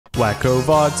Wacko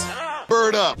VODs.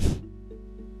 Bird up.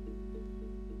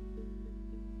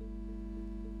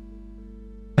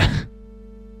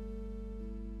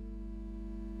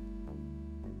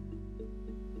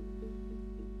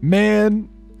 Man.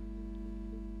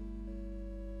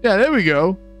 Yeah, there we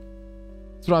go.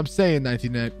 That's what I'm saying.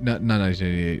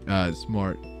 1988.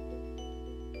 Smart.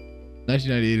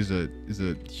 1998 is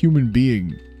a human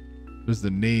being. Was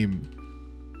the name.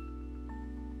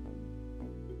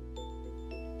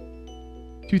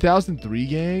 2003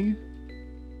 gang.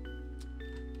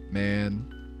 Man.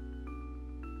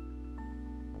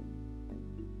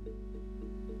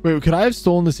 Wait, could I have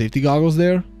stolen the safety goggles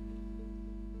there?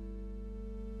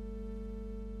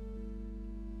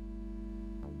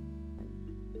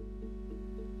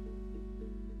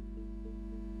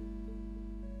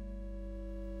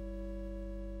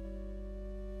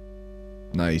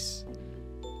 Nice.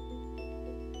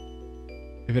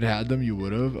 If it had them, you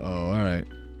would have. Oh, all right.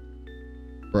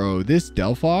 Bro, this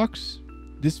Delphox,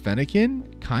 this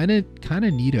Fennekin, kind of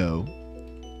neato.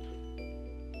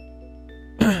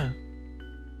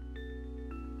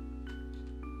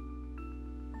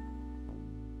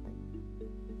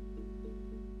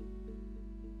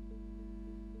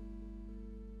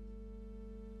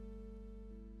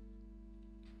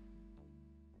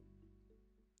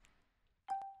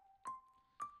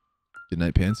 Good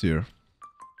night, pants here.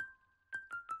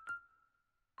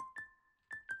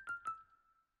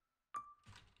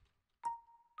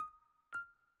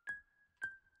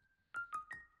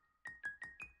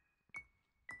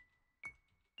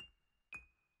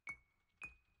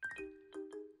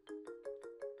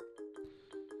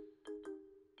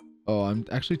 Oh, I'm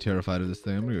actually terrified of this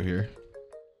thing. I'm gonna go here.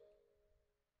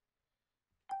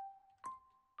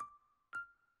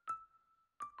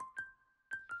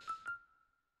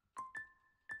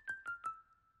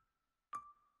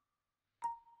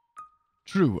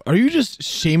 Drew, are you just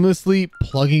shamelessly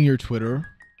plugging your Twitter?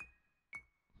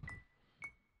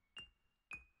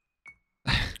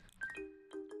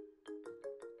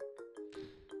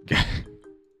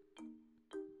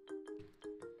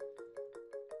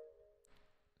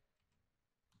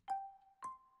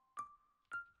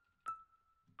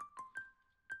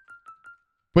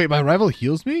 Wait, my rival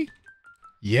heals me?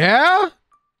 Yeah?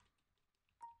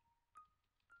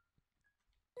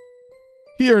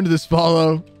 He earned this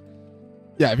follow.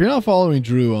 Yeah, if you're not following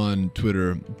Drew on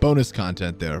Twitter, bonus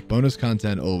content there. Bonus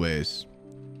content always.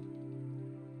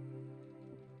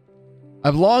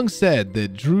 I've long said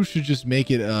that Drew should just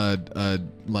make it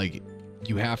like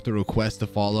you have to request a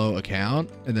follow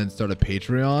account and then start a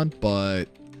Patreon, but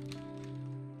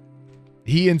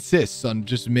he insists on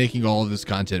just making all of this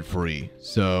content free.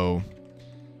 So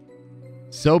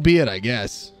be it, I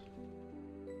guess.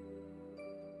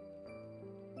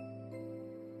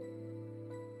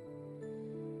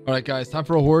 All right, guys, time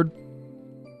for a horde.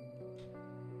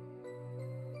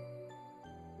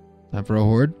 Time for a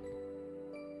horde.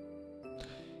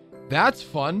 That's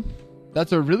fun.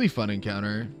 That's a really fun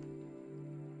encounter.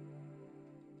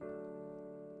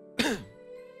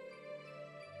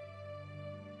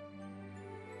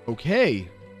 Okay.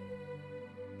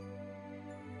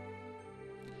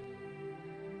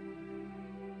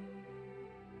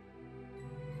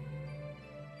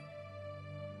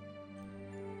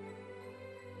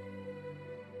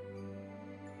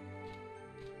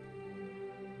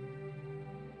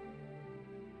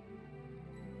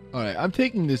 All right, I'm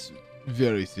taking this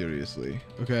very seriously,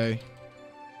 okay?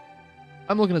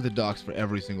 I'm looking at the docs for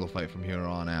every single fight from here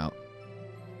on out.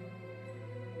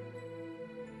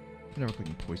 I'm never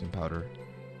clicking poison powder.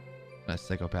 A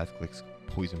psychopath clicks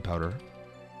poison powder.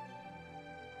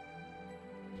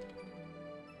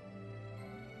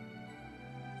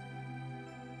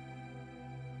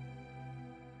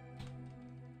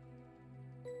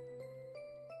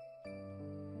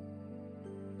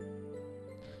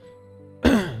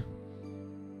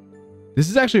 This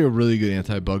is actually a really good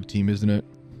anti-bug team, isn't it?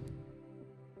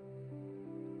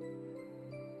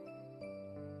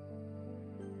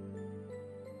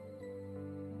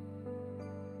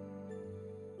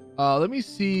 Let me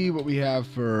see what we have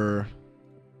for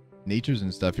natures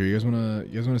and stuff here. You guys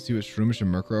wanna see what Shroomish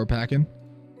and Murkrow are packing?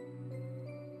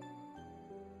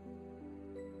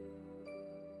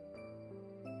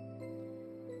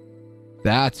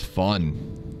 That's fun.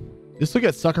 This will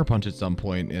get Sucker Punch at some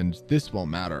point, and this won't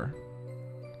matter.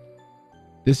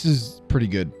 This is pretty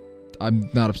good. I'm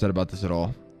not upset about this at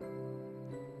all.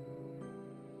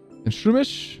 And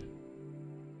Shroomish?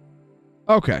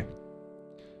 Okay.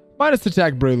 Minus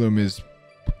attack Breloom is...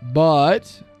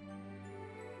 But...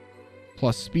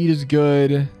 Plus speed is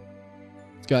good.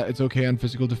 It's okay on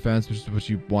physical defense, which is what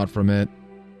you want from it.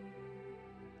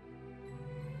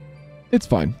 It's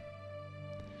fine.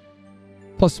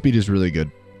 Plus speed is really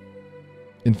good.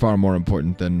 And far more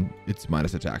important than its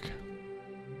minus attack.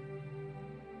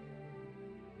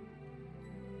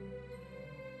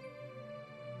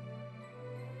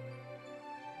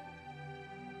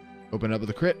 Open up with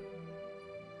a crit.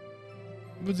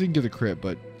 Didn't get the crit,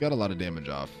 but got a lot of damage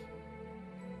off.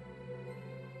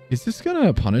 Is this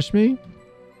gonna punish me?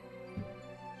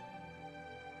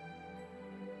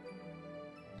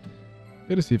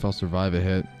 Gotta see if I'll survive a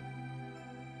hit.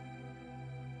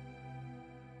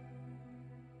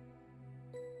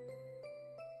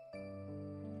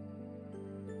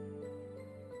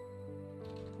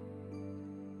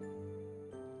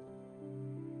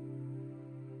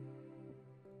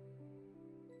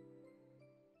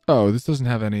 Oh, this doesn't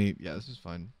have any... Yeah, this is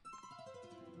fine.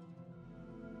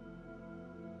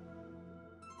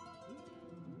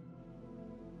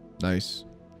 Nice.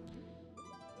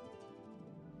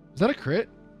 Is that a crit?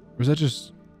 Or is that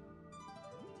just...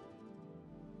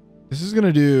 This is going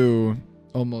to do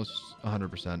almost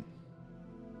 100%.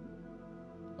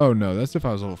 Oh, no. That's if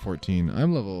I was level 14.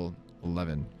 I'm level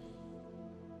 11.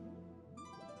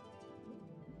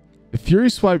 If Fury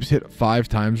Swipes hit 5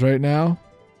 times right now...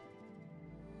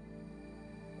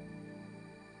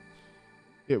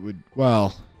 It would...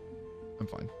 Well, I'm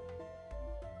fine.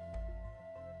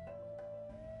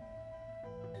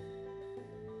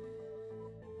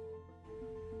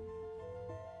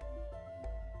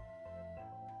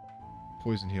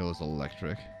 Poison Heal is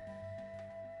electric.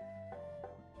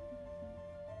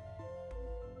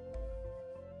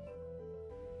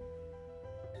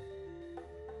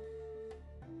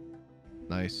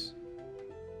 Nice.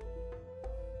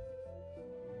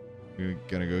 We're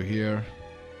gonna go here.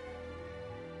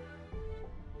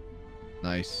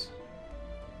 Nice.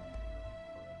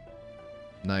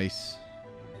 Nice.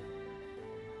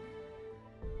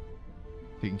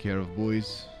 Taking care of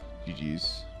boys.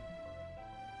 GG's.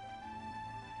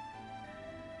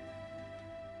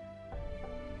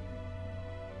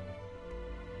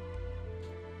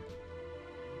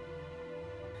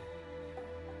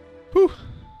 Whew.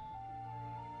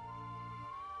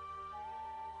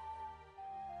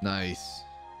 Nice.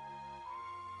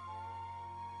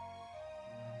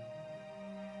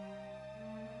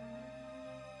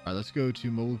 Alright, let's go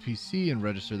to mobile PC and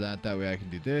register that. That way I can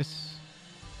do this.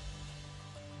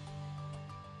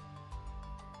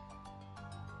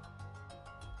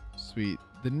 Sweet.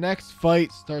 The next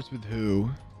fight starts with who?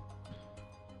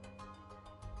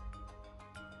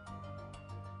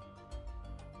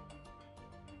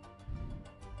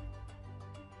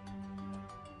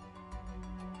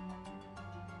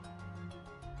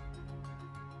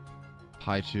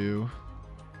 Paichu.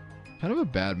 Kind of a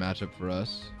bad matchup for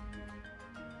us.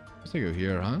 Let's go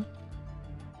here, huh?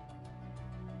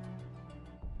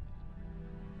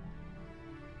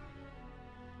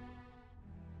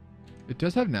 It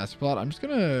does have Nasty Plot. I'm just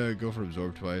gonna go for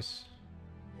Absorb twice.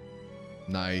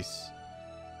 Nice.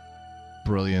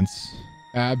 Brilliance.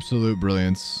 Absolute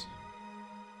brilliance.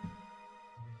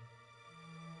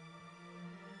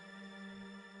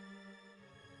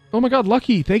 Oh my god,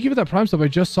 Lucky. Thank you for that Prime sub. I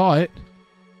just saw it.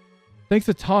 Thanks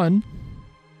a ton.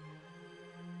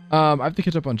 I have to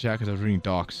catch up on chat because I was reading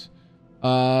docs.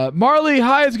 Marley,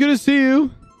 hi, it's good to see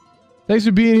you. Thanks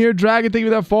for being here. Dragon, thank you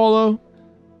for that follow.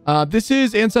 This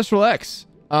is Ancestral X.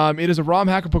 It is a ROM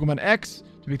hack of Pokemon X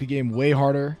to make the game way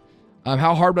harder.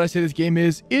 How hard would I say this game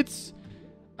is? It's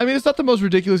not the most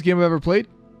ridiculous game I've ever played.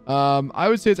 I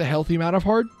would say it's a healthy amount of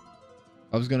hard.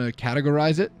 I was going to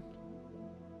categorize it.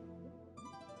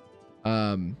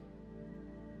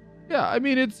 Yeah, I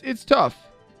mean, it's tough,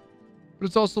 but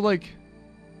it's also like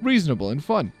reasonable and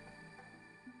fun.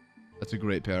 That's a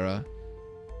great para.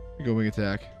 Go Wing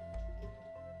Attack.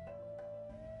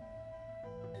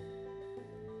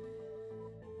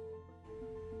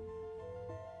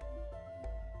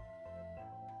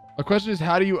 My question is,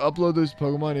 how do you upload those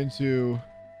Pokemon into...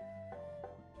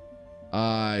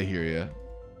 I hear ya.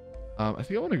 I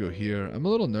think I want to go here. I'm a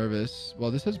little nervous.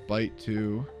 Well, this has Bite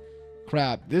too.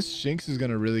 Crap, this Shinx is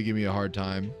going to really give me a hard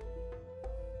time.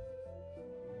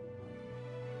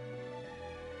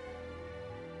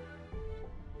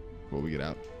 Cool, we get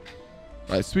out.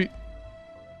 All right, sweet.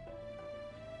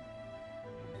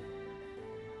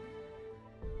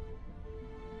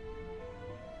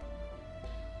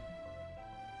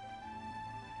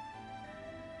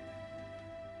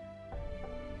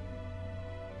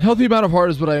 Healthy amount of heart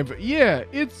is what I am. Yeah,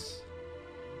 it's...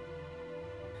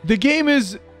 The game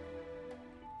is...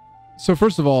 So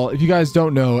first of all, if you guys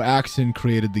don't know, Axon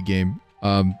created the game.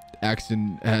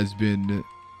 Axon has been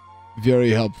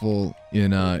very helpful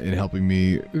in helping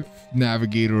me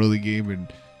navigate early game and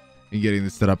in getting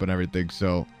this set up and everything.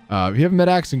 So if you haven't met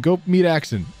Axon, go meet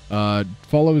Axon.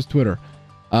 Follow his Twitter.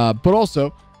 But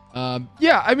also,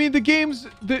 yeah, I mean, the game's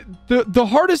the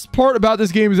hardest part about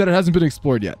this game is that it hasn't been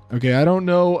explored yet. Okay, I don't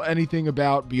know anything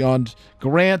about Beyond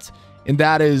Grant, and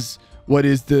that is what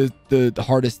is the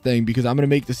hardest thing, because I'm gonna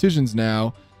make decisions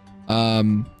now,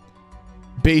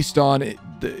 based on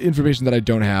the information that I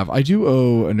don't have. I do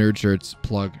owe a Nerd Shirts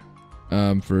plug,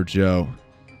 for Joe,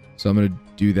 so I'm gonna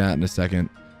do that in a second.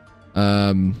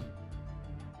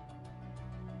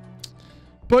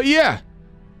 But yeah,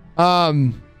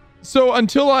 so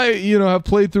until I, have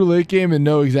played through late game and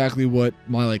know exactly what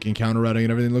my like encounter routing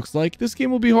and everything looks like, this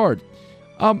game will be hard.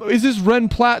 Is this Ren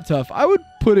Plat tough? I would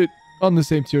put it on the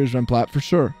same tier as Ren Plat for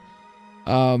sure.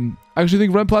 I actually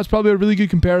think Ren Plat's probably a really good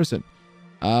comparison.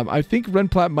 I think Ren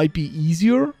Plat might be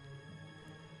easier,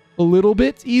 a little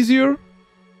bit easier,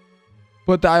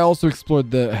 but I also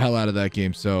explored the hell out of that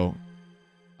game, so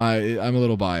I'm a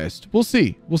little biased. We'll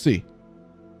see. We'll see.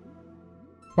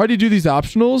 Why do you do these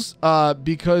optionals?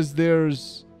 Because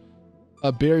there's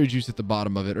a berry juice at the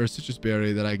bottom of it, or a citrus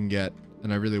berry that I can get,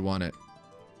 and I really want it.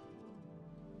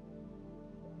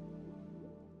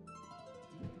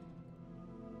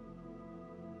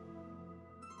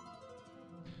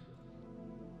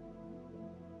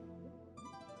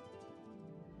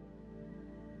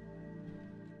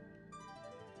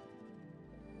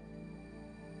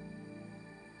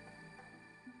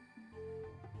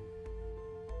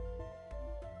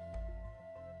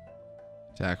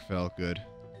 Attack fell. Good.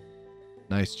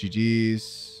 Nice.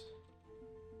 GG's.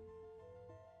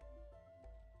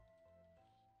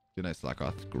 Good night,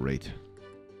 Slackoth. Great.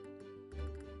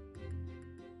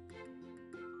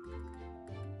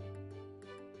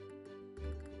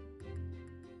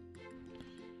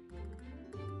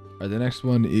 Alright, the next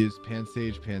one is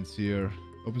Pansage, Panseer.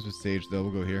 Opens with Sage, though.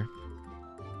 We'll go here.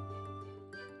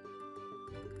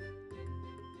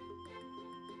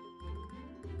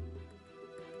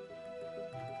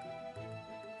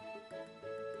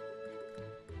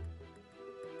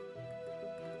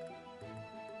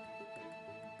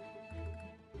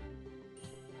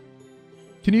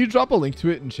 Can you drop a link to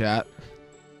it in chat?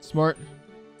 Smart.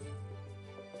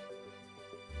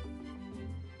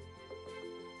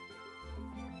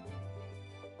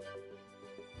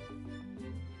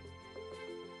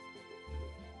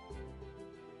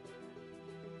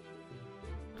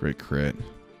 Great crit.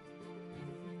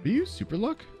 Are you super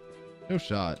luck? No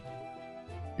shot.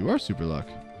 You are super luck.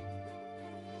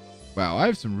 Wow, I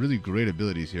have some really great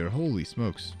abilities here. Holy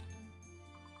smokes.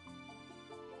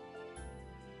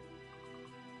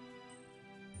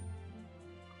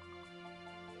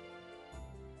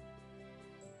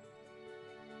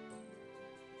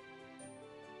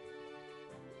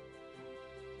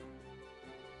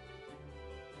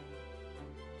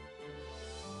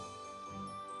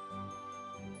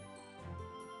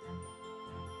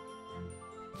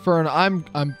 Fern,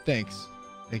 I'm thanks.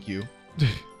 Thank you.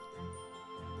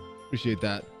 Appreciate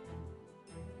that.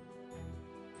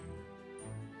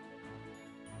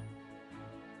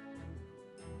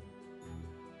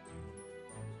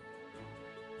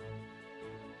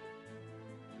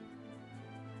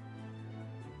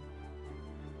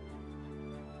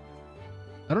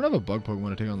 I don't have a bug Pokemon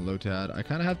to take on Lotad. I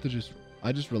kind of have to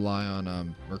I just rely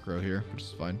on Murkrow here, which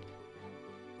is fine.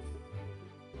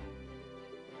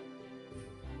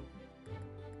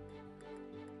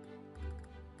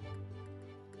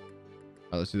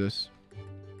 Alright, let's do this.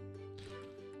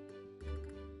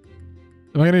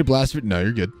 Am I gonna get blasted? No,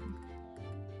 you're good.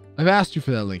 I've asked you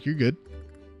for that link. You're good.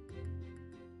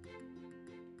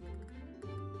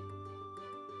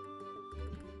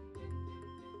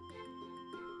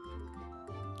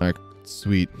 Alright,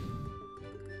 sweet.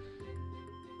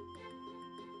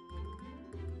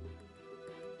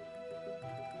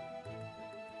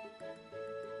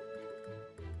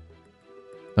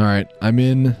 Alright, I'm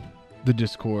in the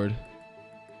Discord.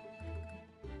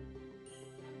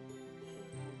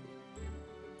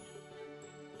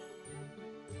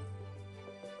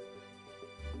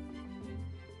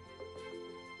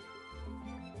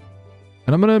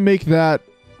 And I'm going to make that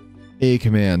a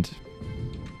command.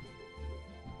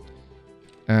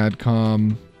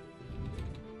 Adcom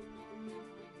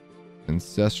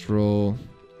Ancestral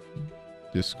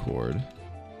Discord.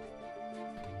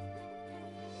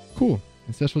 Cool.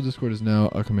 Ancestral Discord is now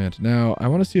a command. Now, I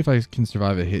want to see if I can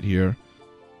survive a hit here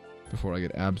before I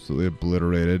get absolutely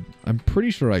obliterated. I'm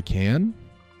pretty sure I can.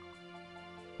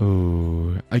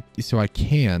 Oh, so I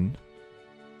can.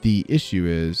 The issue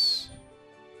is...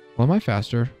 Well, am I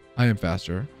faster? I am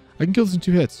faster. I can kill this in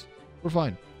 2 hits. We're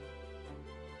fine.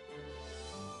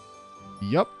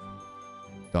 Yup.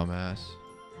 Dumbass.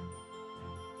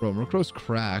 Bro, Murkrow's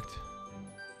cracked.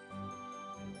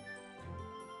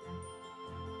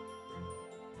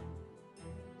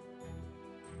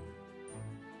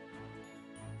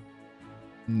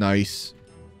 Nice.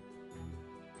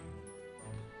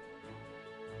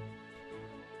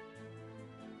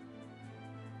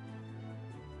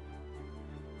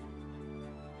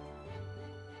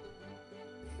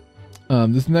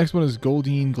 This next one is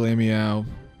Goldeen Glameow.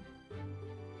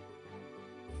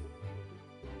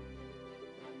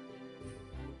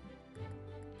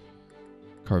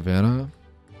 Carvanha.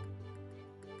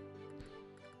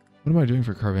 What am I doing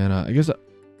for Carvanha? I guess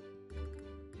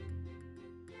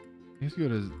go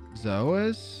to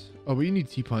Zoas. Oh, but you need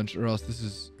T-Punch or else this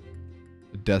is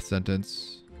a death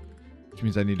sentence. Which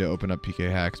means I need to open up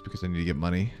PK hacks because I need to get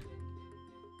money.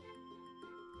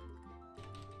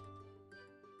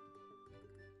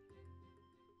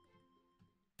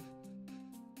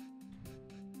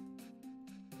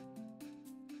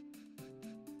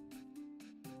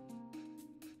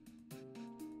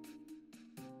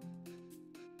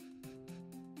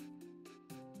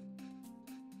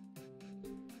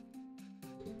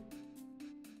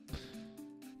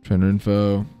 Trainer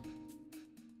info.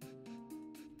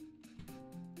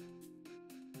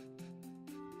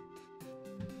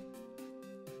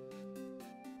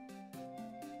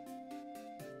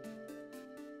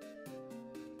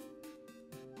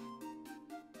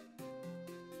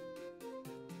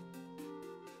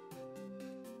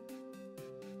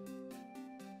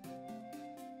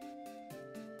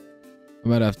 I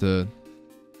might have to.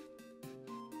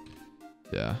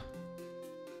 Yeah.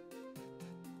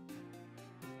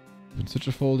 Open such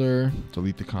a folder,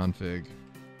 delete the config.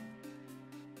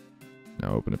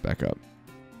 Now open it back up.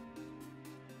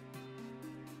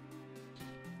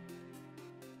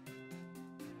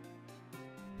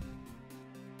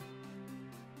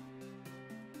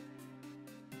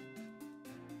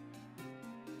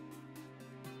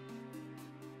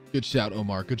 Good shout,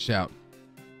 Omar. Good shout.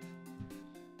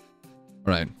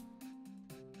 All right.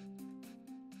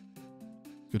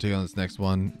 Go take on this next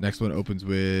one. Next one opens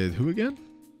with who again?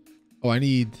 Oh, I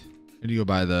need to go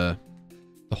buy the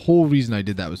whole reason I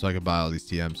did that was so I could buy all these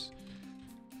TMs.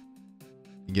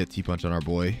 And get T-Punch on our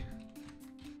boy.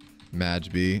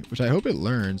 Madge B, which I hope it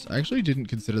learns. I actually didn't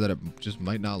consider that it just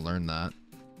might not learn that.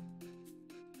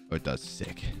 Oh, it does.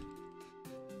 Sick.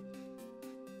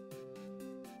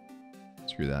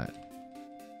 Screw that.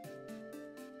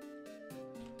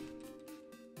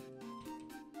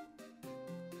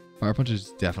 Fire Punch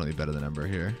is definitely better than Ember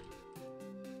here.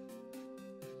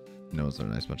 No, it's not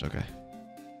a nice punch. Okay.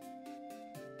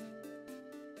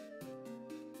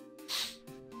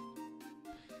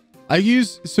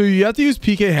 So you have to use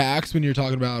PK hacks when you're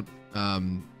talking about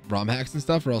ROM hacks and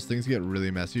stuff, or else things get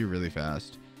really messy really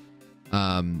fast.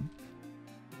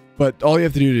 But all you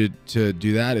have to do to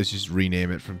do that is just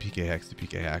rename it from PK hacks to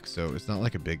PK hacks. So it's not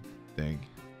like a big thing.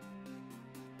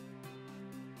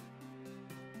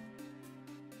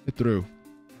 Hit through.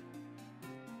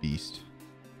 Beast.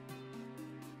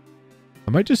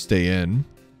 I might just stay in.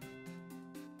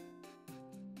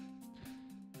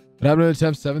 What happened to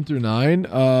attempts 7 through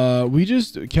 9? We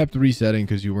just kept resetting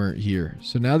because you weren't here.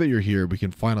 So now that you're here, we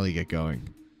can finally get going.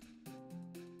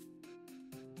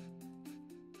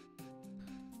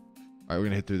 All right, we're going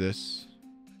to hit through this.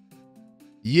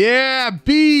 Yeah,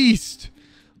 beast!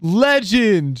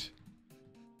 Legend!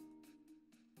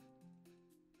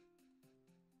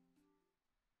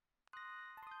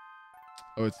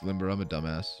 Oh, it's Limber. I'm a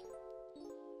dumbass.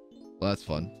 Well, that's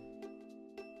fun.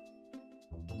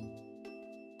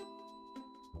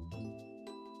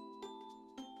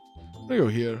 I'm gonna go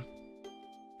here.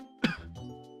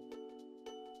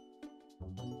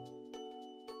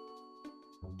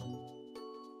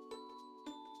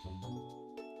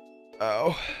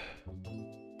 Oh.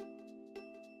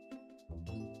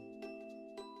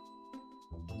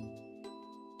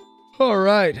 All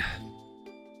right.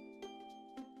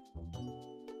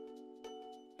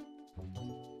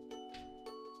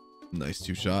 Nice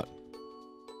two-shot.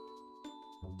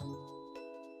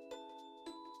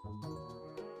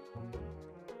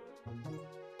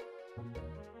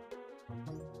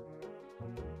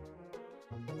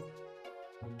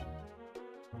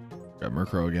 Got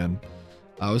Murkrow again.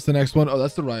 What's the next one? Oh,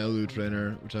 that's the Riolu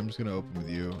trainer, which I'm just going to open with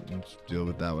you and just deal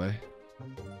with it that way.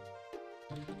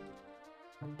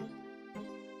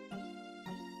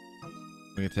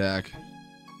 Swing attack.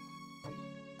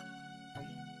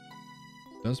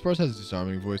 Dunsparce has a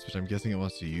disarming voice, which I'm guessing it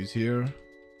wants to use here.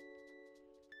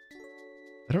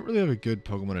 I don't really have a good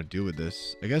Pokemon to do with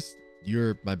this. I guess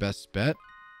you're my best bet,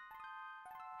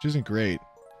 which isn't great.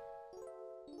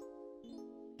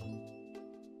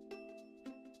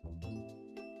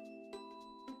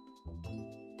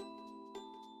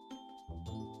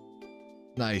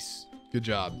 Nice. Good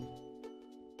job.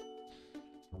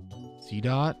 C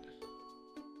dot.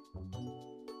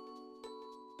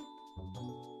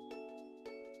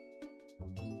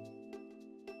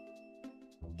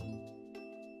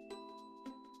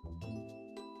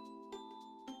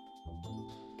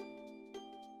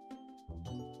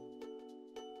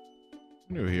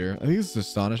 New here. I think this is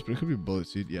Astonished, but it could be Bullet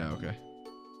Seed. Yeah, okay.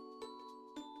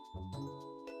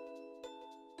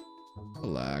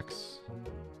 Relax.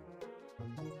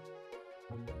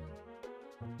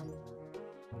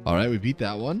 All right, we beat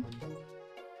that one.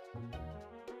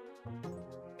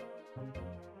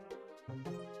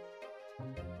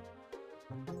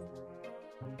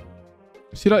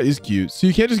 C-Dot is cute. So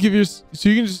you can't just give your... So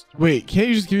you can just... Wait, can't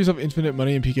you just give yourself infinite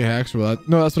money in PK hacks? Well,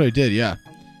 no, that's what I did, yeah.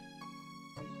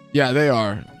 Yeah, they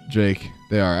are, Drake.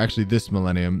 They are. Actually, this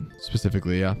millennium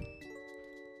specifically, yeah.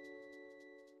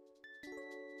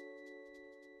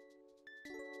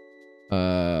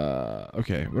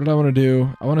 Okay, what did I want to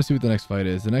do? I want to see what the next fight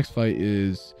is. The next fight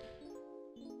is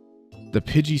the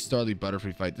Pidgey Starly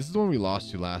Butterfree fight. This is the one we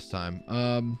lost to last time.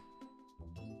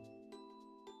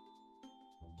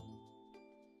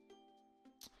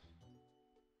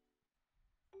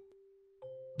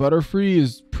 Butterfree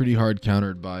is pretty hard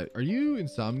countered by... Are you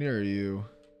Insomnia or are you...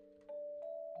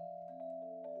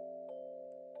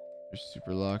 You're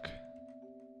Super Luck.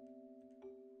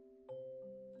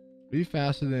 Are you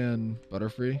faster than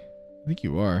Butterfree? I think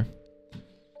you are.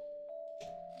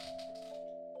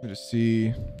 Let me just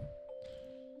see.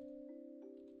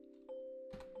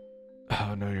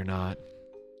 Oh, no, you're not.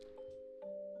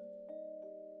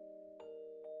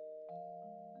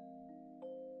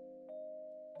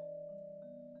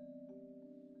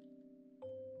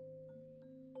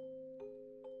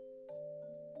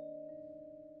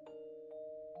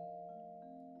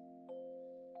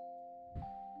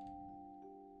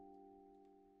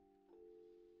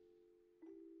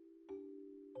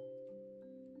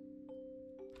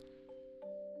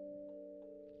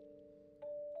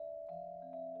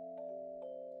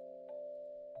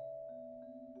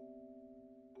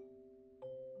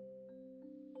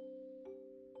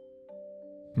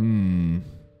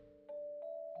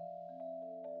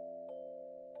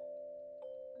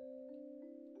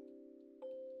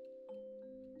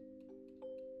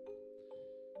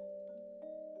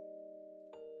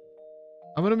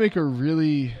 I'm going to make a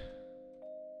really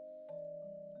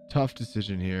tough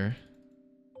decision here.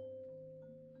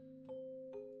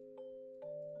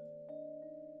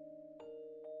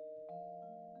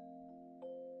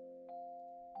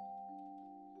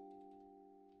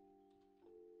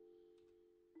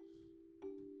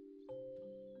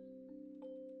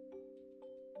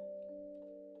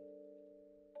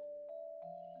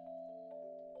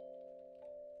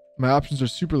 My options are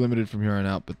super limited from here on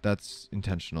out, but that's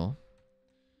intentional.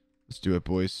 Let's do it,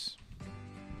 boys.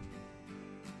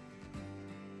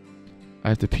 I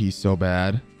have to pee so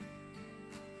bad.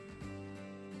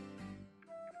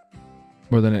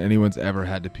 More than anyone's ever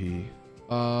had to pee.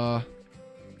 Oh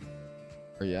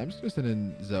yeah, I'm just gonna send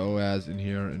in Zoaz in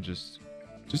here and just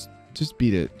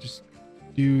beat it. Just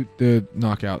do the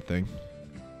knockout thing.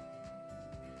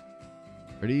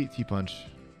 Ready? T-punch.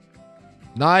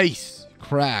 Nice!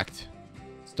 Cracked.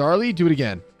 Starly, do it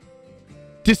again.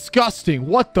 Disgusting.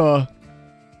 What the?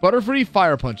 Butterfree,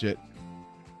 fire punch it.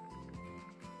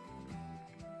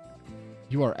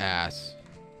 You are ass.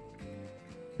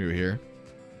 You here?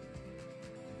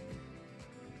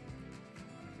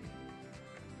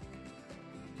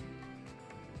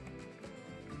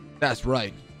 That's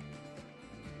right.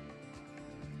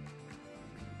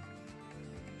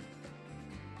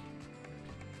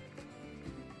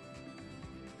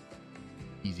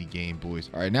 Easy game,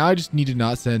 boys. All right, now I just need to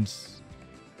not send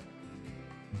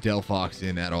Delphox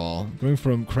in at all. Going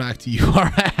from crack to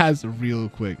URAS real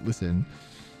quick. Listen.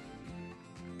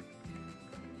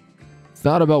 It's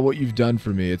not about what you've done for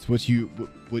me. It's what you've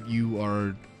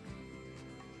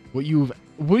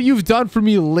done for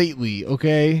me lately,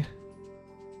 okay?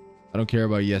 I don't care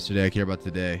about yesterday. I care about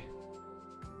today.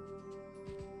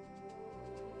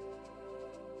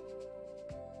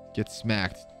 Get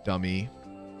smacked, dummy.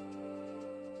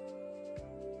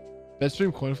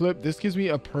 Bedstream coin flip. This gives me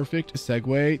a perfect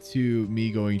segue to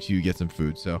me going to get some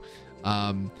food. So,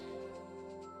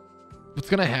 what's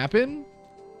gonna happen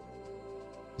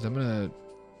is I'm gonna...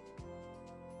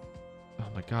 Oh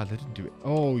my god, that didn't do it.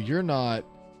 Oh, you're not...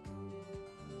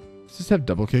 Does this have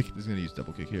double kick? This is gonna use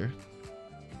double kick here.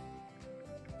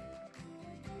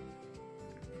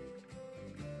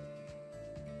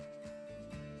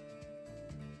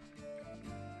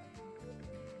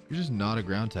 You're just not a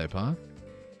ground type, huh?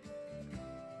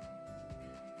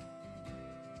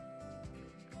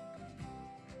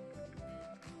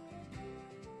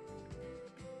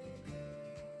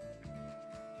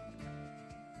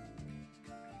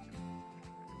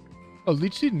 Oh,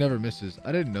 Leech Seed never misses.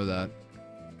 I didn't know that.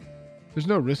 There's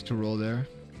no risk to roll there.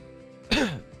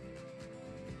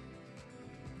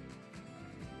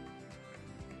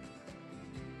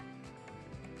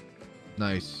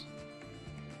 Nice.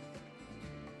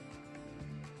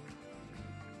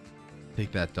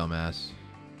 Take that, dumbass.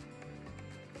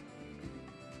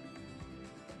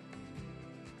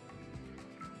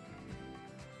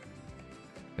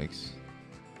 Thanks.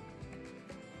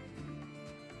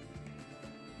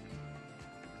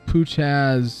 Pooch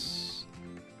has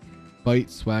Bite,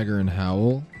 Swagger, and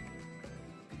Howl.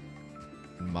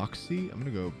 Moxie? I'm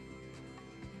gonna go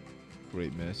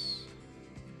Great Miss.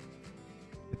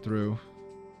 Get through.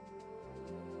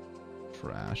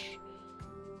 Trash.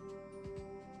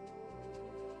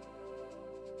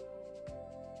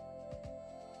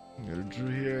 Got a Drew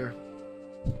here.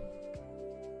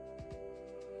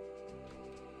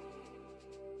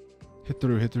 Hit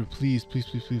through, please, please,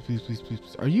 please, please, please, please, please,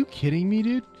 please. Are you kidding me,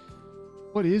 dude?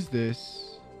 What is this?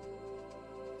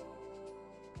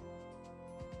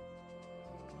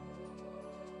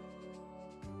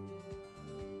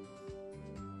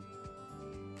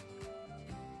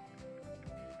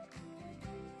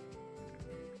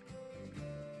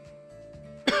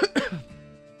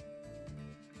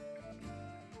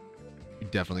 You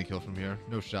definitely kill from here.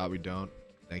 No shot, we don't.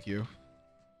 Thank you.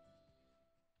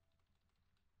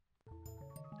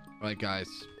 All right, guys.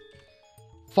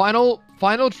 Final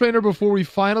trainer before we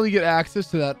finally get access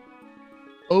to that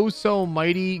oh so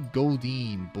mighty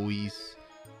Goldeen, boys.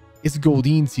 It's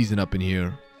Goldeen season up in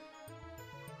here.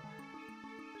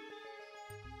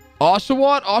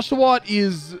 Oshawott. Oshawott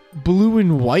is blue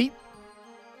and white.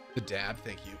 The dab,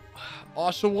 thank you.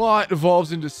 Oshawott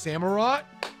evolves into Samurott.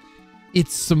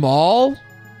 It's small.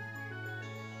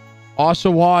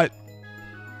 Oshawott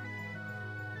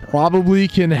probably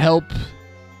can help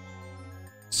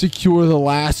secure the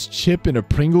last chip in a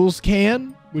Pringles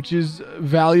can, which is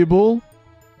valuable.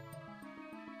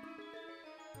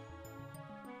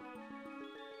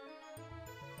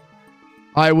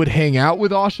 I would hang out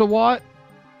with Oshawott.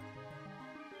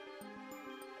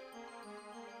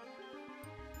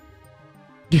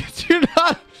 You're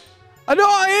not... I know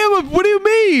I am. What do you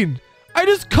mean? I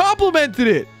just complimented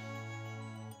it.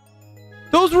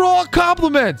 Those were all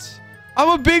compliments. I'm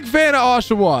a big fan of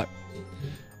Oshawott.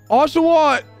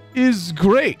 Oshawott is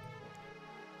great.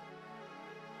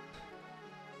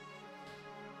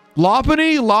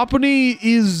 Lopunny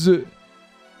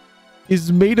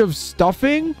is made of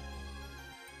stuffing.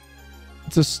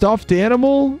 It's a stuffed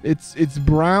animal. It's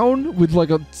brown with like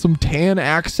some tan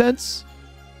accents.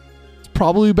 It's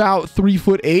probably about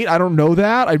 3'8". I don't know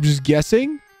that. I'm just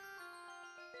guessing.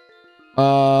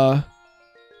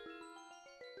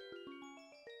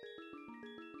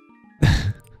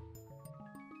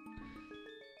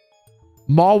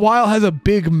 Mawile has a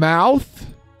big mouth.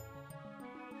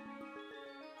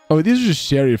 Oh, these are just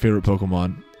share your favorite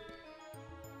Pokemon.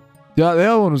 The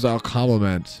other one was a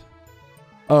compliment.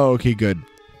 Oh, okay, good.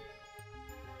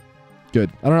 Good.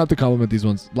 I don't have to compliment these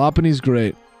ones. Lopunny's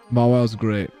great. Mawile's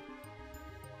great.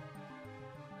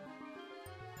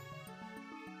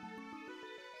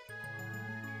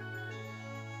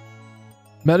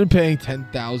 Imagine paying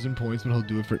 10,000 points when he'll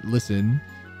do it for... Listen,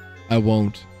 I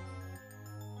won't.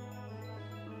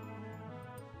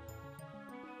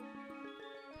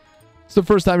 It's the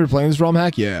first time you're playing this ROM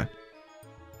hack? Yeah.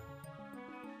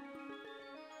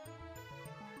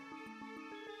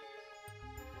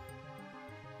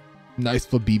 Nice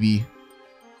for BB.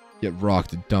 Get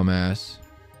rocked, dumbass.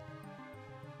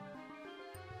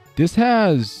 This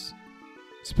has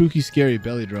spooky, scary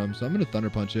belly drum, so I'm going to Thunder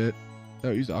Punch it.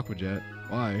 Oh, use Aqua Jet.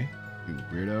 Why? You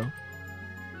weirdo.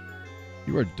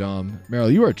 You are dumb.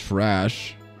 Meryl, you are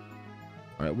trash.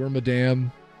 Alright,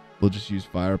 Wormadam. We'll just use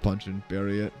Fire Punch and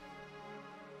bury it.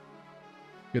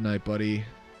 Good night, buddy.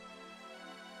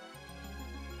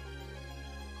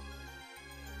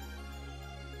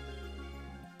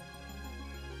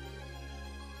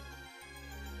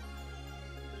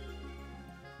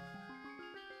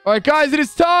 All right, guys, it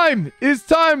is time. It is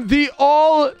time. The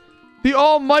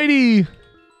almighty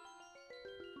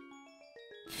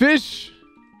fish.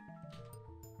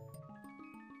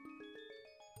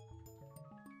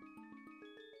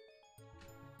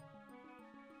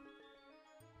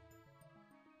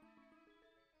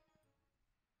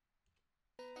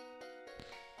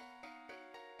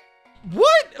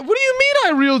 What? What do you mean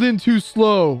I reeled in too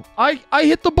slow? I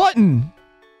hit the button.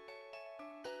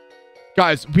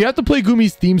 Guys, we have to play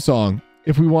Gumi's theme song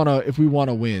if we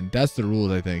wanna win. That's the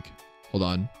rules, I think. Hold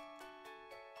on.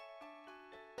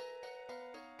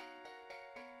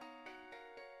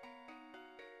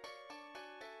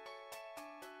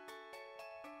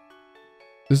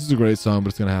 This is a great song, but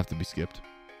it's gonna have to be skipped.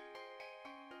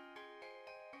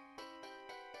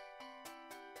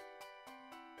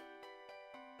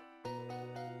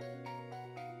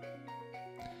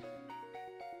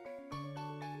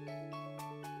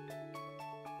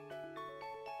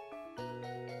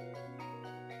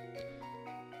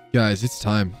 Guys, it's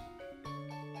time.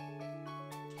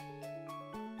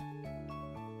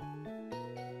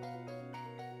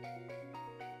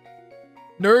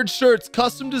 Nerd shirts,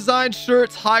 custom designed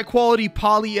shirts, high quality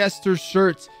polyester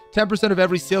shirts. 10% of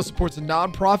every sale supports a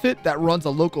nonprofit that runs a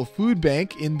local food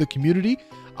bank in the community.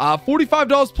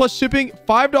 $45 plus shipping,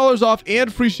 $5 off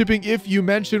and free shipping if you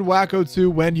mention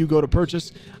Wacko2 when you go to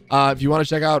purchase. If you want to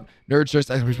check out nerd shirts,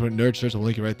 nerd shirts, I'll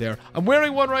link it right there. I'm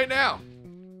wearing one right now.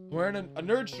 I'm wearing a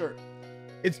nerd shirt.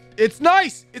 It's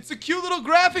nice. It's a cute little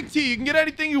graphic tee. You can get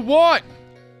anything you want.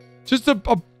 Just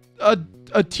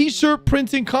a t-shirt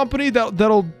printing company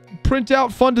that'll print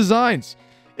out fun designs.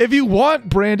 If you want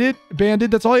banded,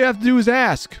 that's all you have to do is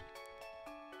ask.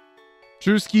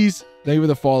 Drewskis, thank you for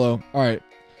the follow. All right.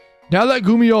 Now that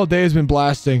Gumi All Day has been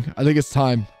blasting, I think it's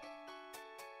time.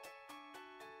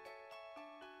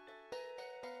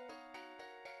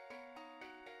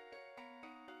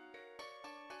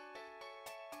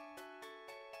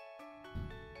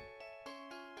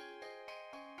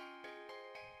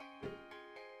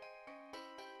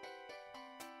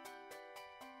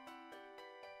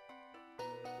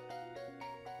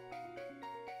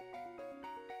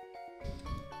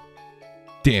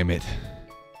 Damn it.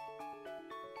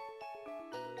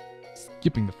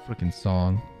 Skipping the freaking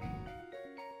song.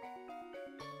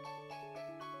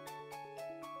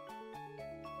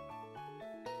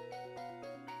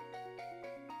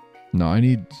 No, I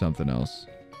need something else.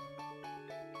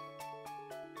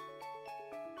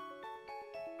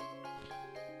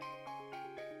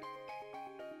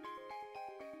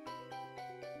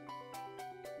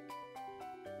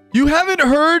 You haven't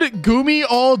heard Gumi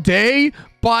All Day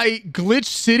by Glitch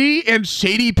City and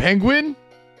Shady Penguin?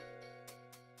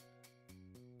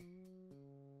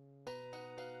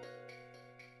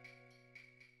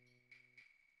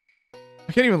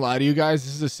 I can't even lie to you guys.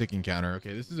 This is a sick encounter.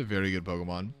 Okay, this is a very good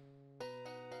Pokemon.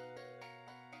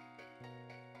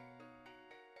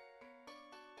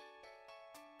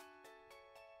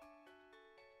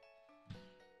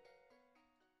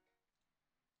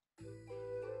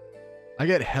 I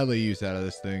get hella use out of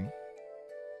this thing.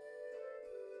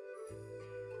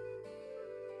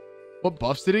 What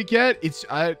buffs did it get?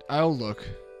 I'll look.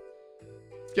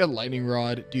 It's got Lightning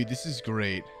Rod. Dude, this is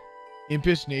great.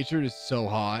 Impish Natured is so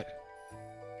hot.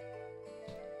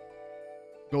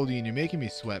 Goldine, you're making me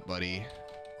sweat, buddy.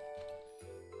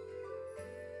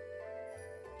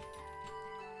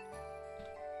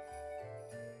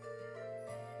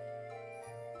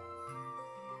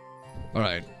 All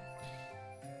right.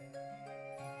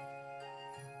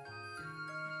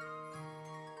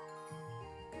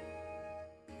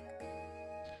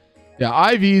 Yeah,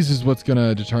 IVs is what's going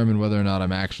to determine whether or not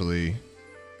I'm actually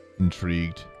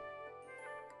intrigued.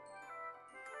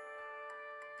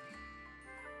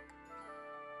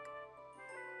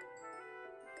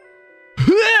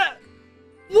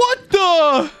 What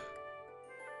the?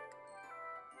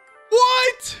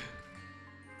 What?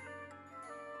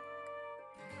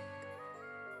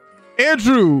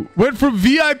 Andrew went from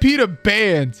VIP to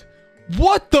banned.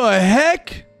 What the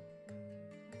heck?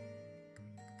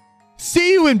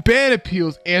 See you in ban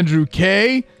appeals, Andrew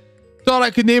K. Thought I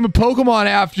could name a Pokemon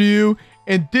after you,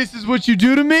 and this is what you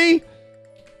do to me?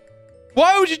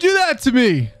 Why would you do that to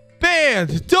me?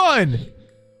 Banned. Done.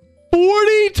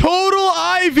 40 total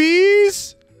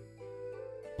IVs?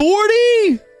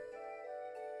 40?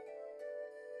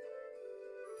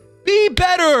 Be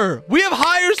better. We have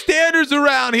higher standards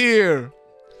around here.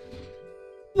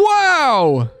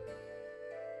 Wow.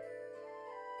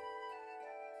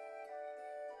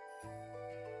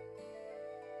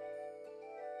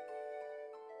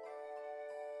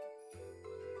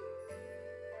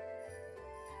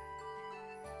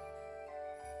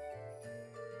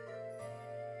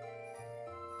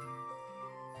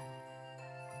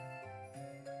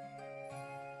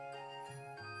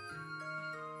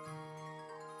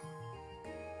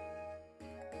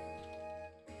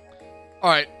 All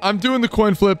right, I'm doing the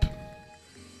coin flip.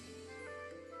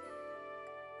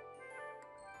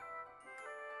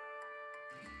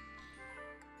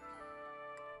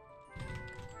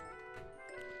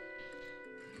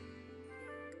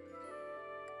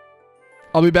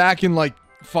 I'll be back in like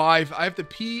 5. I have to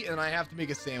pee and I have to make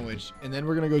a sandwich. And then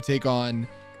we're going to go take on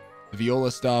the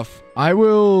Viola stuff. I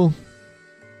will...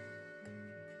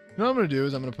 You know what I'm going to do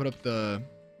is I'm going to put up the...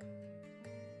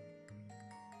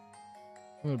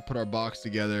 I'm gonna put our box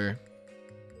together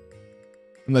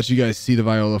and let you guys see the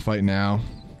Viola fight now.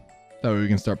 That way we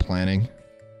can start planning.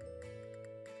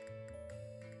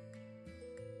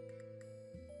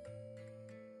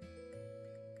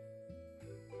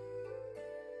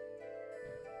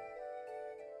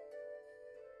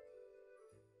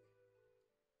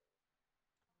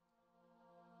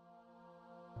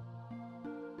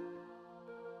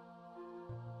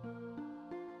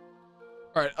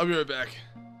 All right, I'll be right back.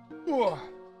 Whoa.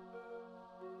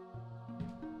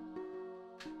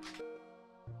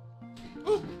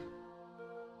 Ooh.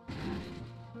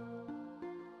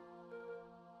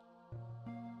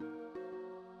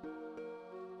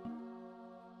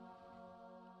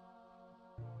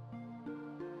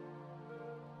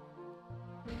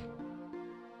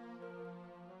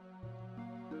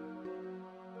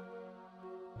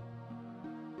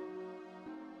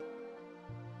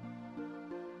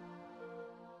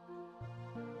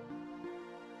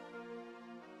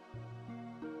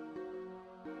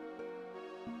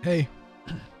 Hey,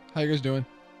 how you guys doing?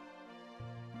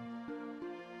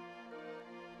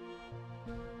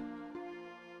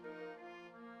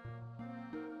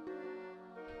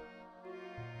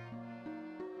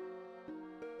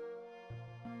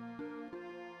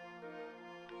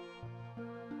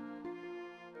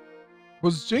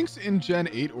 Was Jinx in Gen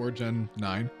 8 or Gen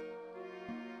 9?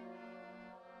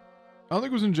 I don't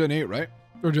think it was in Gen 8, right?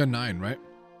 Or Gen 9, right?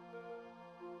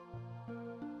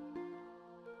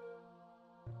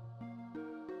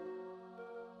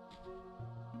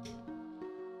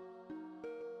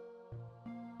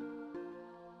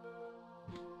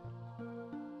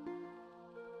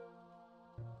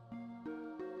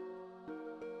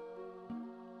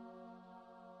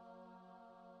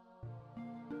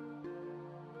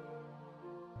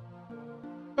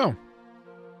 Oh.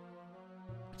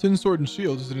 It's in Sword and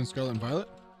Shield. Is it in Scarlet and Violet?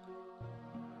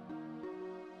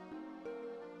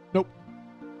 Nope.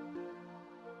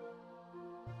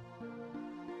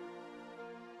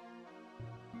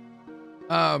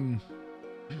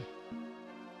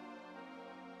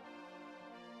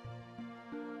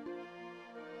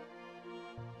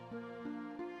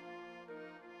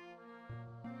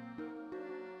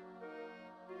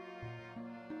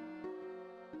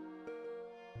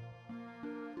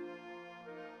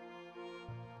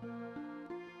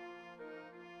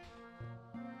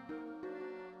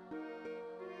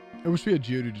 I wish we had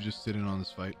Geodude to just sit in on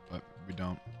this fight, but we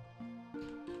don't.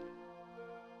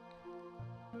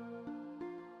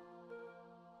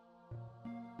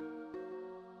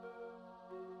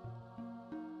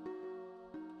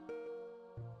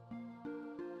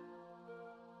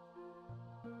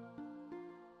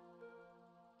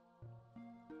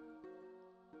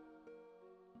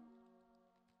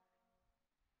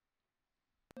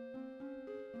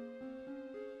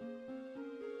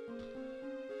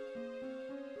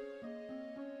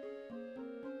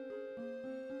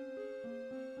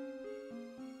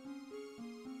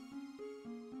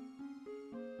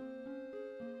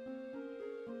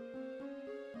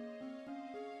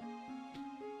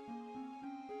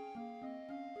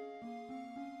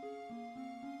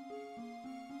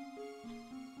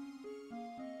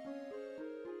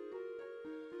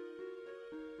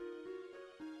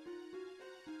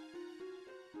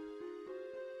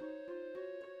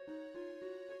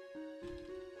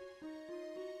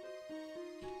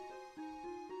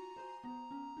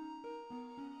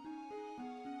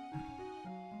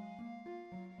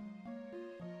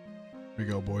 Here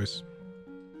we go, boys.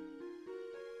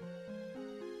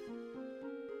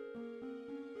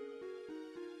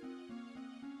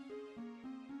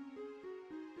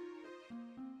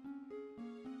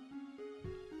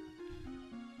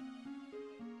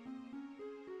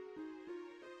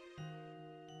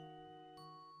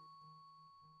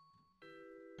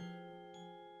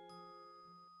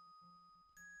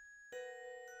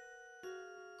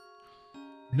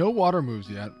 No water moves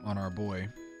yet on our boy.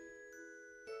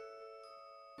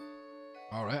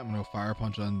 All right, I'm gonna go Fire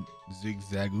Punch on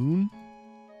Zigzagoon.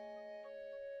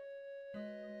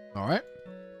 All right.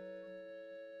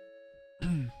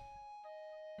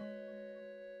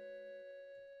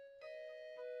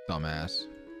 Dumbass.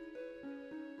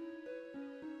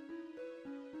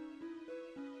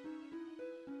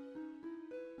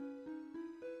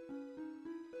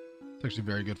 It's actually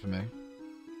very good for me.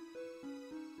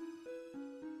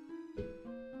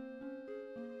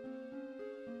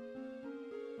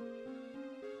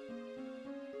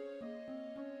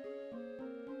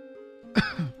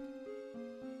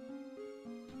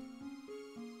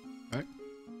 Okay.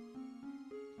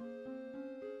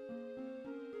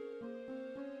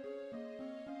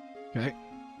 Okay.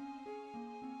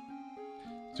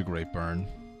 It's a great burn.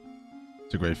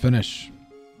 It's a great finish.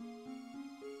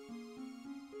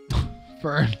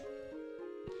 Fern.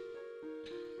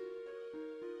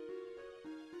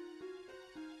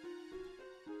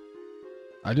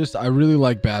 I really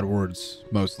like bad words,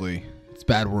 mostly. It's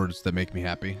bad words that make me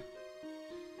happy.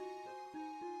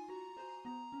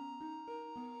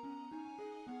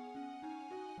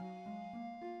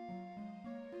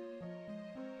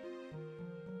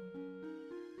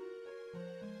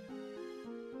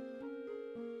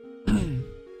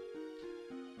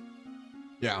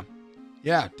 Yeah.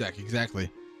 Yeah, Deck,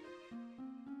 exactly.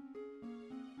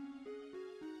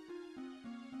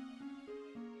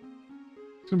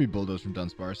 It's gonna be Bulldoze from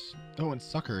Dunsparce. Oh, and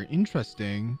Sucker.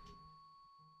 Interesting.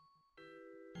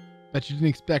 Bet you didn't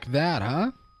expect that, huh?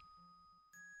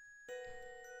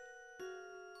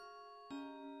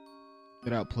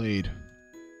 Get outplayed.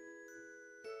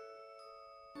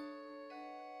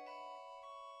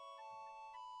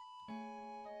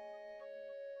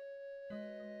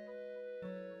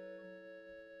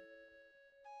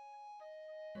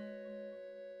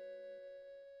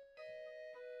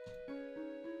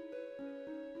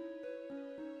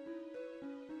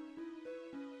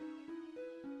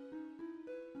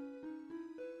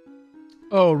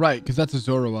 Oh, right, because that's a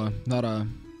Zorua, not a...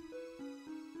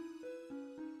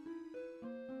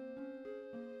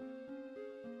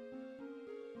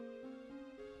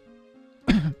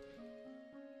 I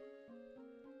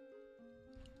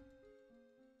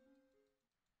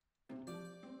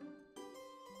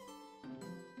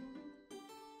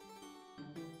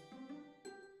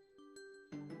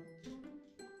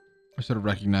should have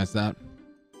recognized that.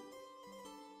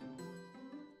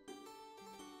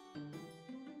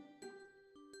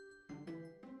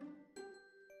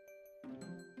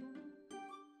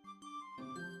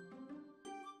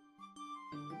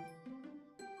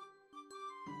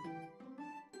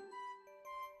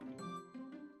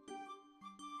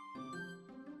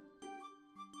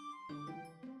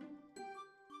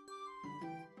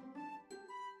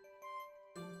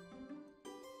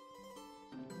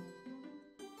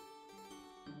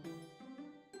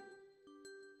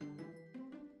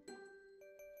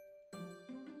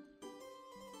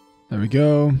 There we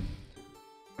go.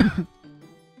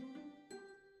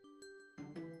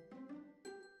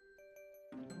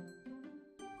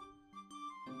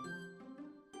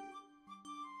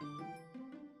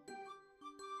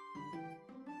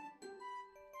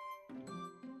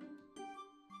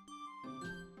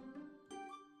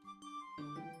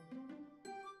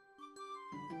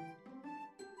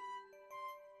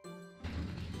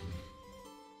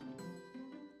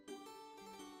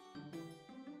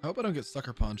 I hope I don't get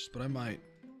sucker punched, but I might.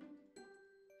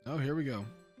 Oh, here we go.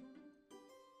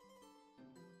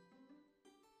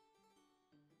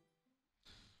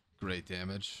 Great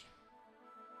damage.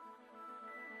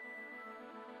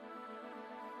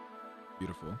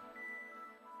 Beautiful.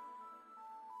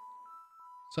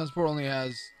 Sunsport only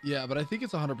has... Yeah, but I think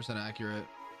it's 100% accurate.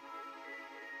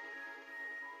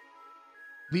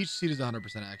 Leech Seed is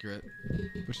 100% accurate,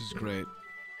 which is great.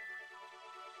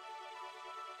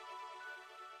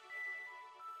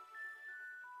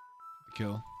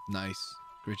 Kill. Nice.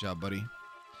 Great job, buddy.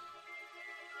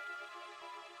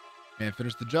 And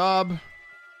finish the job.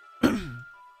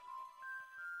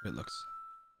 It looks.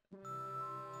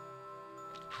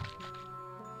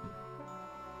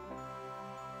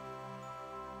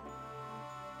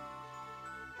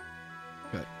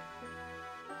 Okay.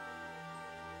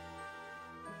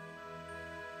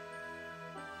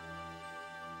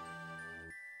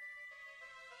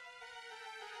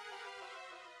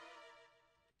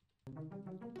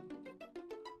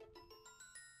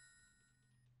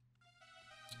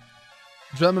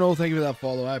 Dreminal, thank you for that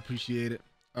follow. I appreciate it.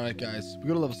 All right, guys. We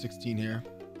go to level 16 here.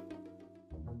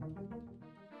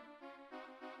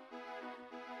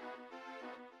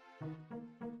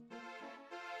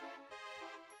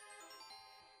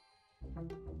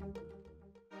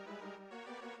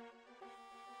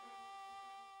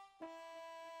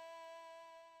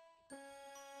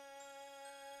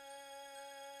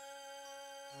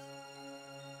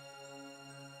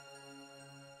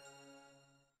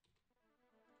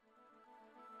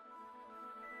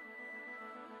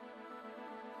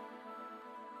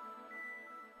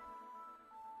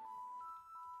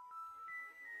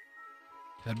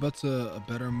 Headbutt's a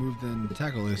better move than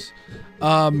tackle is.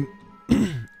 I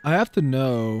have to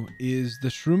know, is the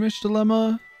Shroomish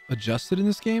dilemma adjusted in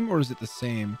this game, or is it the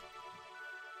same?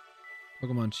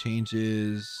 Pokemon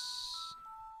changes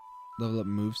level up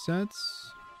movesets.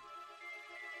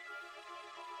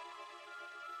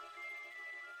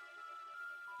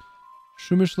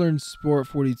 Shroomish learns Sport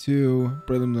 42.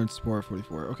 Breloom learns Sport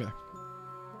 44. Okay.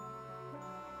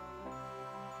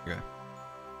 Okay.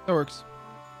 That works.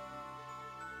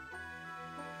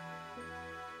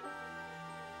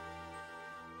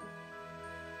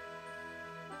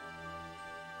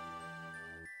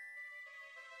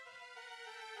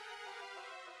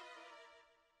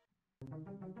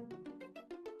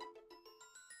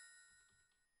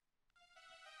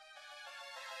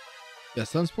 Yeah,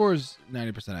 Sunspore is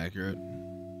 90% accurate.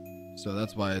 So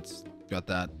that's why it's got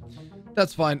that.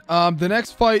 That's fine. The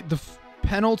next fight, the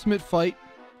penultimate fight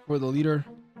for the leader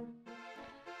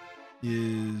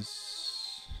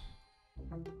is...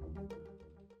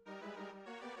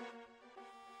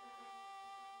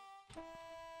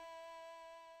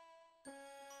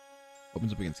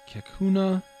 Opens up against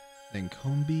Kakuna, then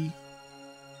Kombi.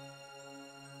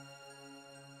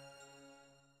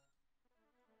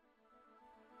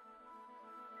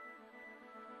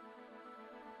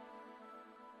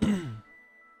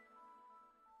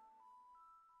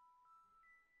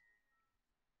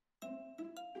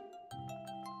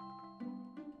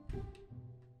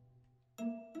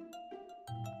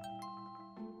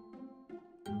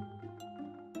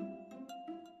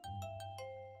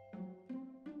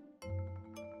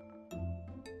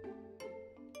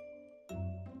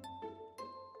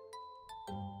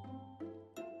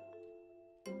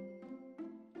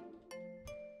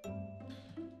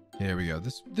 There we go.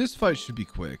 This fight should be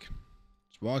quick.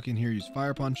 Just walk in here, use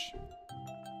Fire Punch.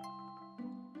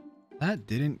 That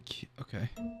didn't... Okay.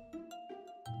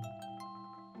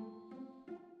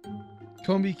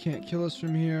 Kombi can't kill us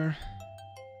from here.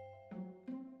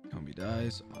 Kombi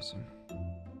dies. Awesome.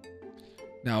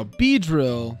 Now,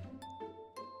 Beedrill,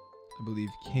 I believe,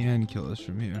 can kill us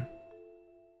from here.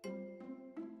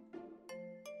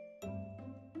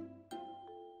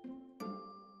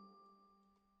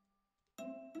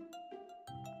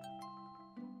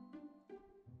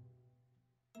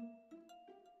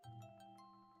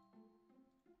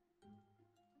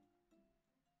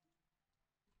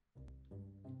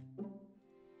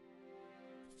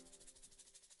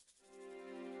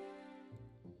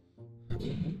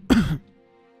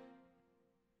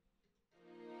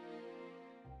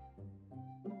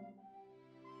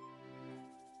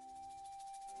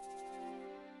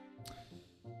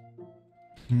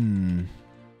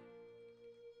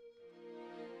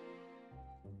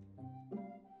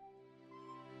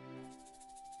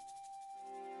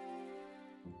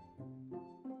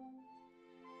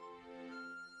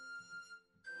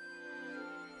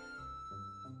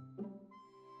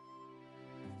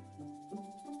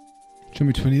 Show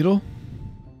me Twin Needle.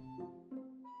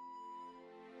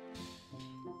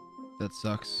 That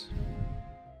sucks.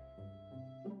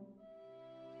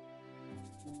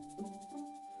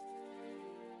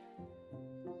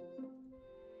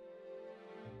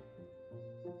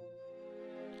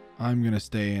 I'm gonna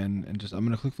stay in and I'm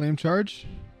gonna click Flame Charge.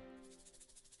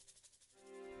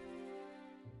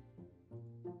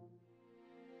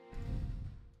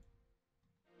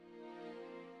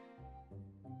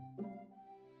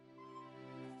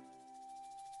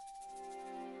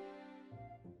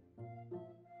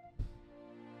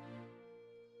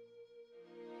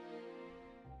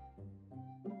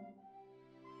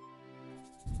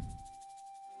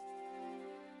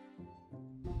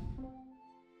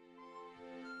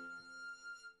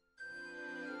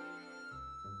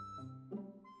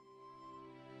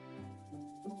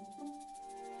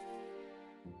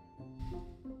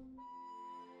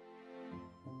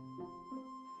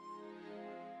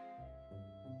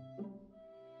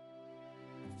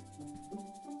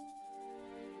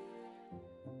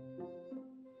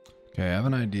 Okay, I have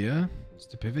an idea. It's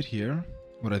to pivot here.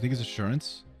 What I think is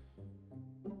Assurance.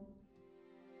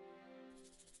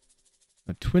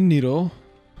 A Twin Needle.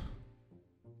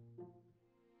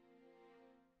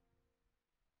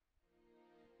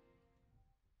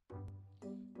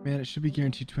 Man, it should be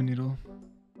guaranteed Twin Needle.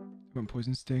 I went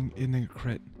Poison Sting, and then a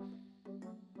crit.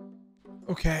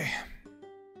 Okay.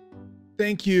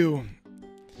 Thank you.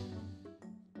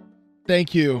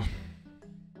 Thank you.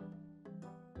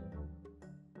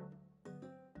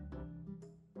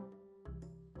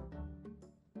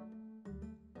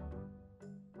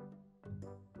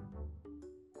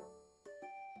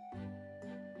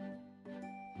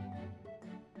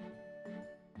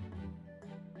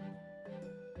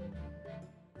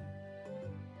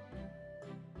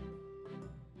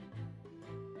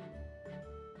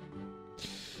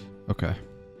 Okay.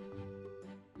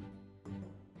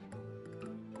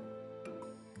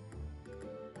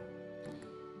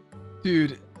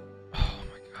 Dude. Oh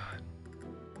my god.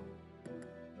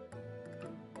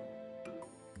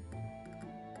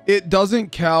 It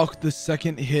doesn't calc the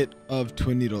second hit of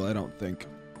Twin Needle, I don't think.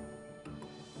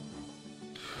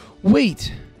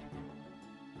 Wait.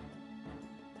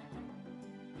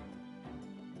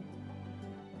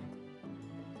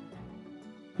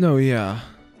 No, yeah.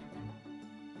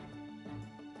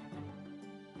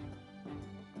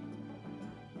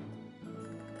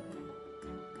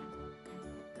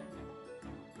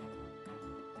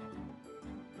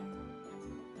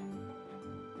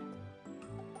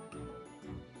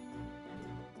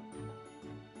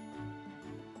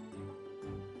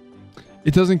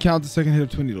 It doesn't count the second hit of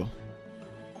Twin Needle.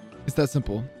 It's that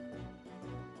simple.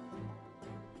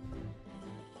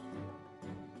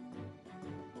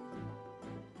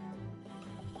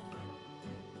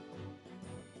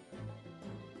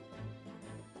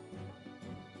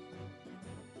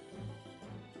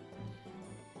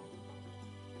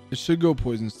 It should go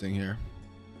Poison Sting here.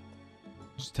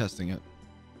 Just testing it.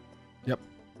 Yep.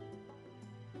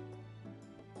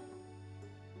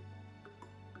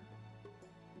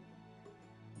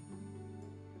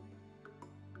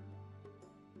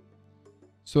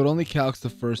 So it only calcs the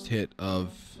first hit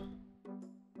of...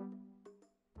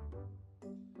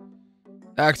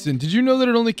 Axon, did you know that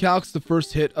it only calcs the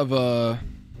first hit of a...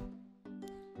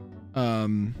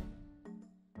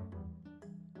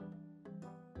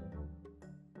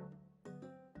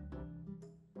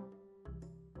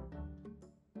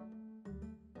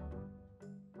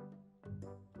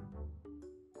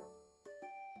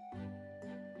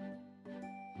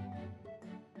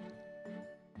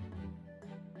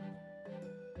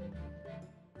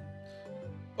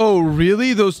 Oh,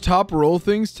 really? Those top roll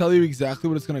things tell you exactly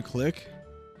what it's going to click?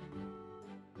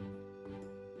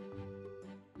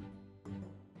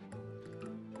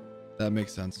 That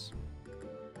makes sense.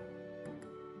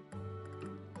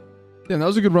 Yeah, that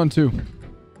was a good run too.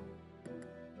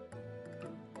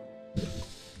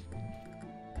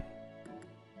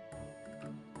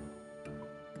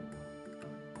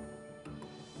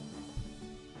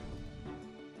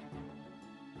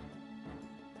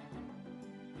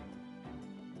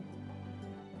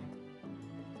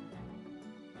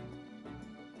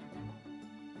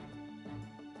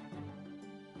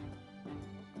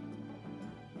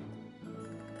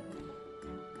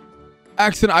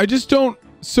 Accent, I just don't.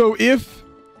 So if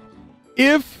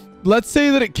let's say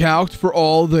that it calced for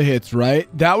all the hits, right?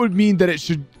 That would mean that it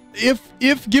should,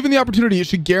 if given the opportunity, it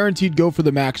should guaranteed go for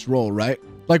the max roll, right?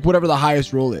 Like whatever the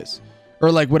highest roll is,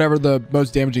 or like whatever the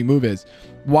most damaging move is.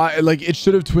 Why? Like it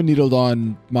should have Twin Needled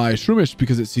on my Shroomish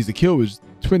because it sees the kill was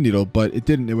Twin Needle, but it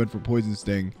didn't. It went for Poison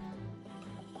Sting.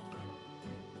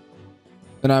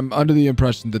 And I'm under the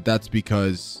impression that that's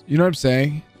because, you know what I'm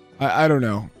saying? I don't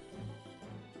know.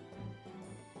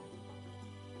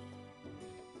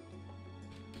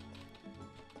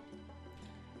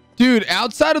 Dude,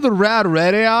 outside of the Rad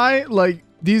Red AI, like,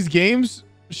 these games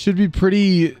should be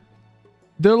pretty...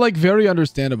 They're, like, very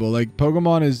understandable. Like,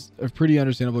 Pokemon is a pretty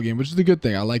understandable game, which is a good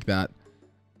thing. I like that.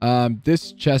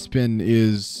 This Chespin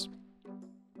is...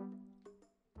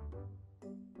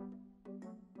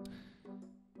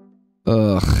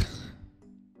 Ugh.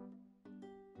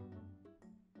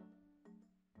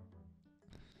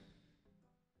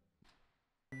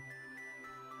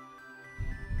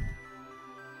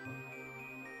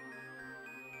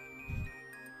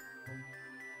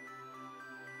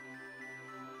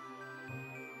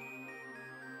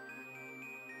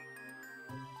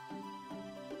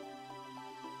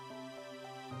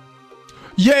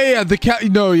 Yeah, the calc.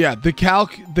 No, yeah, the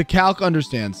calc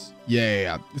understands.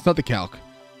 Yeah. It's not the calc.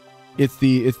 It's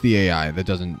the AI that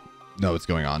doesn't know what's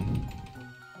going on.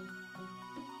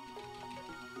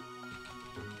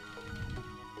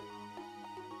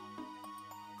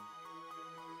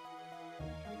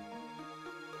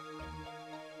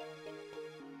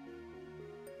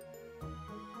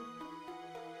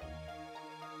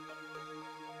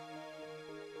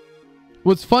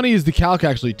 What's funny is the calc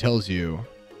actually tells you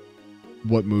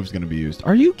what move's going to be used.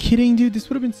 Are you kidding, dude? This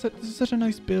would have been this is such a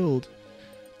nice build.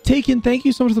 Taken, thank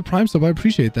you so much for the Prime sub. I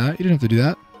appreciate that. You didn't have to do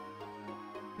that.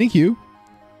 Thank you.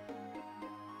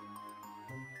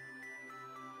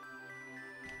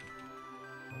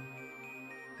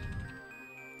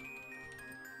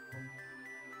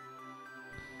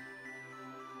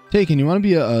 Taken, you want to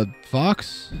be a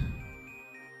fox?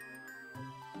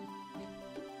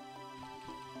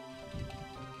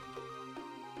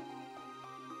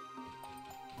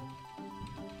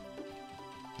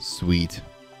 Sweet.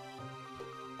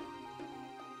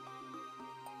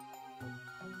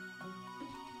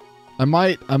 I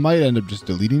might end up just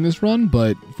deleting this run,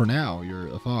 but for now, you're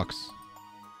a fox.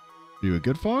 Are you a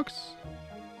good fox?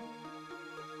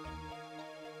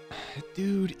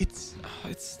 Dude, its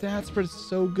stat spread is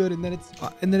so good, and then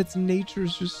its nature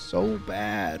is just so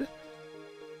bad.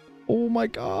 Oh my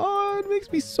god, it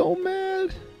makes me so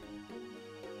mad.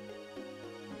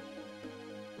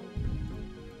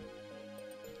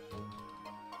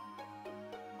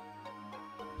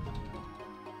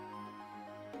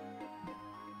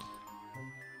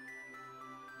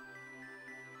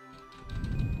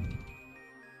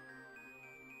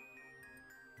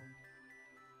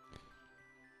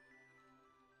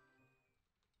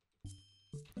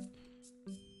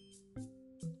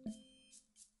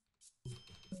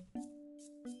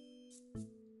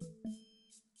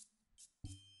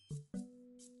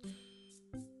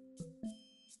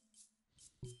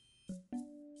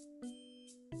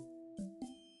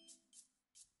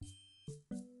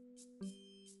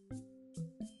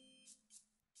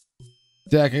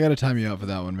 Zach, I gotta time you out for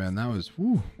that one, man. That was,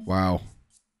 whew, wow.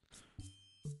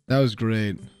 That was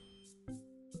great.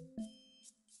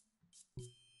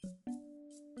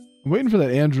 I'm waiting for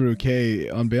that Andrew K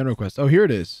on band request. Oh, here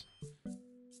it is.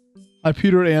 Hi,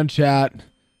 Peter and chat.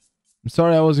 I'm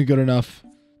sorry I wasn't good enough.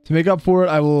 To make up for it,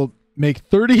 I will make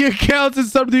 30 accounts and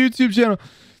sub to the YouTube channel.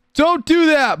 Don't do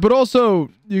that, but also,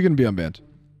 you're going to be unbanned.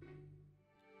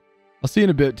 I'll see you in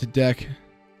a bit to deck.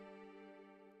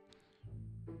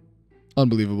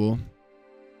 Unbelievable.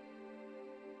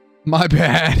 My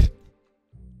bad.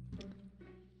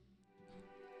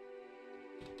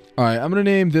 All right, I'm going to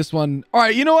name this one. All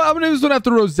right, you know what? I'm going to name this one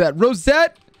after Rosette.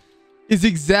 Rosette is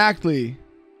exactly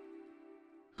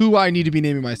who I need to be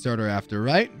naming my starter after,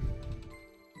 right?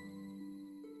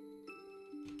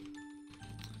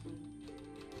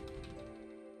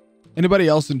 Anybody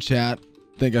else in chat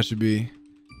think I should be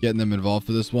getting them involved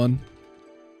for this one?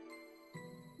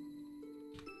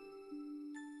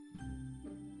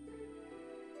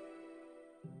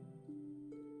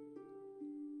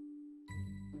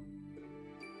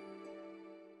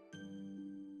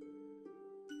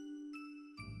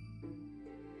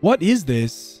 What is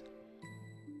this?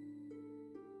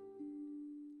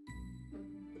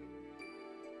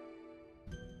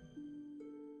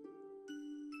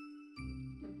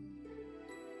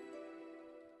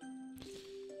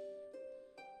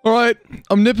 All right,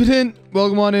 Omnipotent,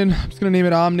 welcome on in. I'm just gonna name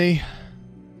it Omni.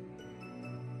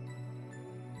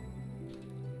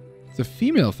 It's a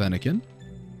female Fennekin.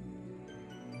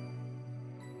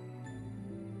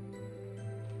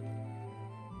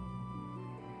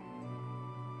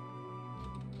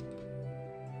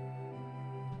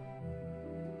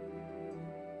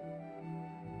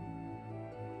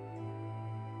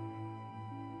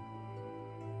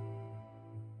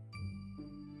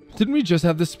 Didn't we just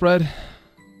have this spread?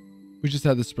 We just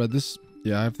had this spread. This,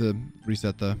 yeah, I have to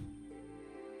reset the...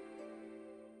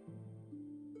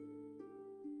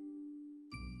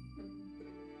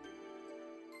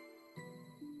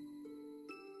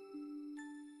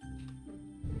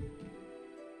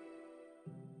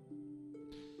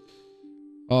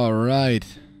 All right.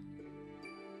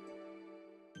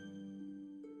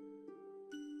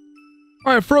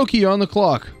 All right, Froki, you're on the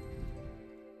clock.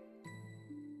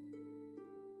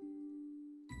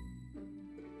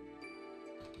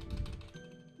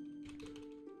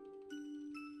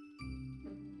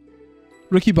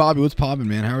 Ricky Bobby, what's poppin',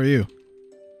 man? How are you?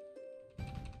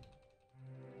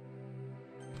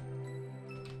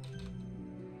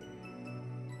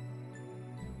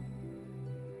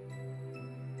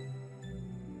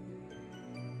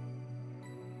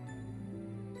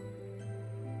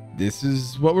 This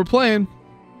is what we're playing.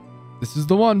 This is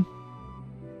the one.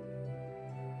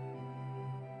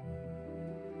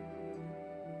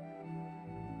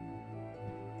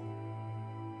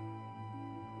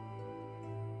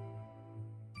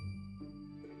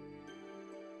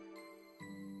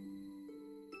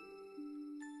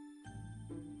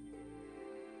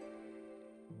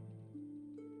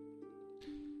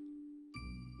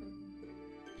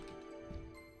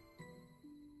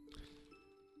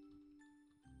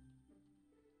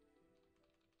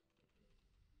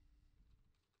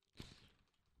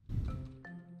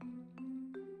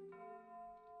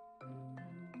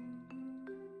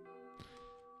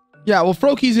 Yeah, well,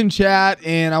 Froki's in chat,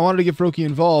 and I wanted to get Froki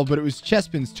involved, but it was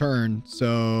Chespin's turn,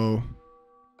 so...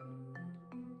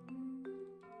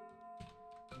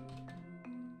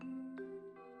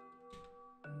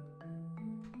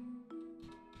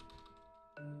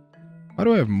 Why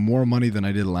do I have more money than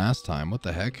I did last time? What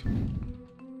the heck?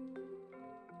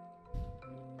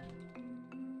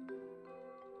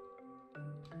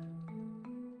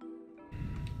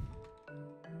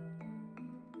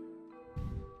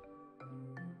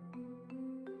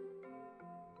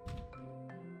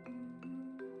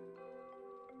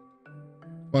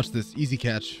 Watch this. Easy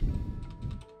catch.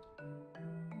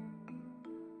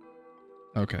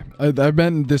 Okay. I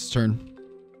meant this turn.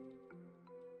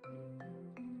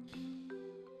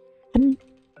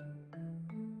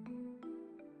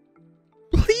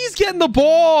 Please get in the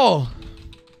ball!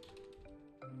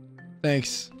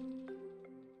 Thanks.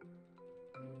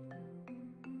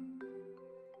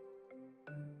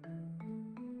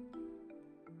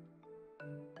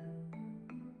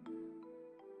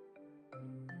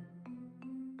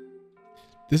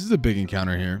 This is a big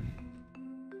encounter here.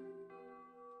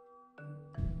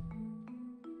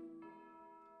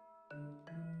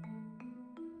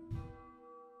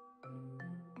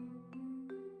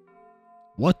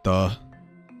 What the?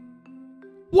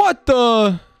 What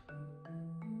the?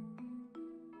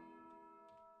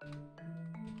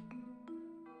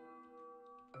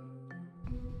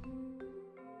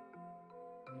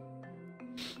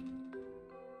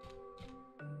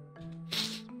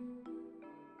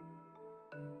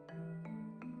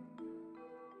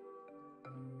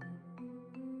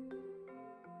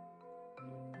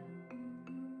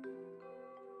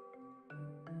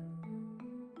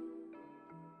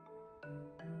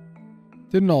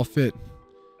 Didn't all fit.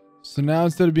 So now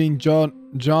instead of being John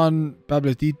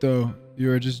Pabletito,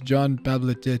 you're just John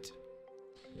Pabletit.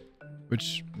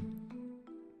 Which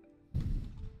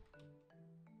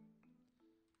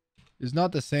is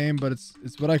not the same, but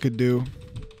it's what I could do. What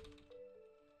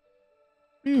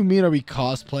do you mean are we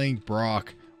cosplaying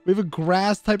Brock? We have a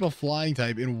grass type of flying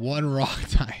type in one rock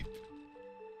type.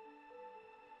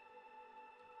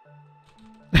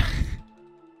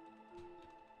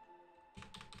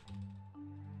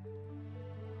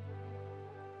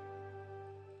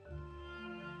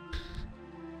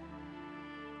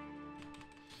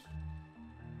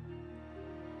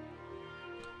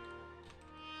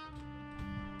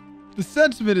 The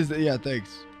sentiment is that, yeah,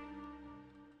 thanks.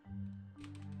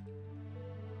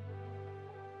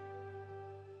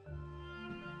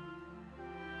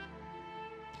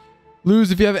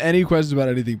 Luz, if you have any questions about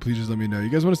anything, please just let me know. You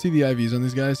guys want to see the IVs on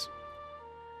these guys?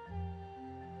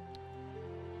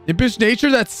 Impish Nature,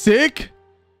 that's sick?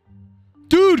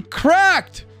 Dude,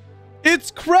 cracked! It's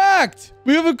cracked!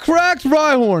 We have a cracked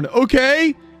Rhyhorn,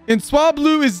 okay? And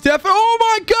Swablu is definitely... Oh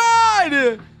my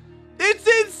god! It's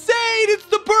insane! It's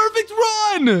the perfect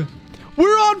run!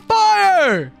 We're on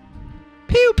fire!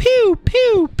 Pew, pew,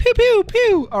 pew, pew, pew,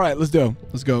 pew. All right, let's go.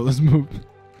 Let's go. Let's move.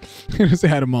 I'm going to say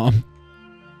hi to mom.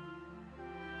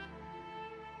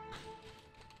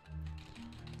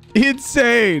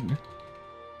 Insane.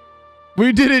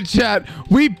 We did it, chat.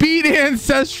 We beat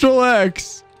Ancestral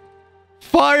X.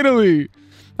 Finally.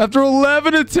 After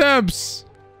 11 attempts.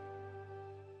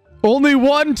 Only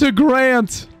one to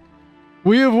grant.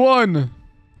 We have won.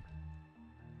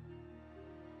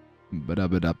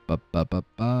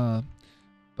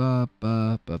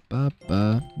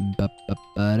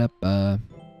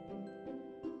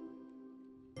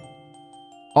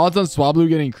 Odds on Swablu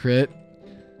getting crit.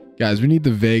 Guys, we need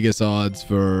the Vegas odds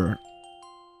for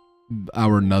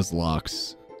our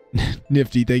Nuzlocke.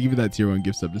 Nifty, thank you for that tier 1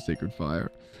 gift sub to Sacred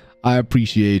Fire. I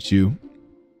appreciate you.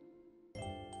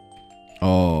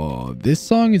 Oh, this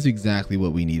song is exactly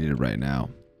what we needed right now.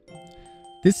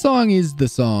 This song is the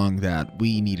song that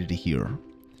we needed to hear.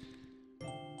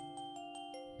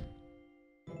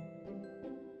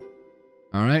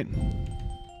 All right.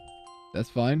 That's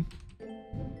fine.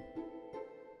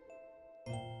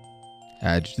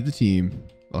 Add you to the team.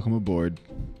 Welcome aboard.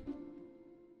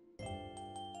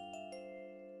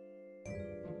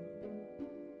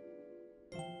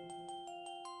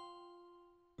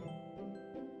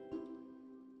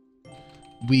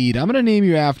 Weed. I'm going to name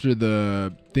you after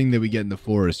the thing that we get in the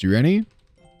forest. You ready?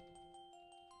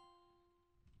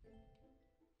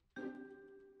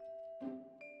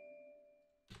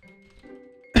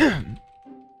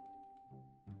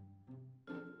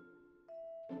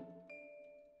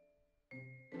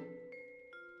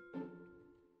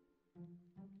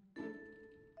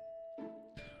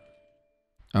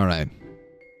 All right.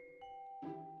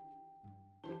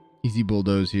 Easy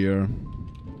bulldoze here.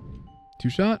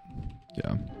 2-shot?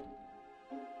 Yeah.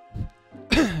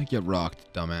 Get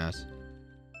rocked, dumbass.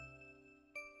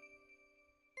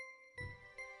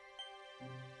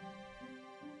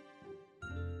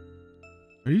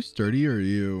 Are you sturdy or are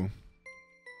you...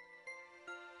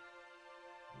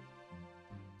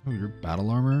 Oh, you're battle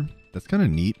armor? That's kind of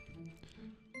neat.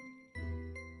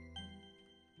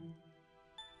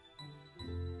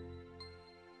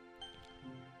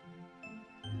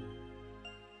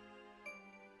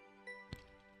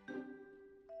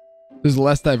 There's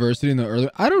less diversity in the early...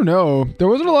 I don't know. There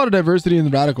wasn't a lot of diversity in the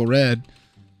Radical Red.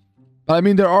 But I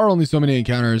mean, there are only so many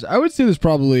encounters. I would say there's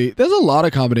a lot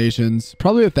of combinations.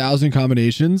 Probably 1,000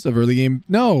 combinations of early game.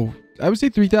 No, I would say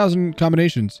 3,000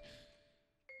 combinations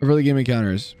of early game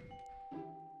encounters.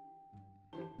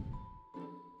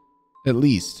 At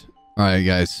least. All right,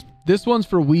 guys. This one's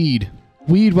for Weed.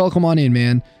 Weed, welcome on in,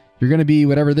 man. You're going to be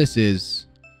whatever this is.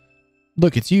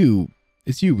 Look, it's you.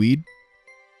 It's you, Weed.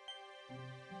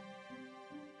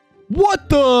 What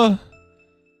the?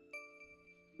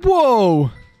 Whoa.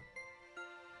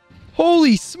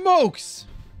 Holy smokes.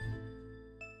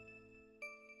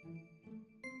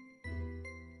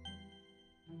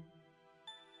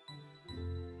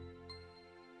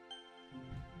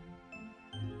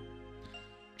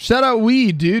 Shout out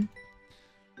Weed, dude.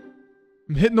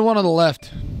 I'm hitting the one on the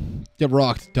left. Get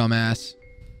rocked, dumbass.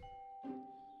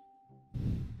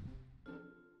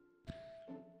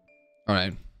 All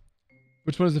right.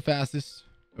 Which one is the fastest?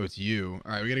 Oh, it's you.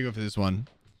 All right, we got to go for this one.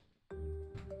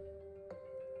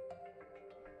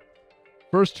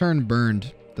 First turn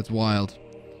burned. That's wild.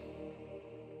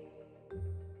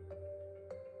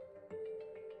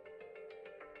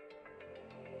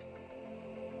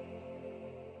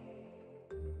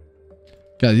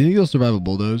 God, do you think he'll survive a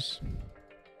bulldoze?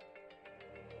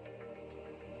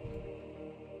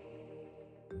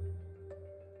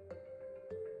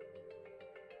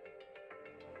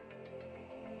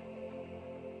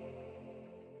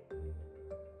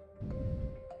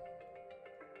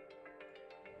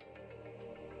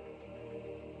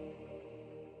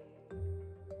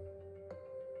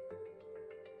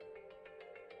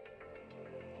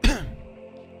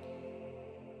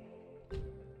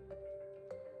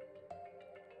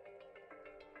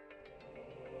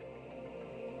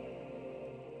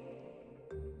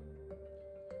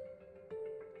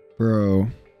 Bro.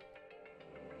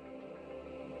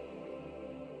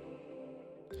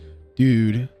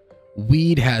 Dude,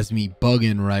 weed has me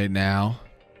bugging right now.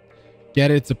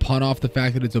 Get it? It's a pun off the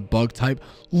fact that it's a bug type.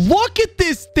 Look at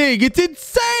this thing. It's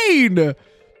insane.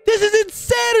 This is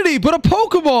insanity, but a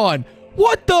Pokemon.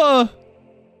 What the?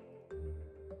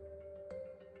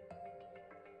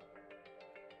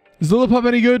 Is Lillipup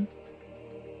any good?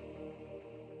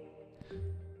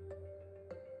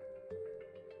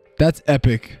 That's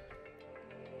epic.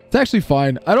 It's actually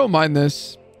fine. I don't mind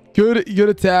this. Good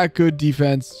attack, good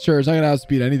defense. Sure, it's not going to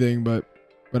outspeed anything, but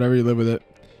whatever, you live with it.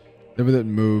 Live with it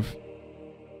and move.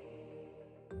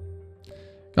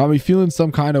 Got me feeling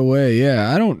some kind of way.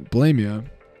 Yeah, I don't blame you.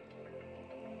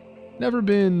 Never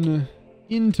been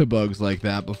into bugs like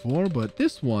that before, but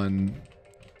this one...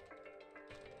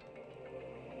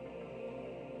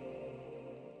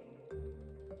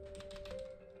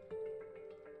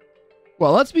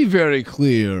 Well, let's be very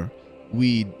clear.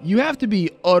 You have to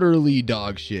be utterly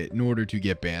dog shit in order to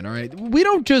get banned, all right? We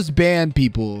don't just ban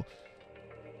people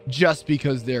just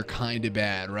because they're kind of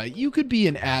bad, right? You could be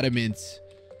an adamant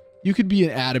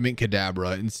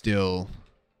Kadabra and still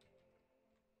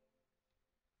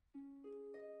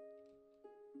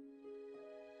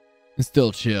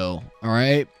chill, all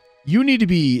right? You need to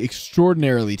be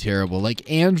extraordinarily terrible,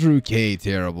 like Andrew K.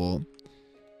 terrible.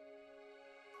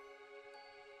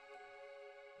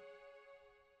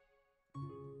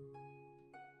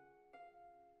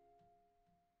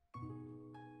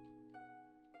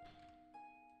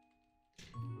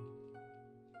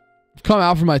 Come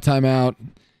out for my timeout.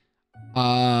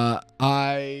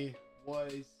 I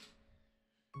was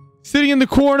sitting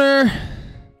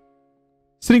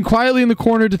quietly in the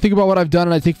corner to think about what I've done,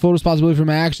 and I take full responsibility for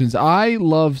my actions. I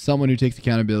love someone who takes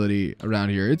accountability around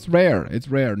here. It's rare. It's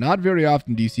rare. Not very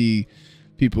often do you see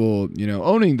people,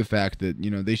 owning the fact that,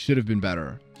 they should have been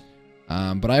better.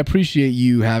 But I appreciate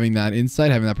you having that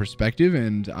insight, having that perspective,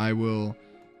 and I will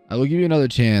give you another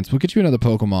chance. We'll get you another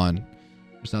Pokemon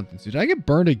or something. So did I get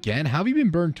burned again? How have you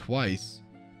been burned twice?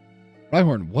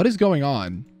 Rhyhorn, what is going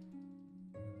on?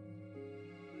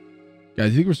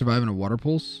 Guys, you think we're surviving a water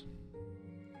pulse?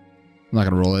 I'm not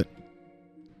going to roll it.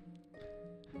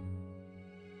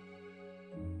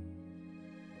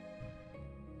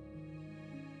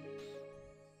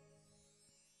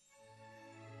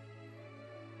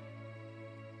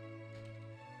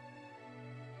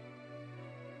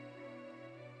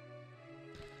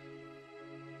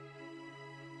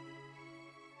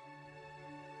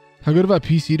 How good of a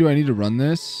PC do I need to run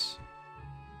this?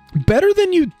 Better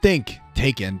than you'd think,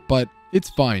 Taken, but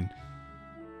it's fine.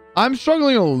 I'm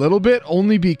struggling a little bit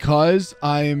only because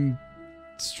I'm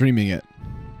streaming it.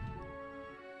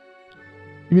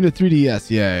 You mean a 3DS?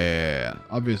 Yeah.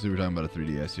 Obviously, we're talking about a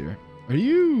 3DS here. Are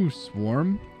you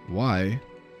Swarm? Why?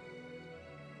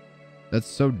 That's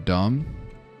so dumb.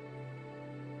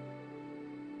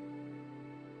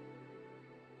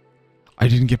 I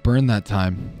didn't get burned that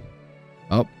time.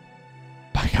 Oh.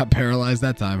 I got paralyzed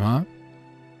that time, huh?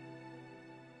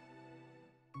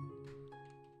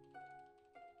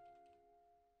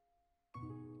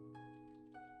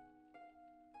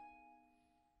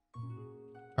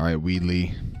 All right,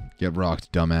 Weedly. Get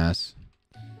rocked, dumbass.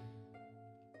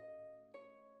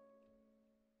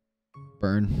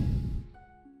 Burn.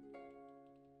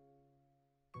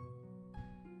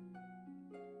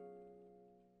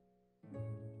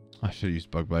 I should have used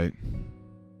Bug Bite.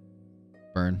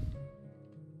 Burn.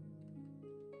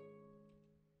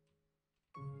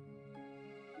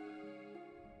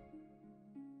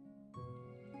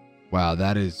 Wow,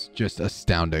 that is just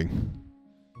astounding.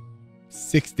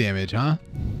 6 damage, huh?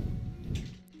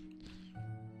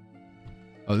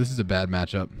 Oh, this is a bad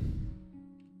matchup.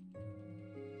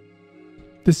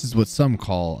 This is what some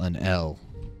call an L.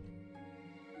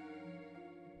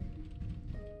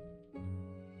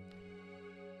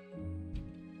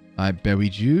 I Berry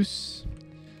Juice.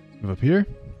 Let's move up here.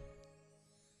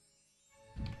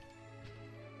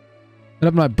 Let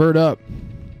up my bird up.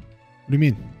 What do you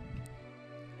mean?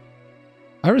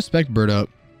 I respect bird up.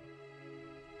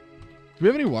 Do we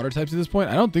have any water types at this point?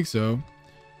 I don't think so.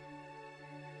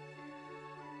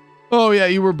 Oh yeah,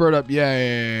 you were bird up.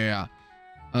 Yeah.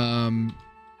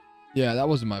 Yeah, that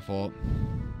wasn't my fault.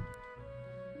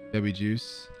 Berry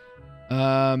Juice.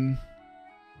 Yeah,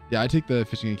 I take the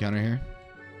fishing encounter here.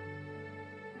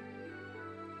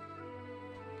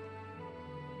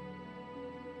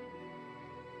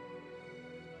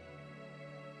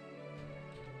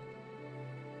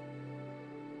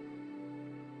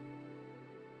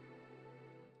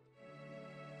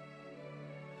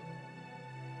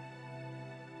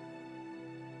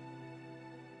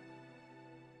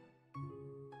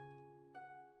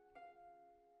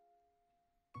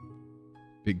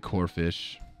 Big core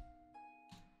fish.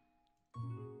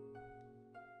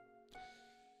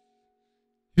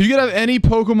 If you could have any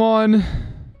Pokemon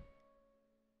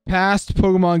past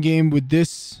Pokemon game with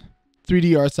this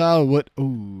 3D art style, what?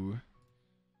 Ooh.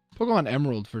 Pokemon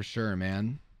Emerald for sure,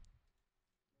 man.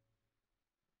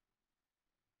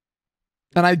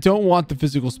 And I don't want the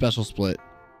physical special split.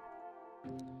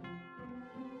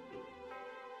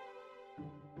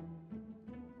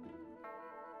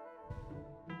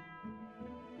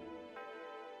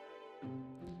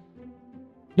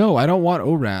 No, I don't want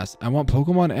ORAS. I want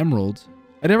Pokemon Emerald.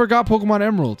 I never got Pokemon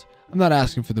Emerald. I'm not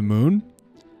asking for the moon.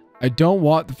 I don't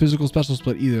want the physical special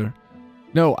split either.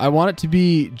 No, I want it to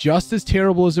be just as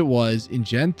terrible as it was in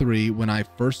Gen 3 when I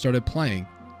first started playing.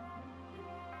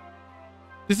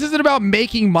 This isn't about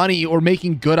making money or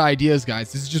making good ideas,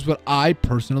 guys. This is just what I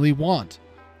personally want.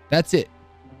 That's it.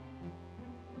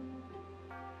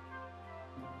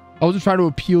 I wasn't trying to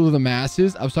appeal to the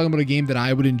masses. I was talking about a game that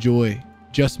I would enjoy.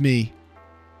 Just me.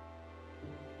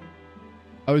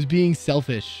 I was being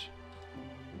selfish.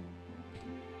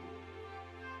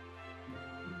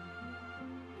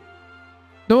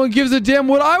 No one gives a damn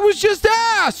what I was just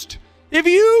asked. If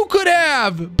you could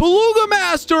have, Beluga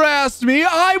Master asked me,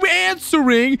 I'm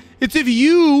answering. It's if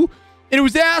you, and it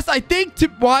was asked, I think,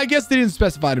 to, well, I guess they didn't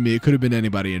specify to me. It could have been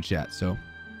anybody in chat, so.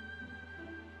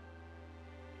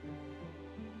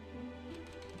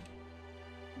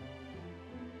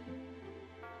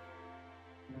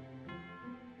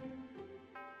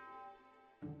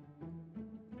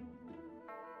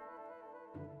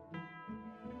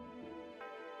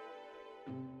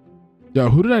 Yo,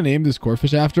 who did I name this core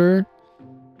fish after?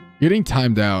 You're getting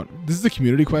timed out. This is a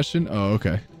community question? Oh,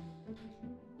 okay.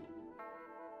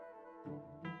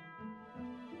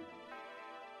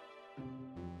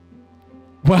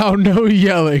 Wow, no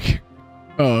yelling.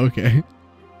 Oh, okay.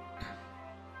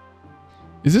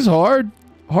 Is this hard?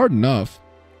 Hard enough.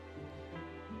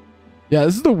 Yeah,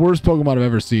 this is the worst Pokemon I've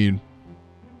ever seen.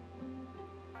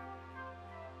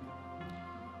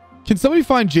 Can somebody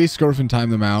find J Scurf and time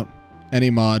them out? Any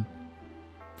mod.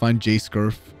 Find J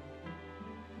Scurf.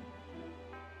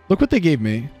 Look what they gave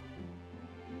me.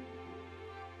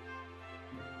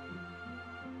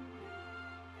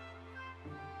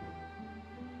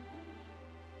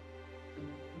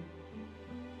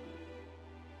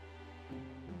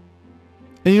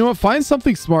 And you know what? Find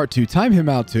something smart too. Time him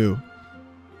out too.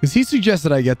 Because he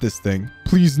suggested I get this thing.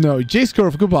 Please no. J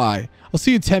Scurf, goodbye. I'll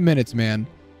see you in 10 minutes, man.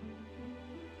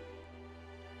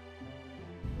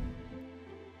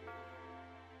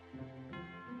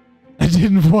 I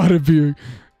didn't want to be a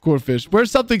core fish.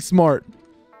 Where's something smart?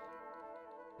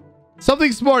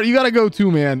 Something smart. You gotta go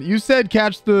too, man. You said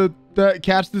catch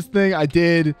catch this thing. I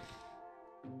did.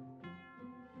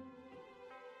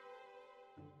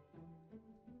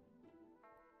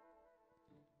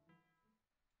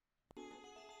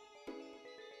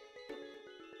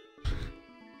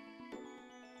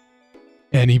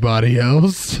 Anybody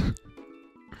else?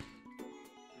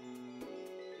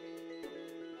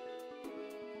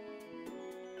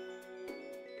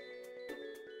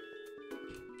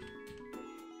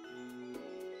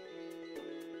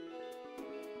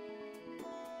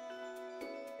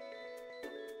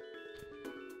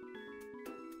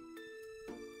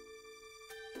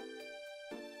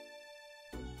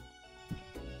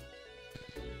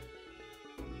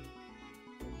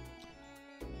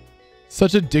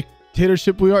 Such a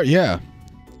dictatorship we are. Yeah,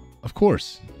 of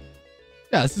course.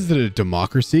 Yeah, this isn't a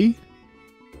democracy.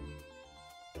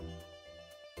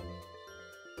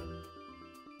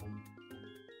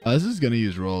 This is going to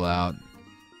use rollout.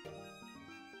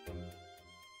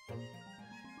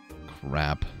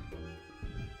 Crap.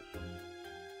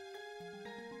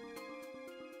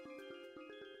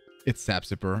 It's Sap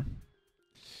Sipper.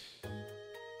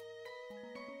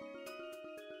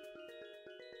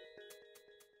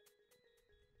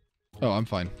 Oh, I'm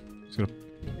fine. Just gonna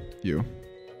you.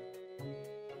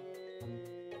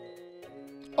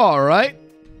 All right.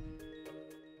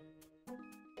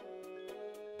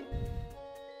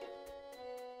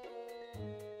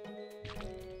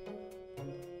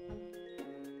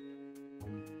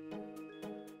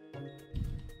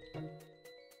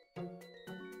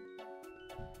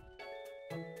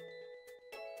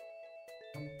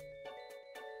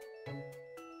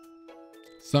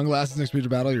 Sunglasses next major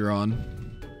battle, you're on.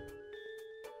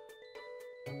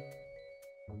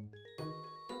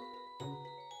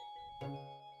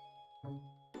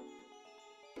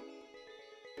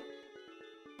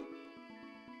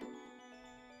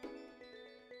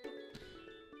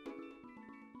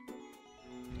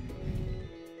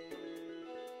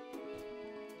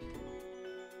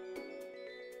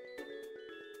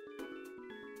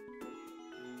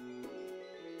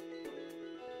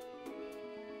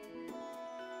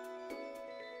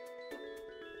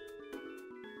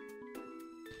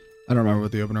 I don't remember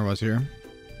what the opener was here.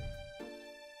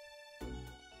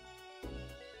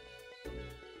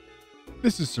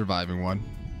 This is surviving one.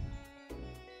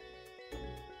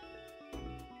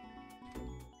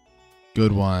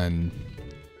 Good one.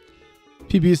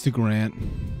 PB is to Grant.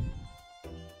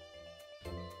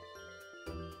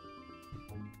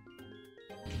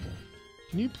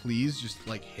 Can you please just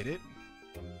like hit it?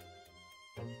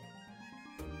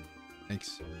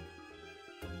 Thanks.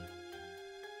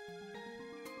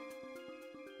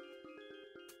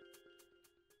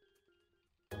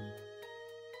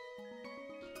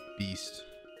 Beast.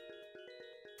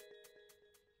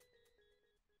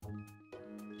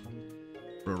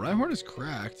 Bro, Rhyhorn is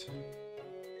cracked.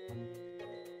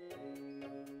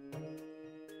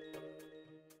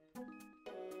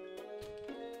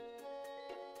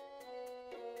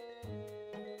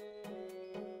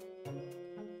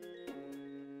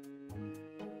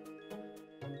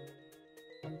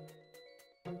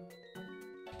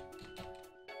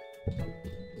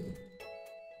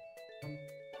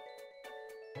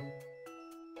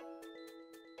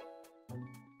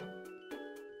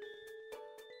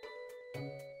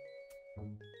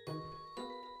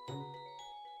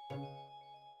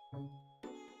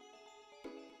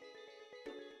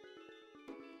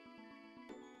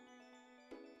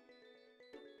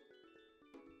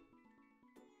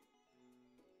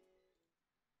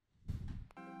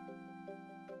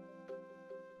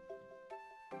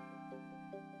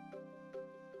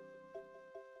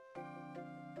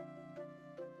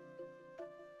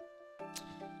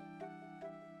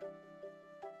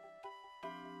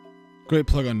 Great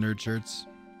plug on Nerd Shirts.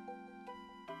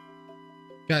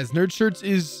 Guys, Nerd Shirts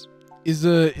is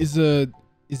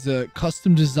a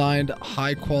custom designed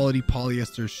high quality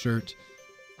polyester shirt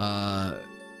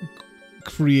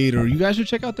creator. You guys should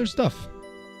check out their stuff.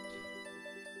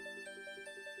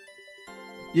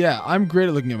 Yeah, I'm great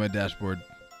at looking at my dashboard.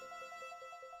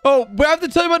 Oh, but I have to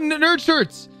tell you about Nerd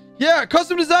Shirts. Yeah,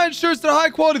 custom designed shirts that are high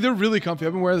quality. They're really comfy.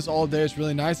 I've been wearing this all day. It's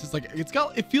really nice. It's like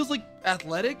it feels like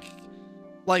athletic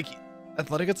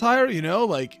attire, you know,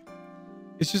 like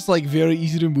it's just like very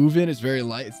easy to move in. It's very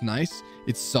light. It's nice.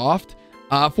 It's soft.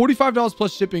 $45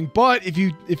 plus shipping. But if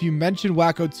you mention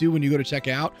Wacko2 when you go to check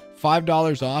out,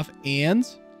 $5 off and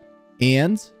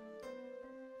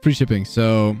free shipping.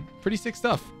 So pretty sick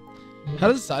stuff. How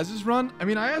does the sizes run? I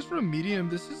mean, I asked for a medium.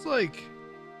 This is like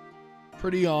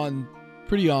pretty on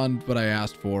what I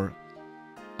asked for.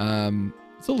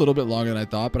 It's a little bit longer than I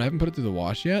thought, but I haven't put it through the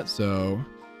wash yet. So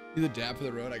do the dab for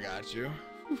the road. I got you.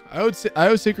 I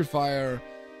owe Sacred Fire.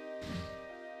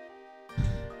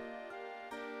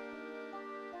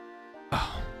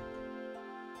 Oh.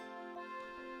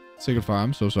 Sacred Fire,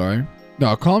 I'm so sorry.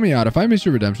 No, call me out. If I miss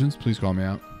your redemptions, please call me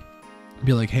out.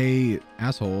 Be like, hey,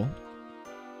 asshole.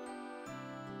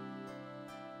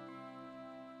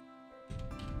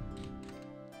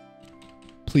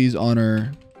 Please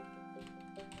honor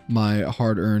my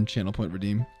hard-earned channel point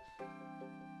redeem.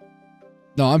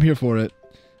 No, I'm here for it.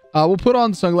 We'll put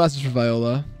on sunglasses for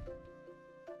Viola.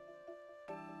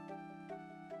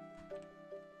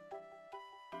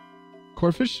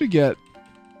 Corfish should get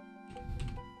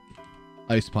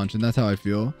Ice Punch, and that's how I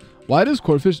feel. Why does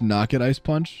Corfish not get Ice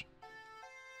Punch?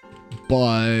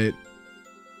 But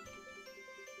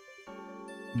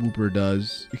Whooper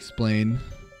does. Explain.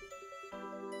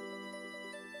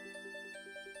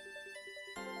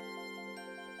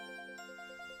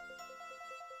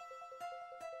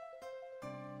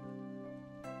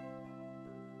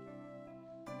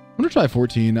 I'm gonna try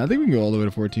 14. I think we can go all the way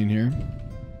to 14 here.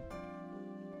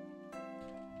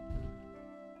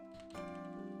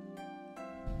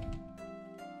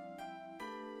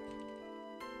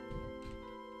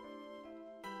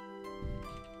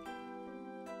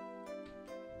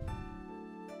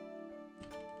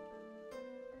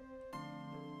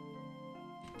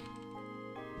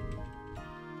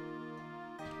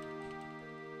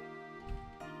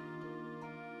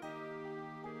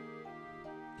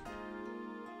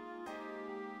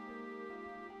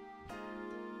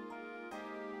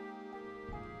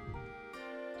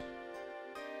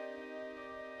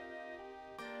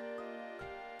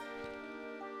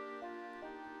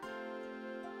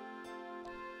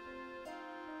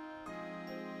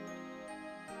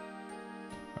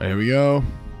 All right, here we go.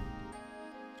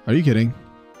 Are you kidding?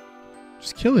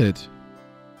 Just kill it.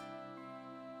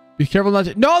 Be careful not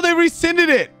to... No, they rescinded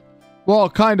it! Well,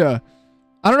 kinda.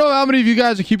 I don't know how many of you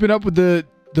guys are keeping up with the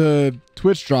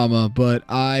Twitch drama, but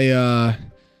I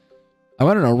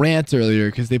went on a rant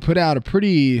earlier because they put out a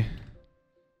pretty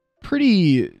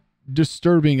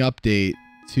disturbing update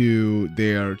to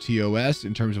their TOS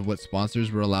in terms of what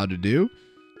sponsors were allowed to do.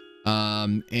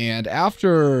 And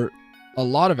after a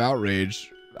lot of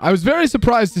outrage. I was very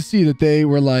surprised to see that they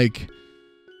were like,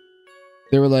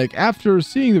 after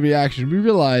seeing the reaction, we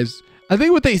realized, I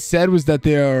think what they said was that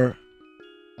their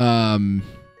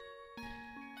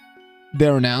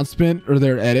announcement or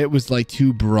their edit was like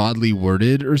too broadly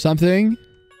worded or something.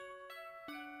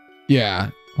 Yeah.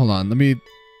 Hold on.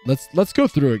 Let's go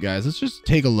through it, guys. Let's just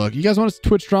take a look. You guys want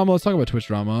Twitch drama? Let's talk about Twitch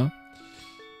drama.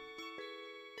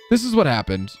 This is what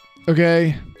happened.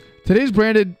 Okay. Today's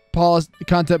branded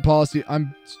content policy.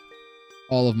 I'm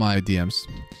all of my DMs.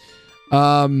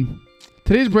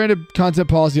 Today's branded content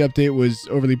policy update was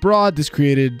overly broad. This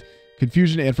created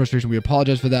confusion and frustration. We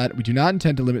apologize for that. We do not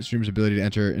intend to limit streamers' ability to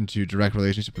enter into direct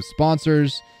relationship with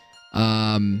sponsors.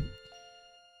 And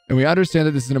we understand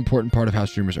that this is an important part of how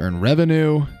streamers earn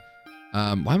revenue.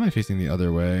 Why am I facing the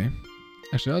other way?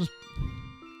 Actually, I'll just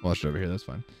watch it over here. That's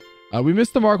fine. We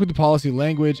missed the mark with the policy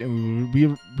language, and we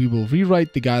will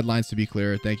rewrite the guidelines to be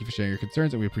clear. Thank you for sharing your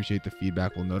concerns, and we appreciate the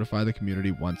feedback. We'll notify the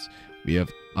community once we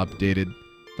have updated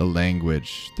the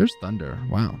language. There's thunder.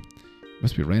 Wow.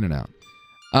 Must be raining out.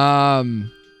 I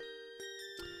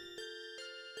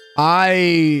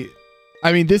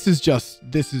mean, this is just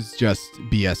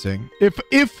BSing.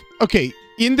 Okay,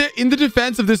 in the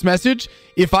defense of this message,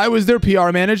 if I was their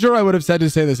PR manager, I would have said to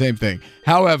say the same thing.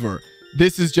 However,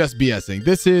 this is just BSing.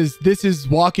 This is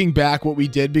walking back what we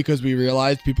did because we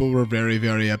realized people were very,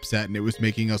 very upset and it was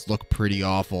making us look pretty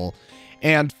awful.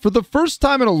 And for the first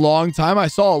time in a long time, I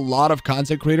saw a lot of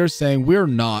content creators saying we're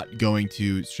not going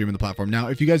to stream on the platform. Now,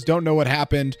 if you guys don't know what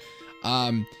happened,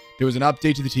 there was an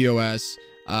update to the TOS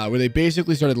where they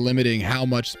basically started limiting how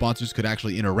much sponsors could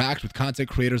actually interact with content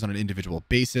creators on an individual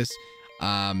basis.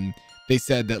 They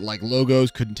said that like logos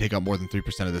couldn't take up more than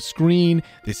 3% of the screen.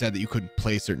 They said that you couldn't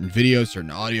play certain videos, certain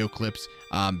audio clips.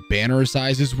 Banner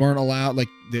sizes weren't allowed. Like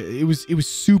it was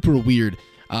super weird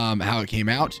how it came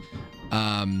out.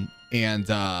 And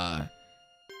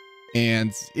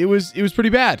it was pretty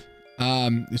bad.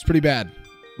 It's pretty bad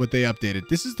what they updated.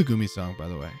 This is the Gumi song, by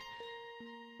the way.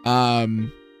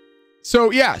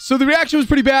 So yeah, so the reaction was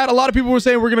pretty bad. A lot of people were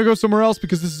saying we're gonna go somewhere else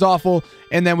because this is awful.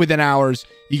 And then within hours,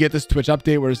 you get this Twitch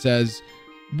update where it says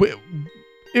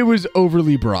it was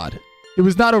overly broad. It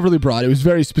was not overly broad. It was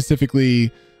very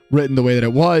specifically written the way that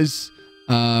it was.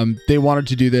 They wanted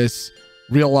to do this,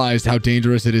 realized how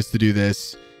dangerous it is to do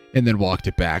this, and then walked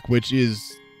it back, which is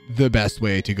the best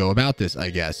way to go about this,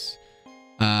 I guess.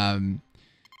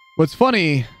 What's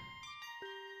funny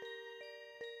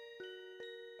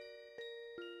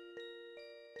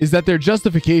is that their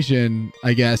justification,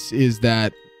 I guess, is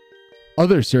that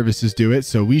other services do it,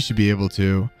 so we should be able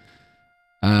to.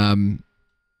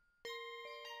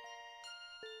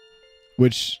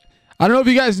 Which, I don't know if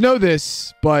you guys know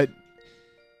this, but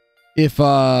if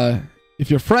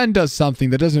your friend does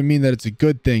something, that doesn't mean that it's a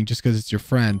good thing just because it's your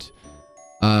friend.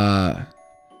 And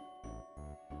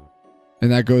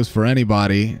that goes for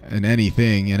anybody and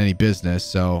anything and any business.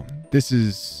 So this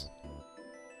is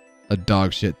a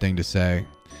dog shit thing to say.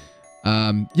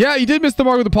 Yeah, you did miss the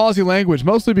mark with the policy language,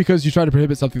 mostly because you tried to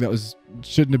prohibit something that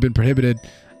shouldn't have been prohibited.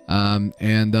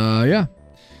 Yeah.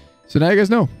 So now you guys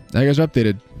know. Now you guys are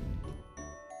updated.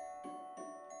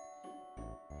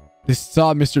 This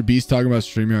saw Mr. Beast talking about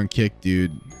streaming on Kick,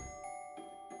 dude.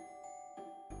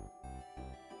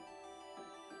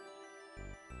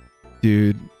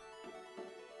 Dude.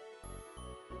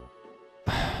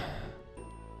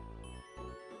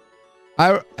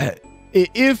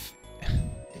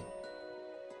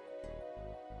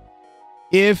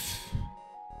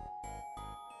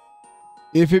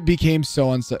 If it became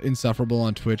so insufferable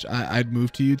on Twitch, I'd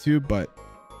move to YouTube, but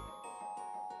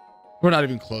we're not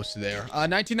even close to there.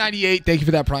 1998, thank you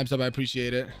for that Prime sub. I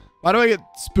appreciate it. Why do I get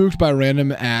spooked by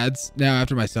random ads now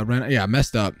after my sub ran? Yeah,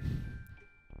 messed up.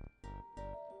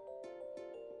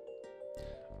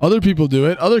 Other people do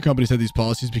it. Other companies have these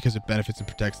policies because it benefits and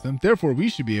protects them. Therefore, we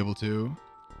should be able to.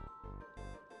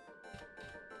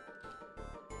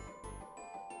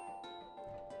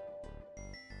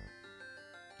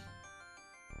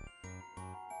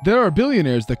 There are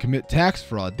billionaires that commit tax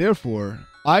fraud. Therefore,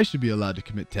 I should be allowed to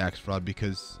commit tax fraud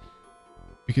because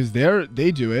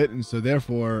they do it, and so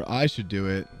therefore I should do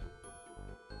it.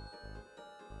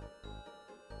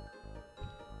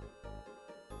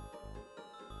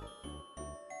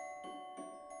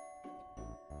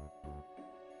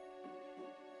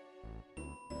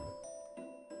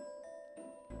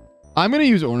 I'm going to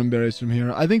use Oran Berries from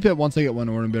here. I think that once I get one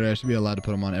Oran Berry, I should be allowed to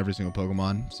put them on every single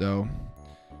Pokemon. So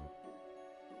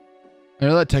I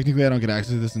know that technically I don't get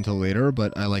access to this until later,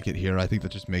 but I like it here. I think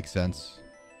that just makes sense.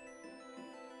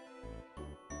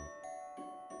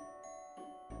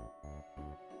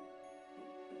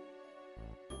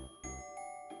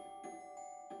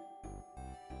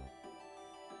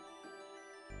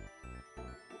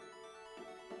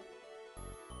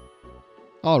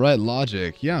 All right,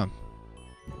 logic. Yeah.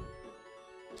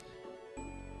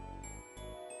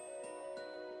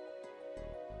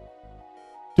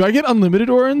 Do I get unlimited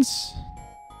orans?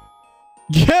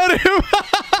 Get him!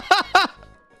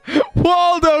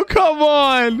 Waldo, come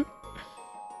on!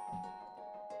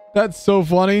 That's so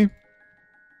funny.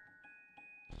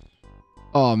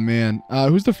 Oh, man.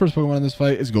 Who's the first Pokemon in this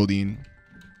fight? It's Goldeen.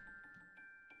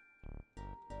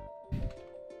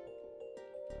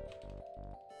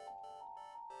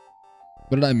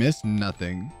 What did I miss?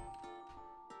 Nothing.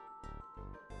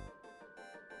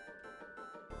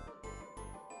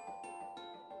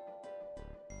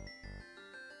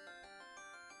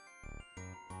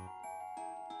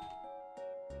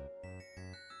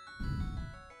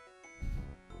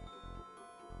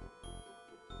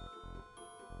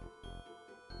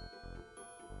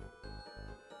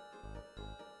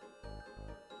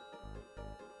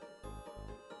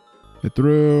 Get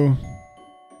through.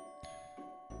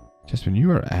 Jasmine,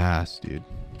 you are ass, dude.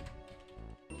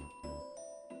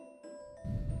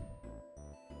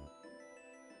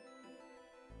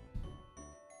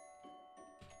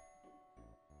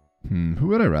 Who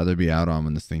would I rather be out on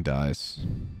when this thing dies?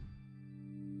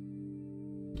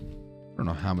 I don't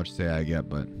know how much say I get,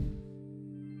 but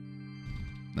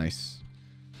nice.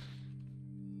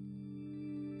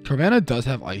 Carvanha does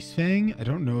have Ice Fang. I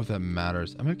don't know if that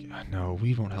matters. I'm like, no,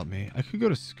 Weed won't help me. I could go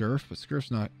to Scurf, but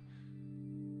Scurf's not.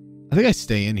 I think I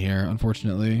stay in here,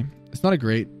 unfortunately. It's not a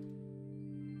great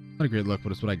look,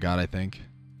 but it's what I got, I think.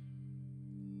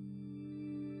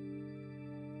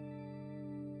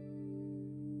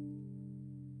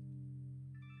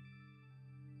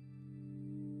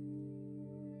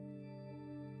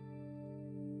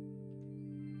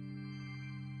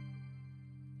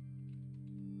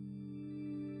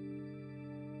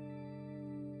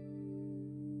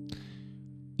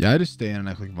 Yeah, I just stay in and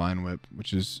I click Vine Whip,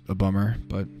 which is a bummer,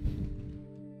 but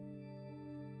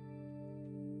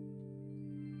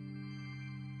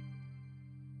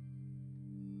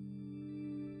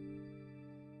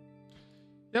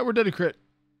yeah, we're dead to crit.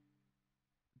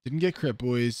 Didn't get crit,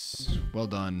 boys. Well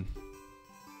done.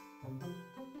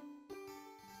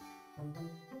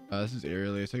 This is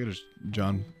Aerially. I got just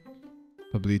John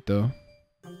Pablito.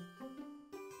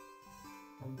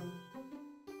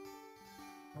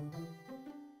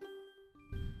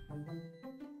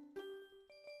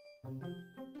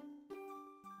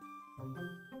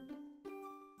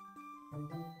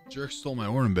 Jerk stole my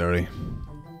Oranberry.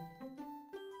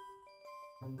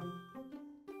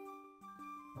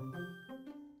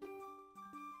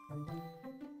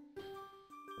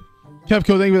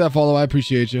 Kevco, thank you for that follow. I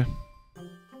appreciate you.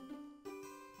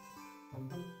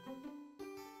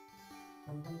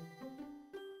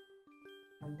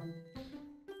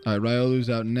 All right, Ryolu's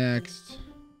out next.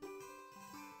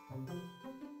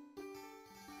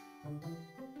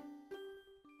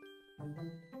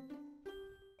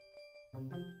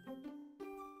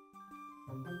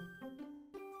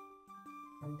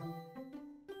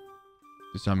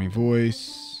 Disarming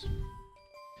Voice.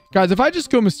 Guys, if I just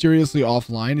go mysteriously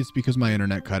offline, it's because my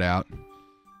internet cut out.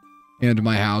 And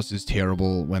my house is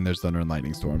terrible when there's thunder and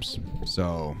lightning storms.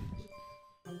 So,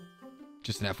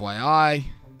 just an FYI.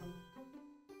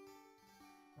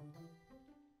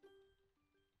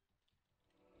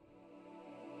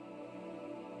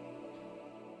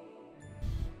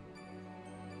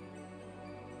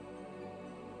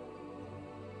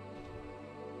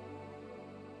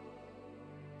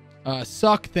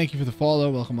 Suck, thank you for the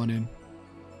follow. Welcome on in.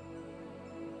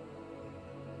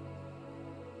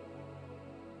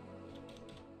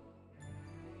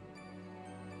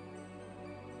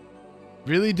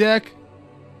 Really, Deck?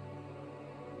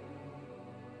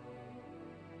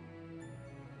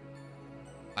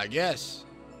 I guess.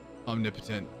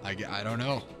 Omnipotent. I don't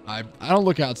know. I don't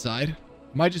look outside.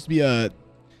 Might just be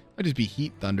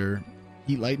heat thunder.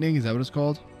 Heat lightning, is that what it's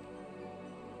called?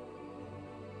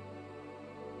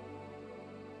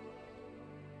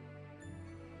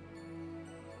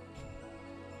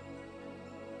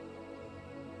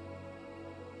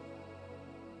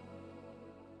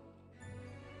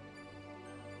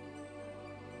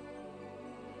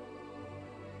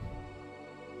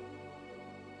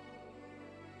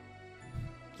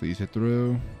 Please hit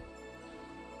through.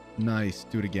 Nice.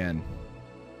 Do it again.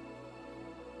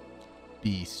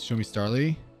 Beast. Show me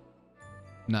Starly.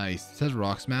 Nice. It says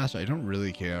Rock Smash. I don't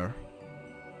really care.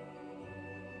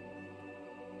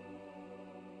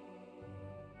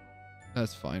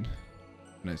 That's fine.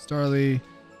 Nice Starly.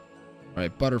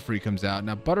 Alright, Butterfree comes out.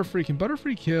 Now Butterfree, can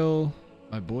Butterfree kill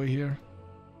my boy here?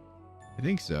 I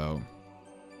think so.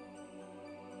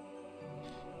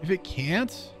 If it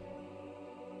can't,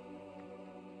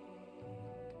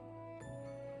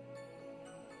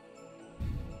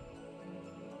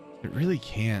 really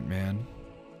can't, man.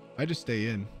 I just stay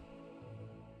in.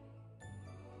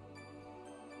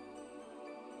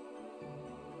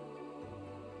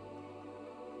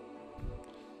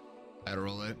 I'd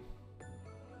roll it.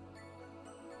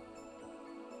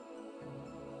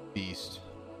 Beast.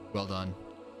 Well done.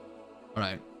 All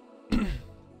right.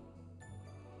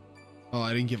 Oh,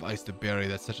 I didn't give ice to Barry.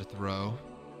 That's such a throw.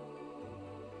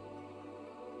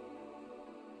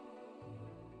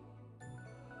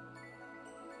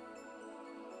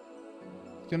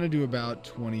 It's gonna do about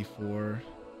 24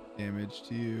 damage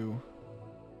to you.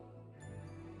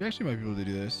 You actually might be able to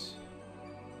do this.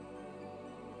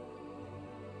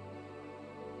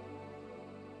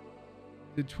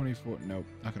 Did 24? Nope,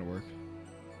 not gonna work.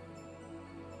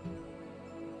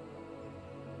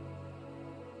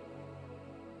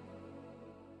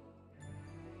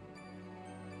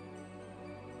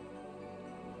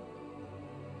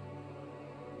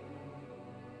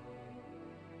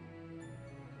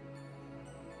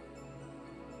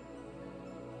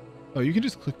 Oh, you can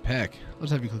just click Peck. I'll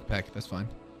just have you click Peck. That's fine.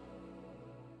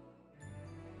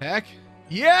 Peck?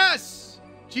 Yes!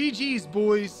 GG's,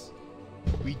 boys.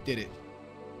 We did it.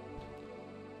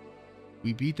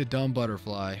 We beat the dumb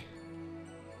butterfly.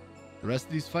 The rest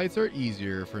of these fights are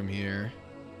easier from here.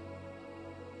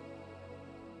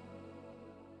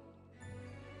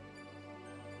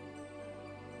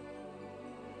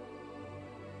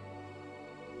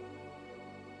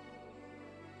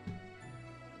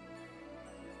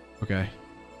 Okay.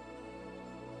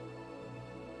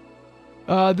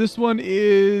 This one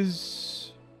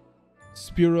is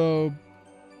Spiro.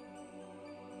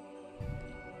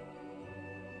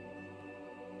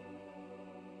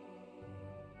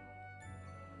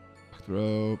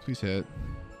 Throw, please hit.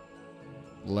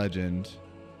 Legend.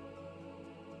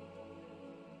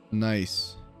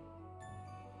 Nice.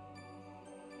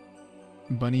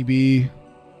 Bunny Bee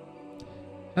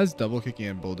has double kicking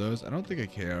and bulldoze. I don't think I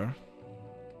care.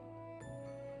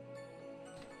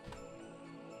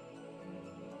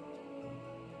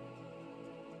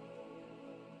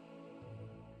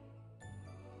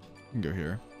 I can go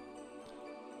here.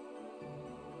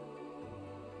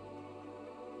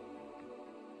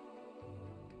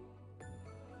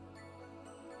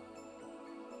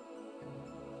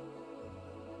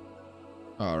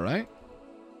 All right.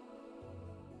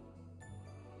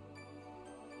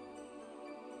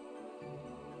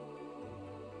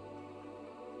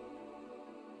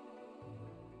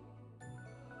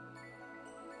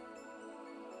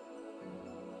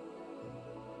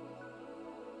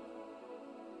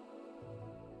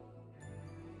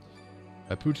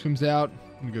 Pooch comes out.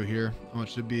 I'm gonna go here. How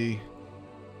much should be?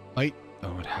 Bite.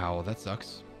 Oh, and howl. That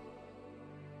sucks.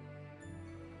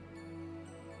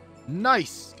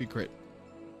 Nice. Good crit.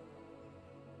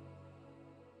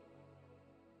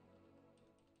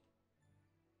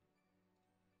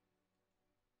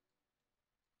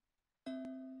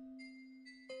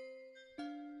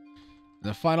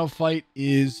 The final fight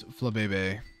is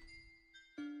Flabebe.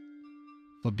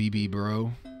 Flabebe,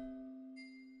 bro.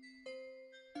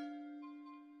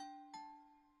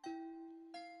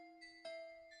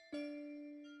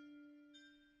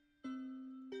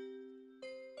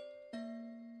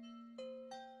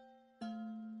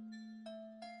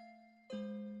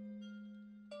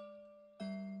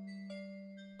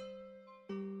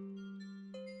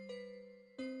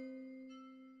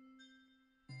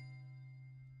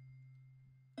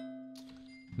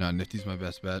 No, Nifty's my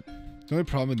best bet. The only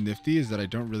problem with Nifty is that I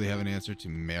don't really have an answer to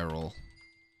Meryl.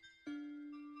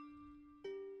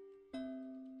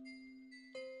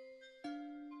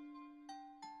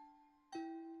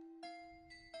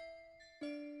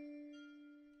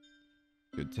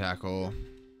 Good tackle.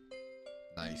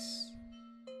 Nice.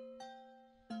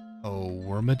 Oh,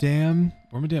 Wormadam?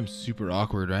 Wormadam's super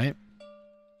awkward, right?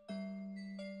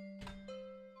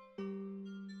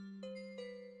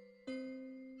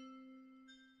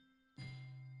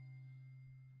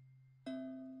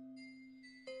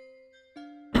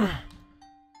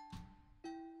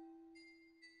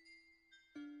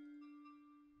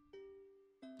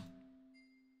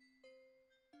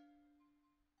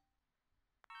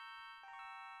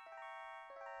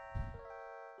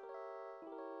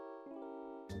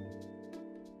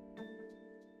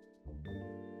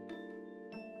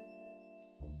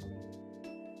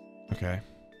 Okay.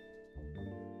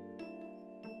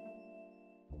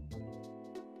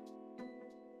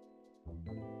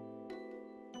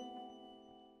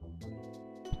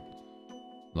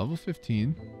 Level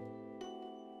 15.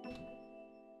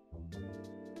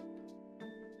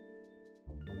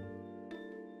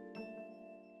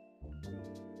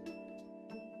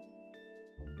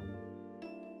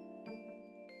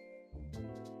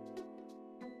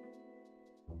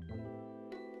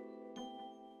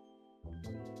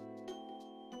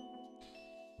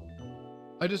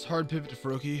 I just hard pivot to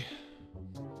Froakie.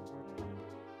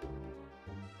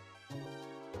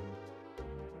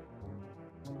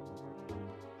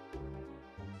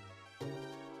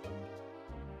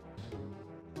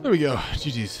 There we go.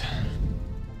 GG's.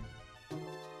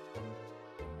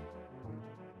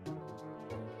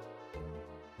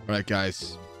 All right,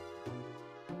 guys.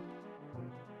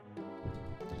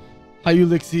 Hi,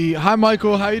 Ulixi. Hi,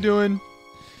 Michael. How you doing?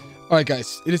 All right,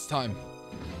 guys. It is time.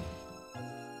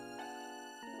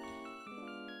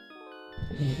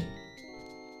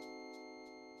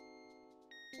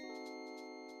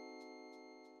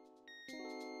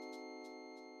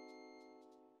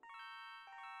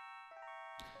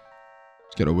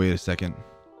 Just gotta wait a second.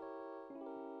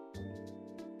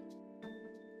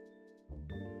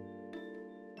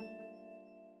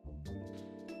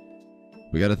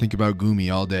 We gotta think about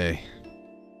Gumi all day.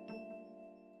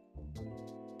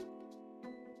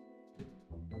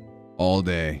 All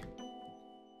day.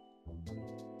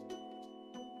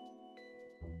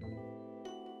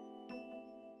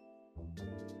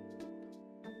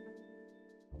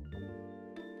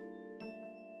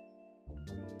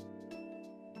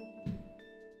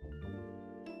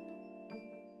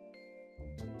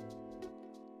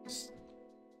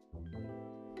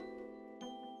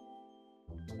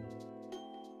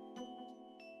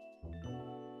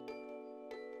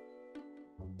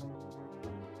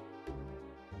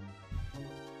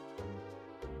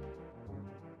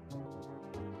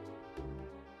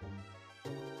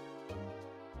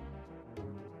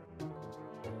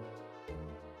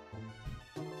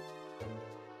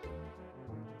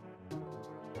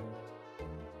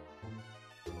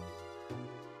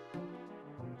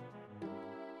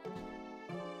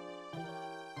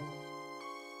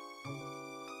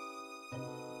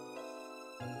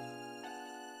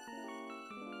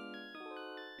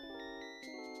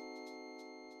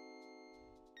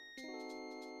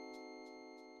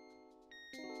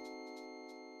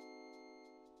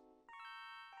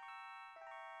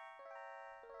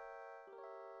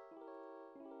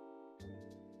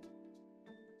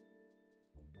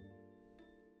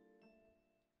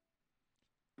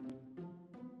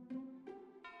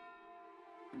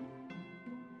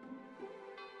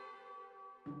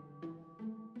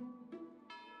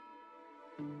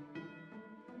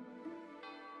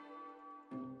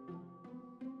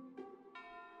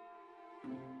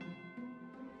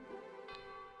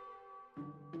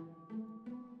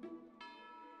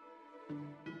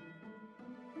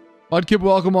 Mudkip,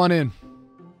 welcome on in.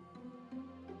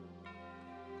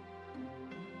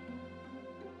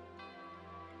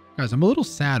 Guys, I'm a little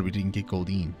sad we didn't get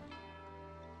Goldeen.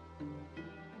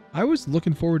 I was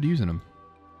looking forward to using him.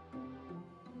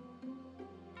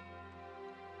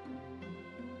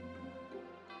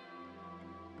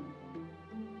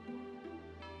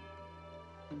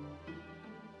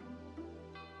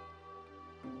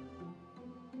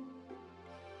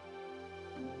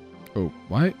 Oh,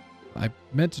 why? I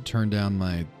meant to turn down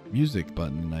my music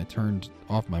button and I turned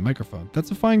off my microphone.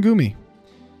 That's a fine Gumi.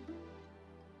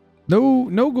 No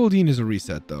Goldeen is a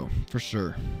reset though, for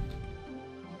sure.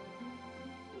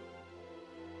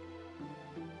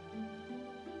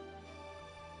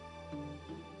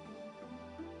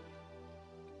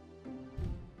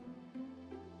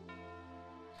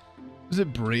 Is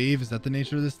it brave? Is that the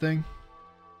nature of this thing?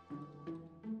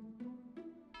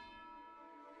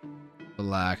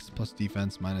 Relax, plus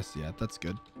defense, minus, yeah, that's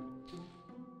good.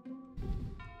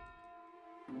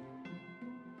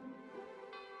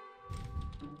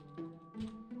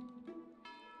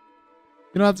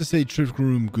 You don't have to say Trick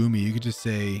Room Gumi. You could just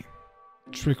say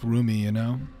Trick Roomy, you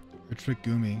know? Or Trick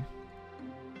Gumi.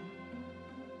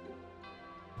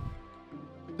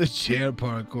 The chair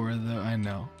parkour, though, I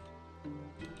know.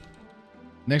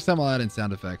 Next time I'll add in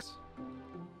sound effects.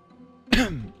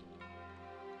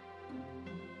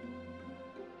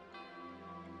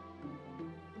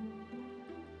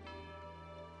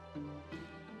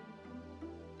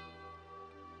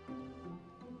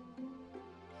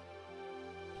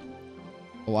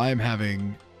 Oh, I am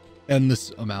having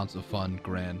endless amounts of fun,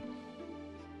 Gran.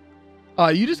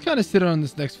 You just kind of sit on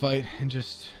this next fight and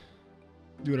just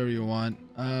do whatever you want.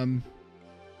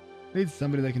 Need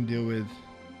somebody that can deal with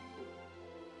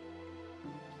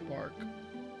Spark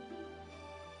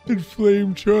and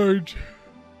Flame Charge.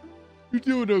 You're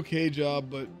doing an okay job,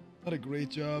 but not a great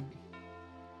job.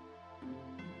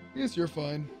 I guess you're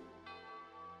fine.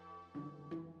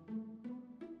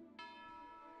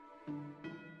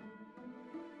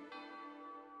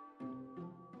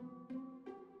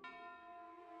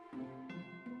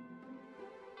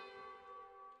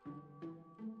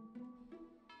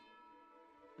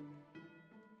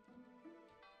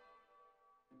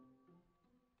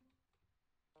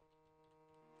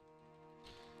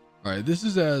 All right, this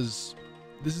is as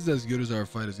good as our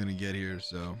fight is gonna get here.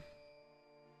 So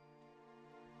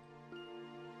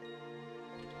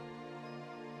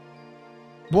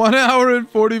 1 hour and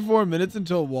 44 minutes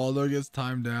until Waldo gets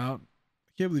timed out.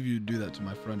 I can't believe you would do that to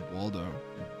my friend Waldo.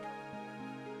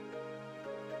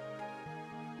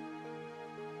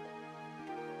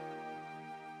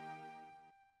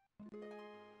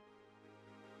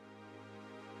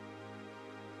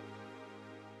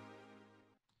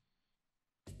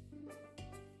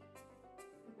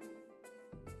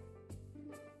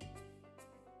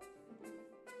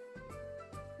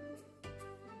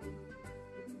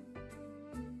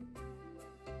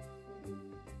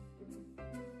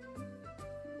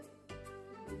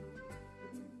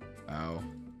 Ow.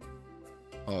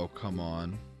 Oh, come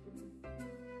on.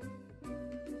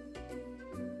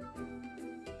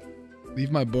 Leave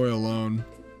my boy alone.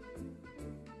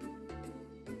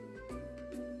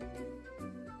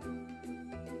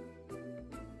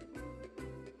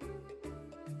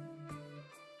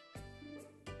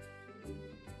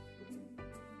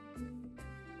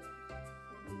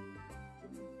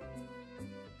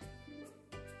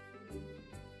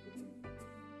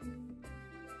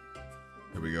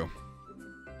 There we go.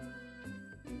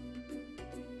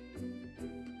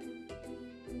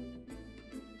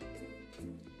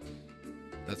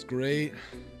 That's great.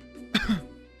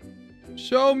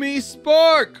 Show me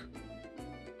spark.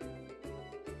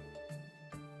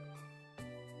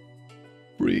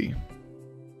 Free.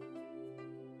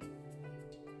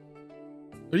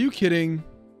 Are you kidding?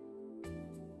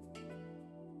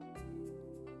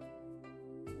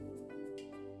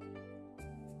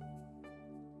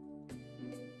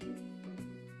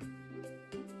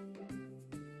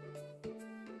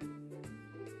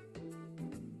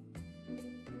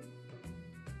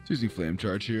 Using flame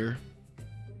charge here.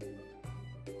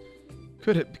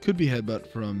 Could be headbutt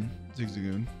from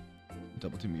Zigzagoon.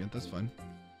 Double team again. That's fine.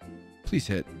 Please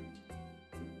hit.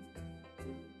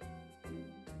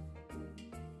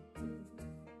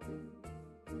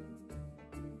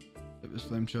 Get this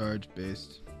flame charge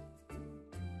based.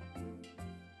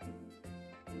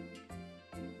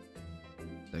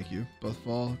 Thank you. Both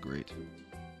fall. Great.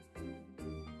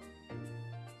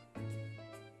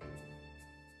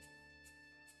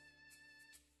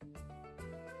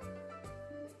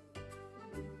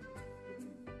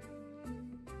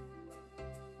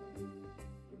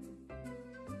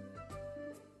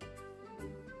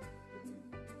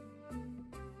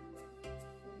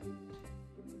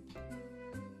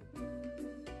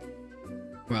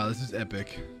 Wow, this is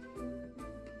epic.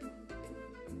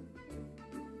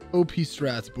 OP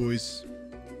strats, boys.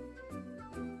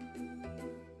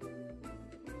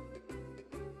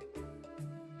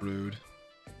 Rude.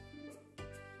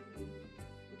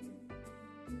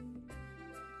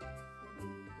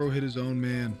 Bro hit his own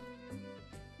man.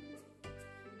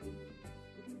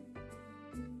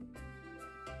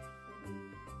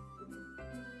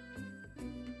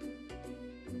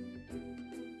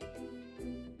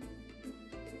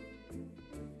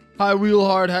 Hi,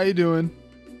 Wheelhard. How you doing?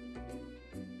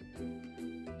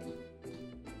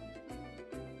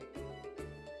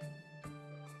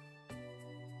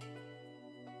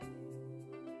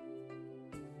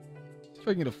 See if I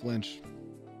can get a flinch.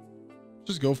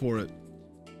 Just go for it.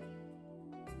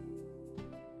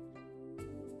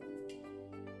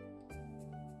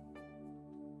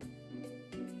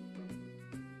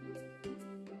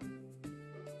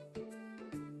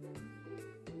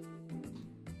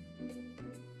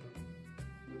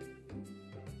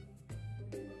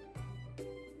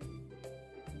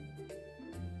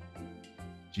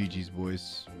 GG's,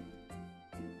 boys.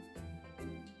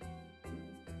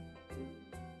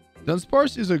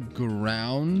 Dunsparce is a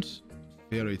ground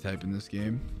fairy type in this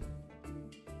game.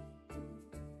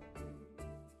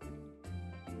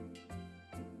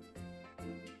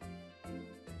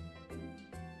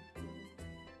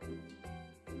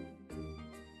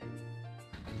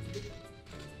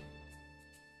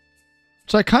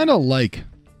 Which I kind of like.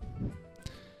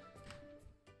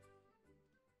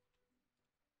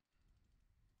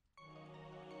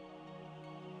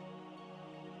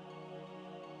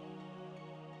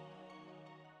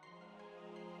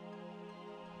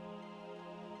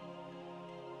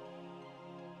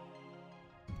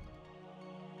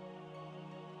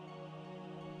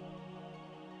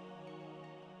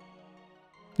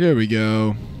 Here we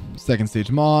go. Second stage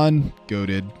Mon.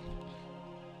 Goated.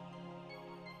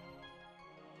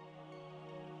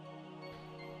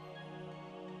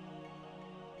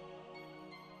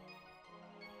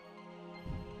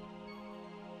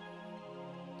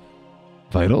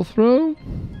 Vital throw?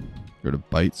 Or to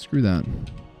bite? Screw that.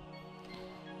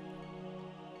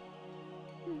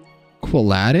 Ooh,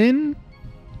 Aladdin.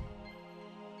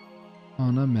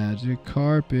 On a magic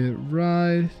carpet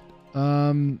ride.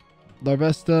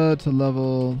 Larvesta to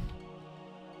level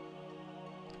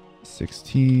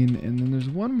 16. And then there's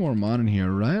one more mod in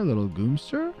here, right? A little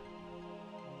Goomster?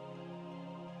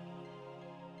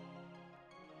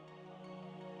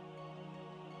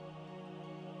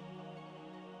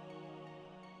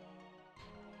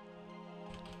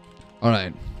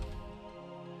 Alright.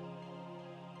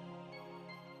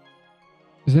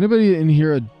 Is anybody in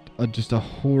here just a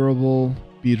horrible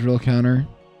Beedrill counter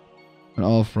on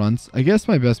all fronts? I guess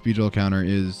my best Beedrill counter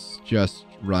is just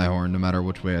Rhyhorn, no matter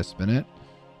which way I spin it.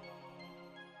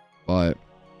 But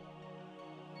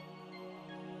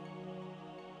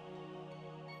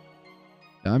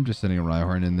I'm just sending a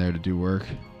Rhyhorn in there to do work.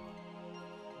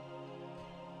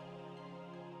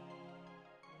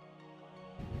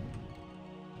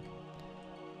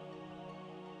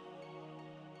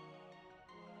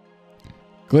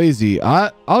 Glazy,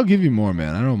 I'll give you more,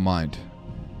 man. I don't mind.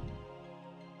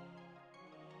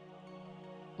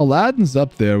 Aladdin's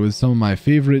up there with some of my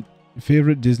favorite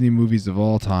Disney movies of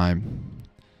all time.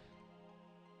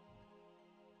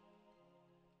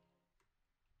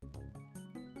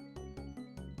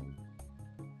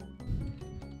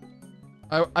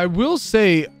 I will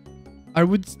say I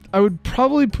would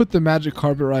probably put the Magic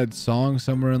Carpet Ride song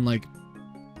somewhere in like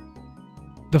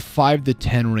the 5 to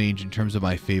 10 range in terms of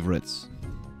my favorites.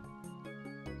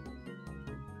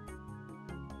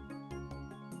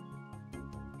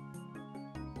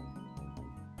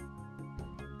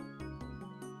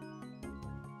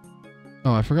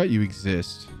 Oh, I forgot you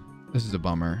exist. This is a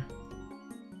bummer.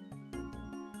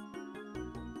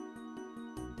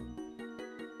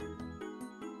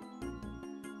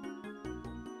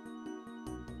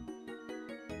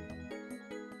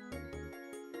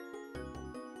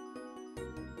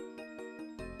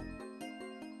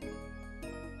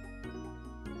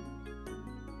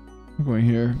 I'm going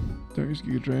here. Don't use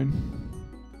Giga Drain.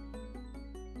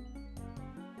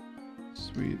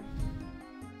 Sweet.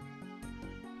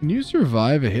 Can you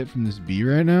survive a hit from this bee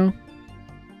right now?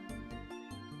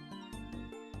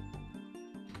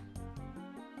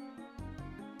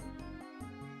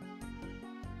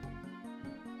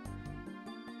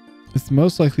 It's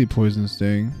most likely Poison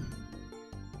Sting.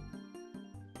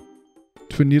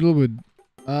 Twin Needle would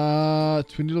not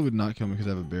kill me because I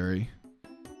have a berry.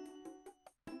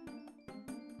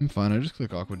 I'm fine. I just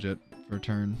click Aqua Jet for a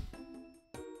turn.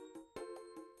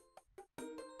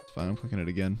 It's fine. I'm clicking it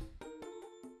again.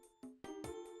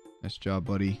 Nice job,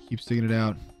 buddy. Keep sticking it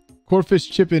out.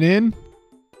 Corphish chipping in.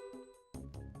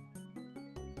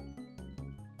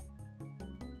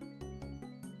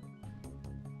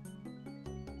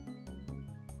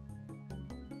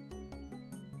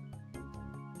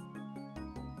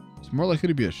 It's more likely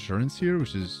to be Assurance here,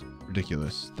 which is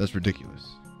ridiculous. That's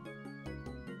ridiculous.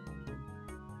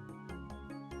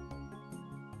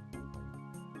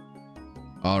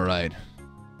 All right.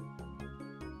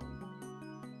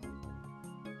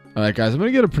 All right, guys. I'm going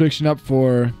to get a prediction up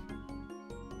for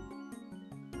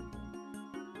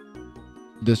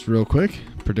this real quick.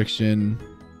 Prediction.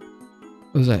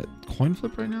 What is that? Coin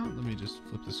flip right now? Let me just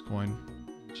flip this coin.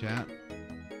 Chat.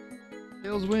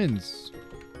 Tails wins.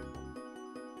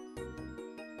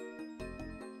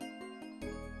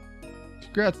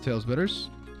 Congrats, Tails betters,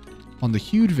 on the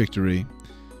huge victory.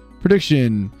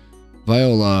 Prediction.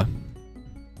 Viola.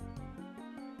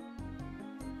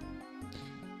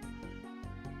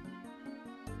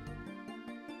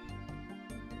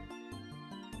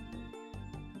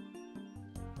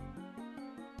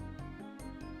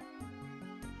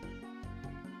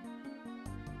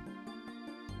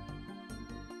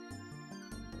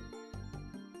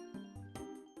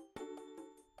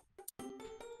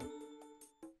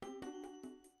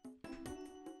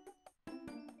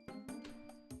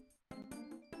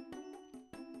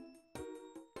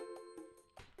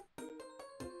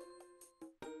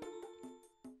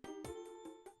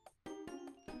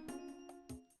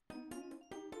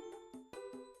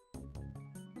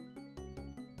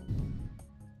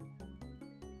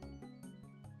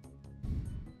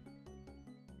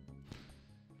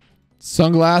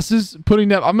 Sunglasses. Putting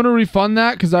that. I'm going to refund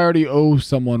that because I already owe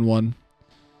someone one.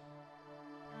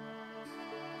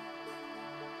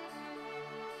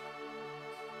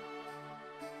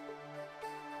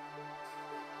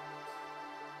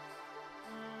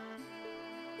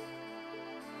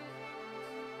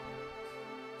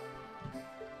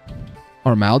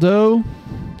 Armaldo?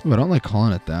 Ooh, I don't like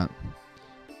calling it that.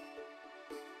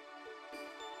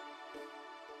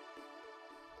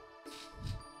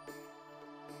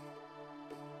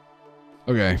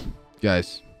 Okay,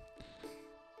 guys.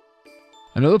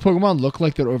 I I know the Pokemon look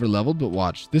like they're over leveled, but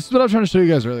watch. This is what I was trying to show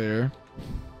you guys earlier.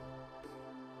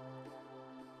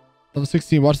 Level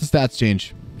 16, watch the stats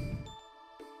change.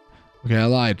 Okay, I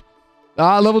lied.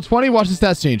 Level 20, watch the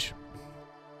stats change.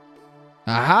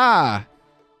 Aha!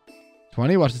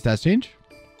 20, watch the stats change.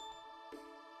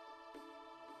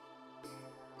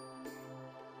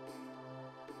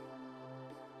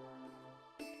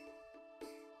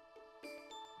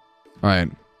 All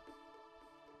right.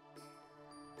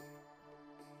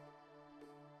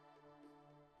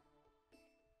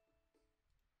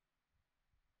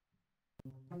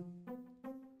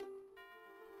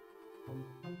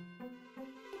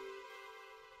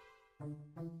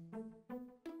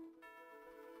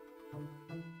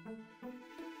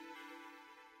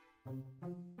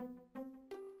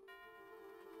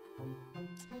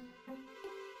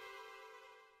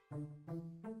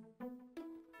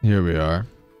 Here we are.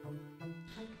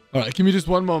 All right, give me just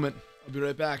one moment. I'll be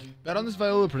right back. Bet on this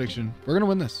Viola prediction. We're going to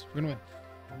win this. We're going to win.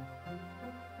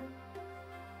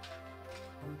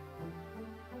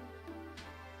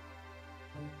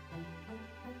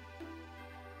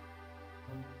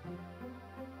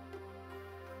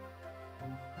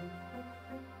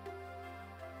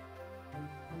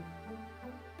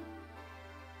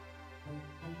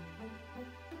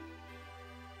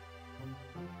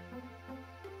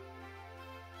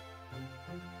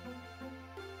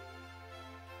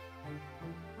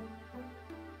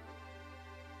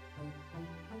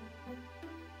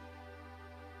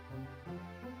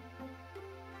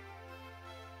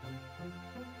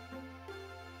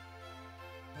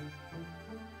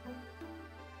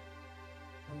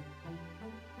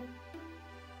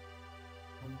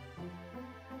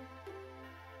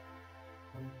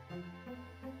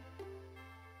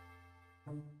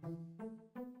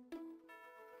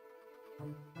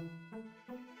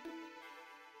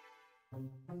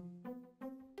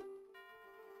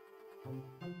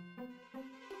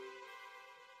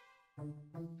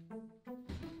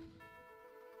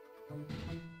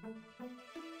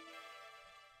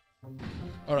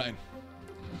 All right.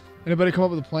 Anybody come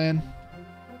up with a plan?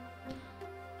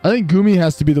 I think Goomy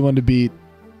has to be the one to beat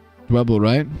Dwebble,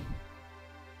 right?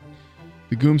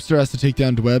 The Goomster has to take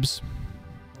down Dwebs.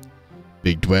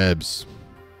 Big Dwebs.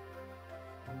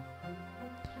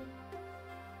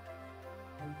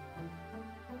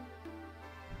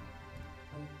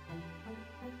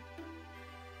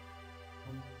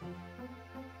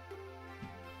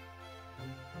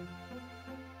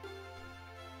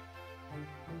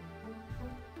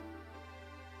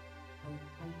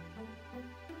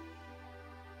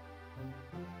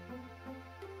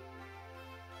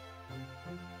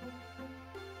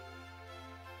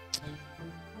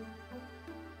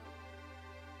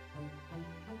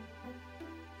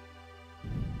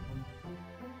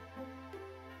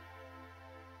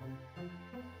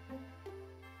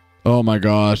 Oh my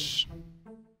gosh.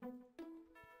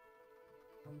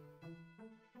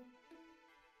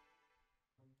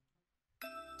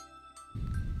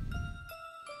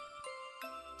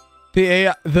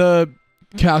 The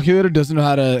calculator doesn't know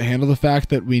how to handle the fact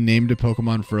that we named a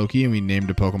Pokemon Froakie and we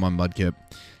named a Pokemon Mudkip.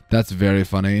 That's very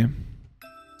funny.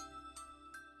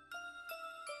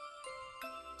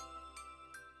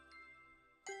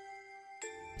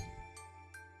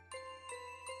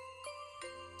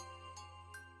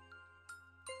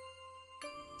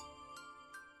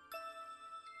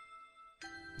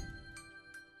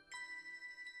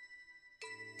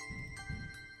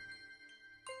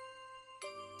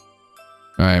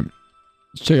 All right,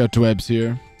 let's check out Dwebs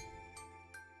here.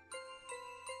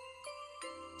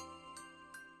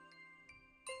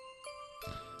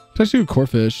 It's actually a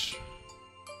Corphish.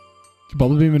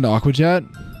 Bubble Beam into Aqua Jet.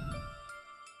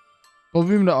 Bubble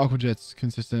Beam into Aqua Jet's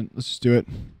consistent. Let's just do it.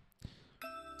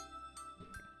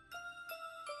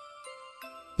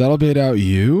 That'll bait out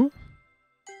you.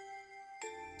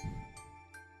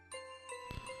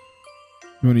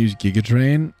 You want to use Giga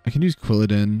Drain? I can use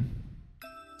Quilladin.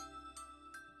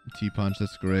 T-Punch,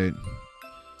 that's great.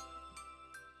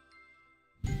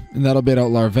 And that'll bait out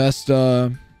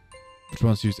Larvesta, which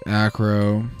wants to use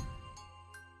Acro.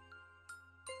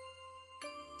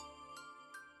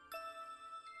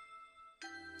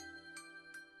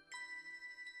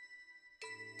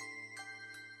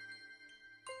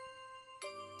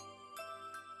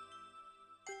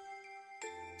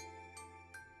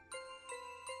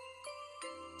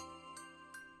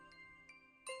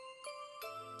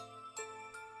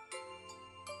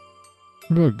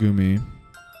 What about Goomy?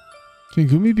 Can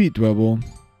Goomy beat Dwebble?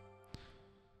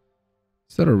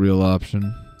 Is that a real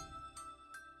option?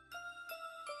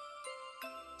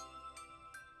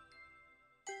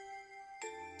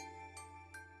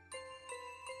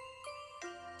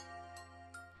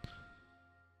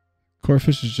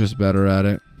 Corefish is just better at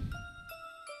it.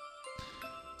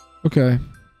 Okay.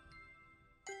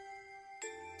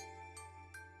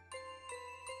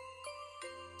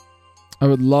 I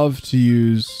would love to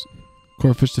use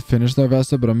Corefish to finish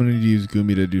Larvesta, but I'm going to need to use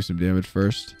Gumi to do some damage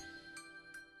first.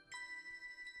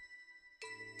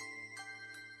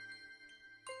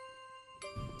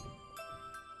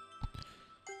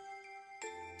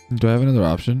 Do I have another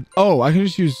option? Oh, I can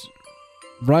just use...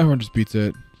 Rhyhorn just beats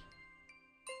it.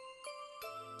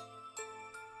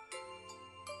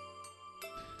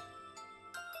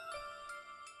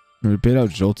 I'm going to bait out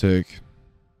Joltik.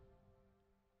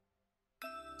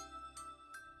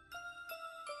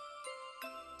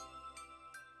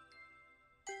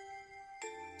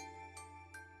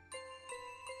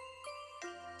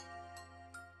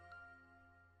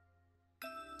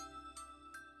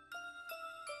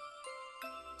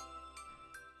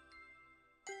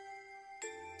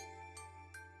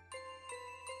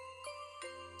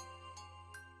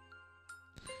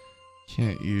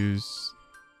 Can't use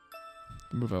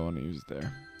the move I want to use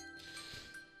there.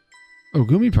 Oh,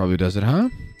 Gumi probably does it, huh?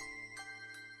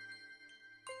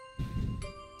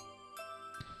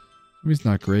 Gumi's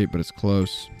not great, but it's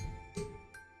close.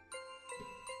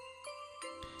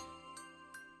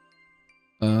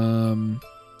 Gumi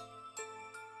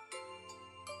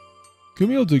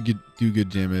will do good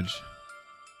damage.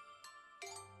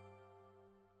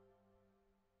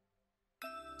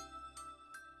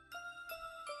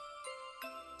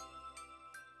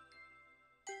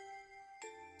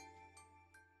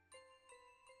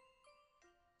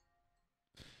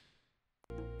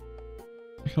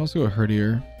 I can also go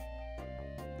Herdier.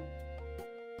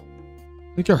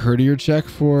 I think a Herdier check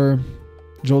for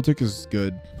Joltik is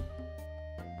good.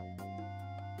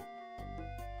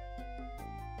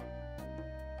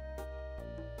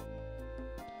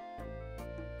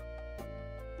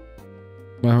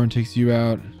 My horn takes you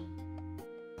out.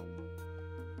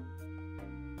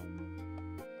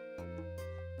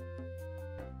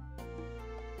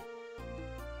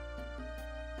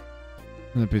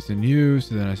 And then paste in you,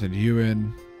 so then I send you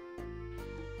in.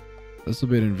 This will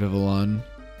be in Vivillon.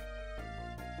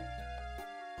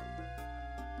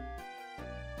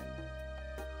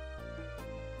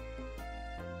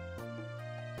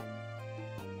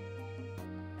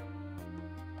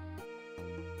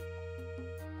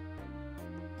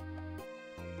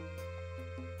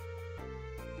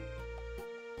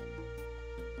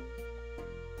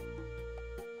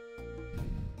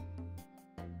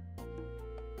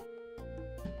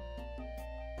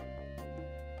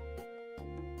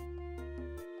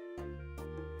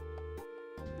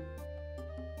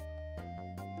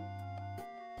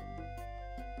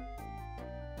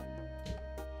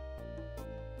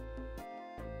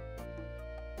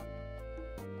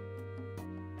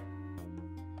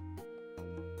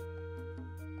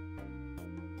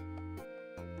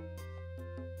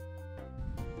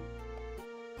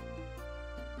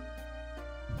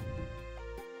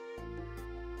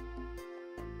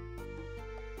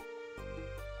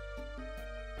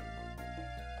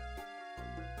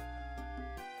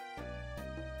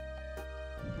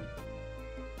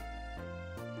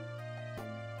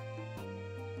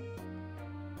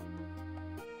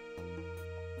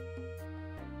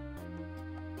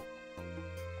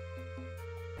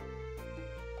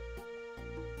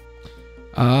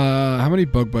 How many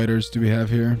bug biters do we have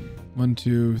here? 1,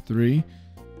 2, 3.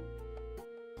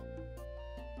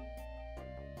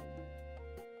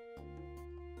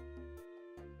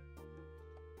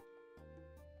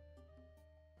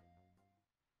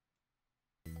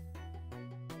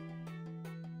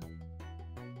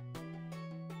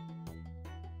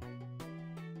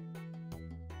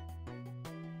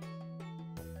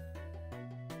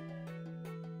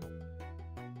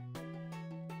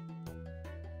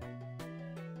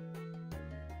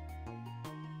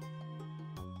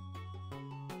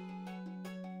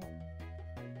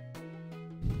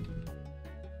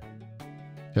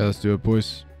 Okay, let's do it,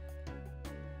 boys.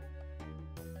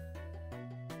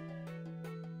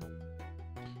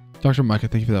 Dr. Micah,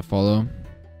 thank you for that follow.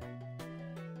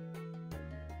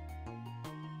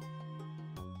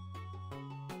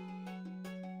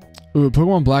 Ooh,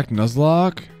 Pokemon Black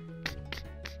Nuzlocke.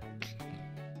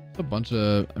 A bunch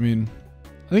of, I mean,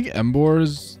 I think Emboar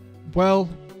is, well,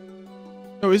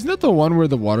 no, isn't that the one where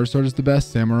the water sword is the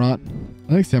best? Samurott? I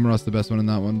think Samurot's the best one in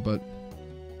that one, but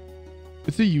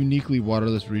it's a uniquely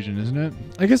waterless region, isn't it?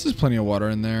 I guess there's plenty of water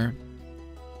in there.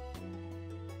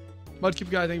 Mudkip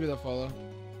guy, thank you for that follow.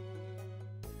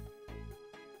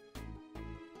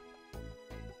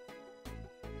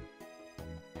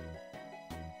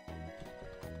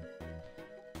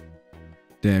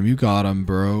 Damn, you got him,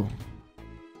 bro.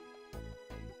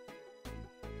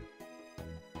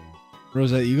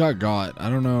 Rosette, you got.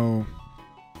 I don't know.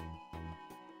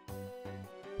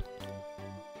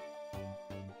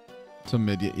 So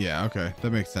mid. Yeah, okay. That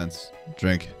makes sense.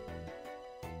 Drink.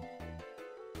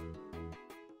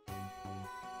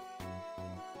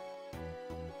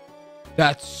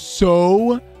 That's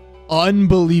so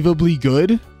unbelievably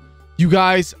good. You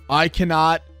guys, I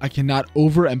cannot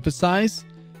overemphasize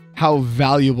how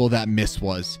valuable that miss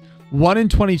was. 1 in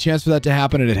 20 chance for that to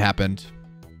happen, and it happened.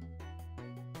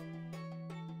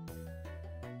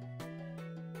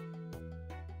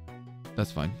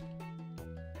 That's fine.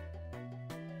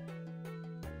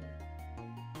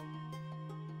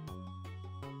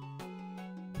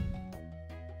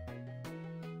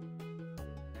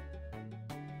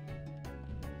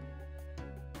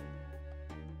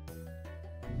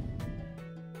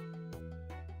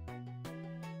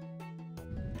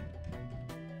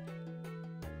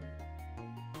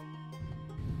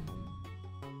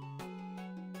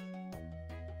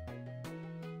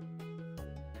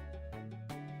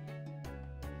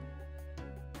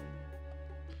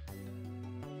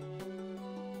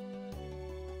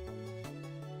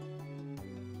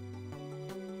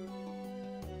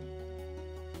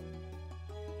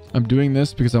 I'm doing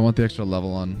this because I want the extra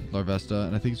level on Larvesta,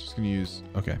 and I think it's just going to use...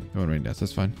 Okay, I want rain dance.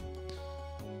 That's fine.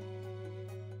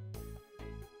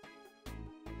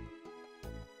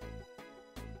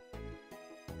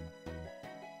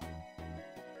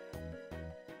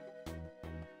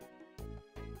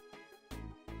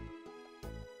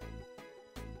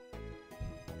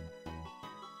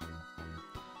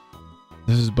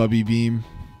 This is Bubby Beam.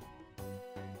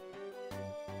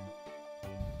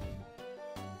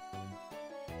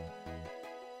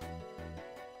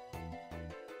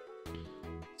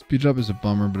 Speed drop is a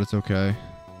bummer, but it's okay.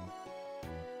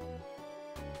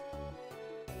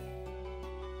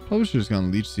 Probably should have just gone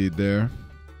Leech Seed there.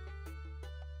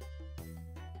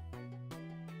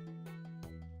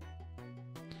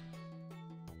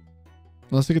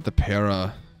 Unless I get the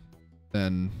para,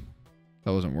 then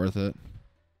that wasn't worth it.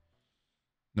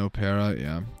 No para,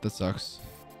 yeah, that sucks.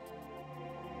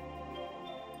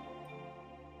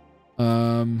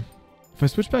 If I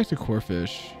switch back to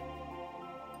Corphish,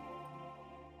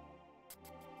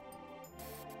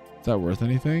 is that worth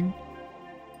anything?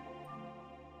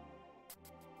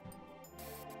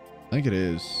 I think it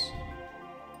is.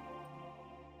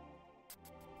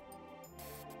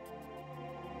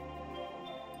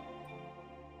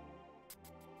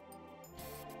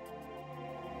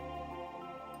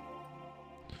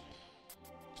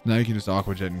 So now you can just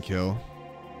Aqua Jet and kill.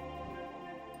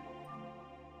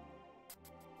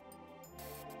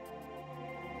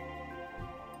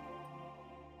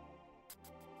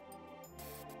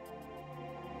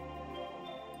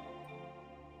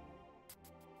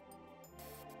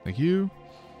 Thank you.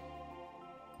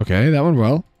 Okay, that went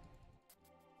well.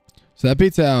 So that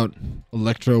beats out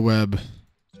Electro Web.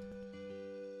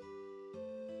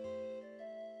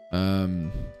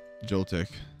 Joltik.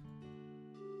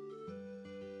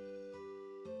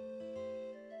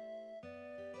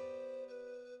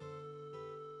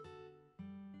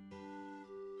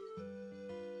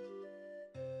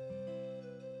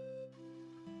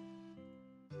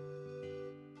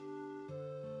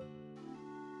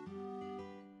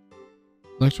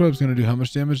 Electro Web's gonna do how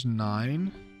much damage?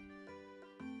 9?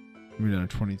 Maybe down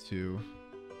to 22.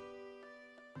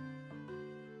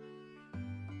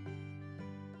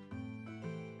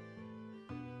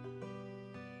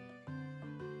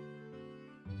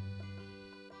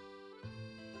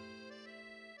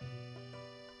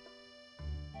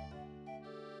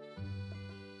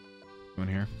 One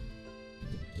here.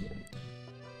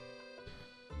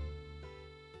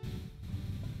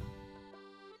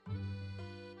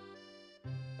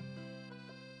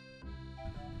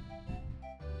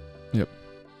 Yep.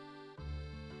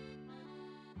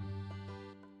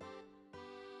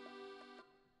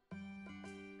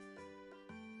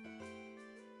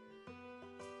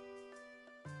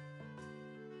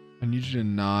 I need you to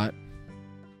not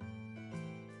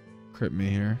crit me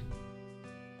here.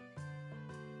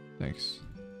 Thanks.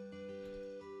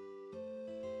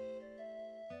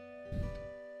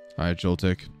 Alright,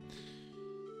 Joltik.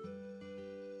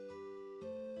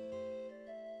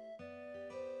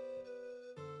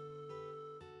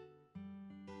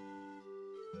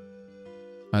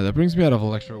 Alright, that brings me out of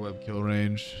Electro Web kill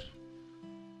range.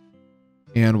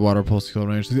 And Water Pulse kill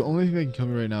range. So the only thing that can kill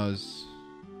me right now is...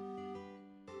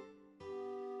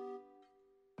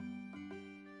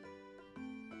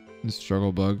 the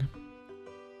Struggle Bug.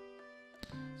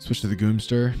 Switch to the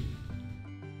Goomster.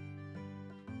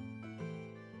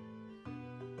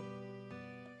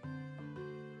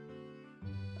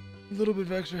 little bit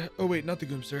of extra. Oh wait, not the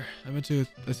Goomster. I meant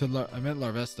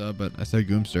Larvesta, but I said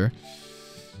Goomster.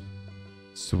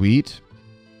 Sweet.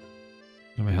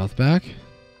 Got my health back.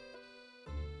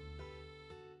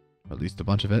 Or at least a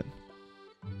bunch of it.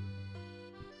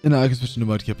 And now I can switch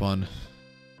into Mudkip on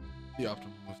the optimal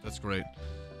move. That's great.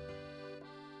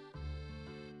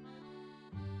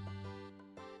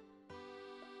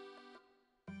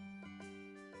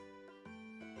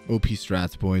 OP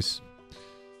strats, boys.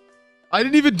 I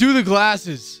didn't even do the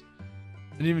glasses.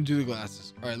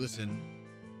 All right, listen.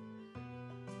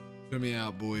 Hear me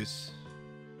out, boys.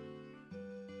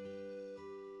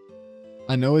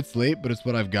 I know it's late, but it's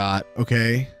what I've got,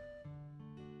 okay?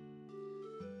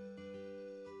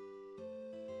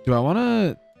 Do I want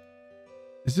to...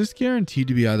 Is this guaranteed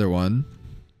to be either one?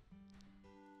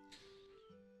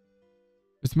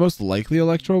 It's most likely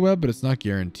Electro Web, but it's not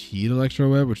guaranteed Electro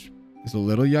Web, which is a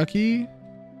little yucky.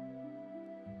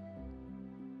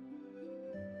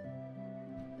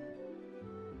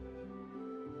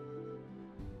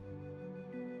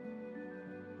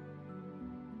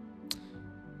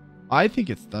 I think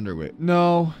it's Thunder Wave.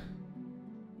 No.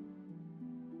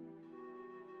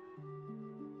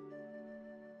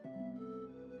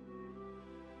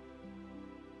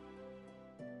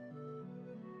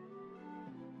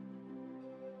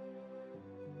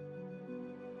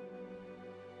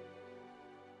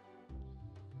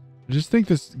 I just think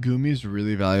this Goomy is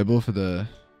really valuable for the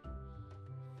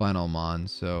final Mon,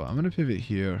 so I'm going to pivot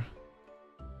here.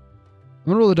 I'm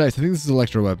going to roll the dice. I think this is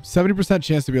Electro Web. 70%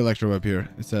 chance to be Electro Web here,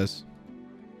 it says.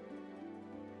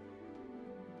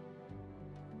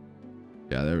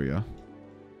 Yeah, there we go.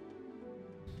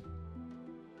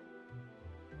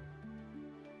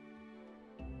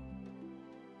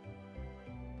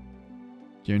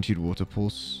 Guaranteed Water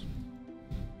Pulse.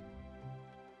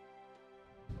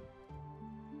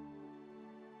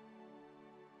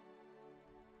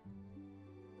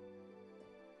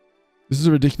 This is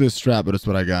a ridiculous strat, but it's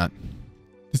what I got.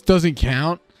 This doesn't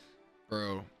count?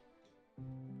 Bro.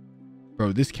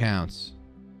 Bro, this counts.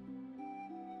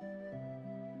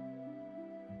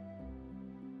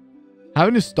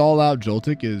 Having to stall out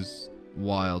Joltik is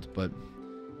wild, but...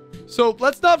 So,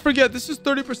 let's not forget, this is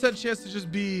 30% chance to just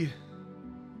be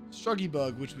Struggy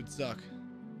Bug, which would suck.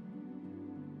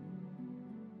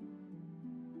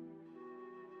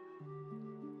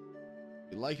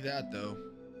 You like that, though.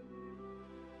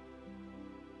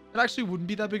 It actually wouldn't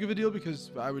be that big of a deal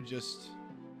because I would just...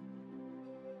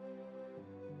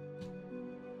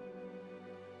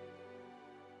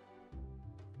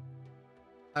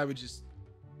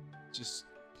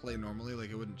 play normally,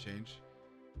 like it wouldn't change.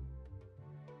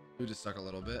 It would just suck a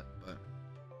little bit, but...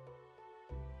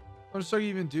 What does Struggy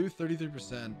even do?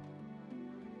 33%.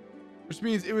 Which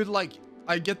means it would like...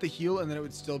 I get the heal and then it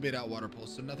would still be at out Water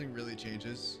Pulse, so nothing really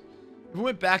changes. If it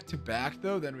went back to back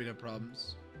though, then we'd have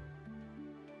problems.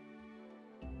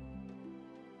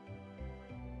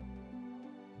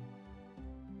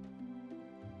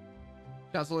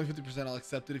 Counts only 50%. I'll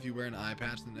accept it if you wear an eye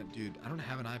patch. Then, dude, I don't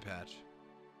have an eye patch.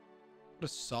 What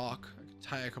a sock. I could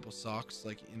tie a couple socks,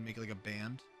 like, and make it like a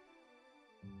band.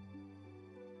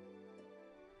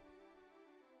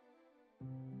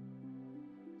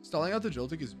 Stalling out the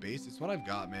Joltik is base. It's what I've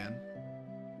got, man.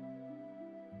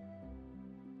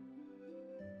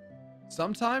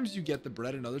 Sometimes you get the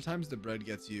bread, and other times the bread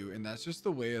gets you, and that's just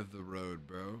the way of the road,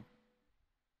 bro.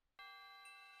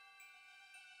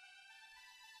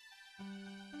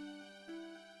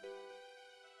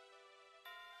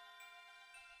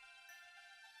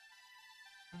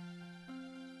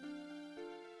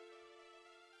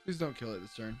 Please don't kill it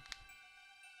this turn.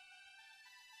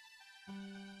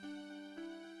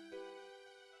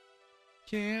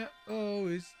 Can't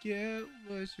always get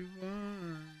what you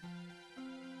want.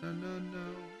 No, no,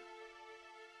 no.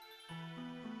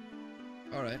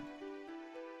 Alright.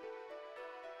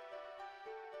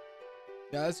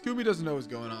 Yeah, Scooby doesn't know what's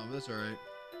going on, but that's alright.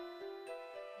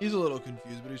 He's a little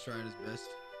confused, but he's trying his best.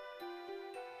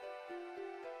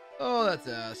 Oh, that's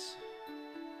ass.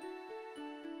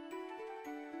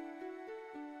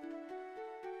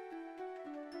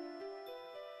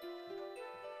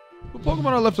 What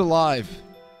Pokemon are left alive?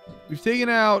 We've taken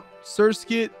out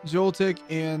Surskit, Joltik,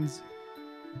 and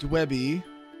Dwebby.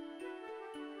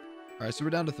 Alright, so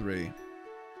we're down to 3.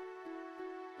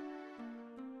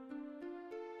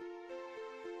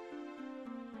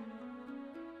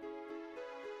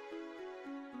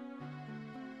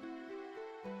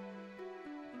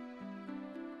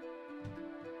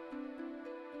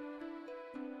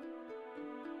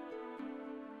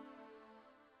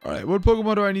 Alright, what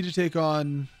Pokemon do I need to take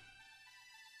on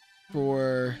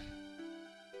for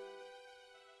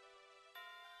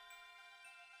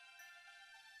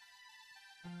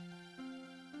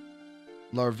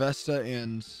Larvesta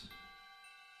and...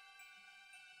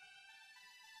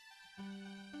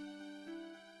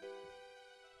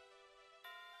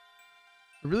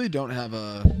 I really don't have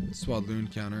a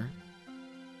Swadloon counter.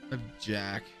 I have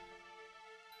Jack.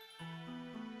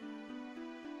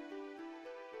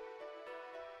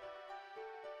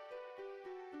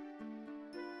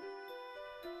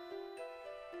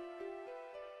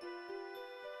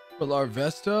 For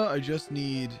Larvesta, I just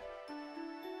need...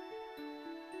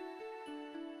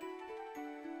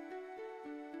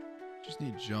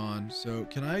 John. So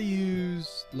can I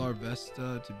use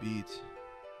Larvesta to beat...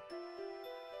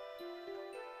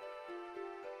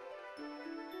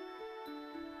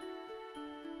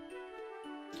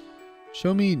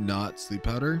 Show me not sleep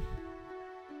powder.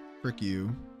 Frick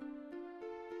you.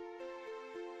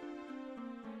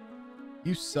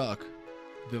 You suck,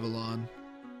 Vivillon.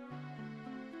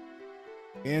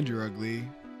 And you're ugly.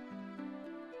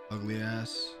 Ugly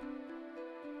ass.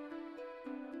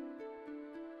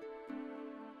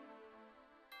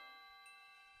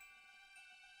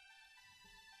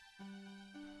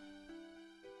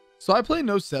 So I play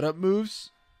no setup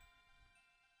moves.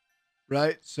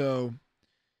 Right? So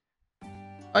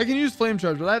I can use Flame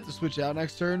Charge, but I have to switch out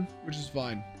next turn, which is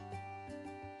fine.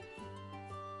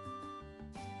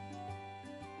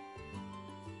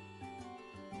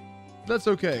 That's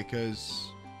okay,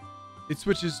 because it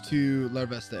switches to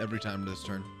Larvesta every time this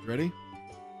turn. Ready?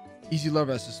 Easy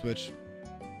Larvesta switch.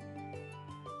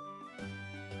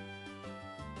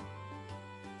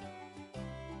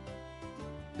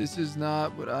 This is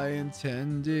not what I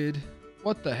intended.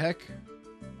 What the heck?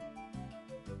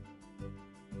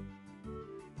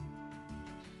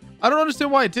 I don't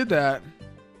understand why I did that.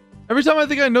 Every time I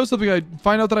think I know something, I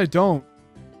find out that I don't.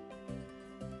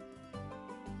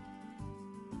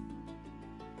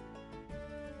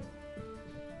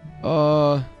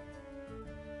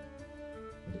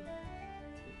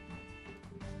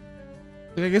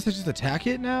 I guess I just attack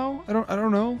it now? I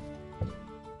don't know.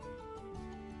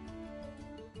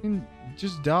 I can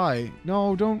just die.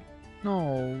 No, don't.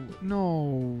 No,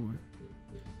 no.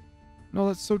 No,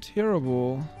 that's so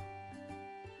terrible.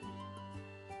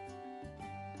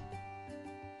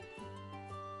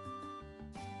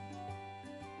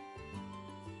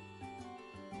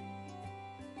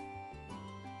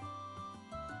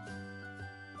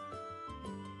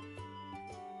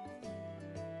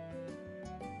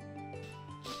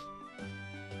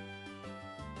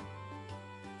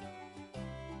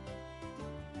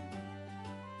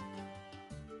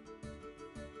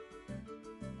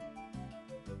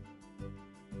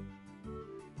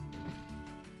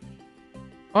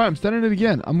 All right, I'm sending it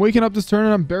again. I'm waking up this turn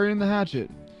and I'm burying the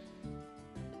hatchet.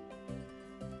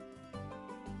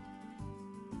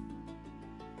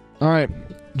 All right,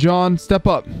 John, step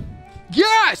up.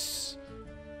 Yes!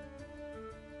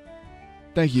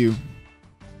 Thank you.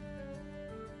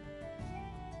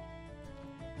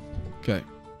 Okay.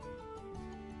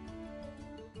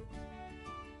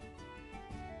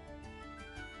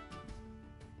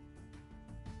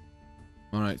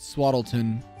 All right,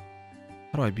 Swaddleton.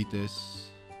 How do I beat this?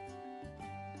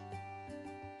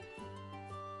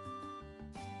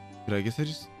 I guess I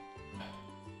just...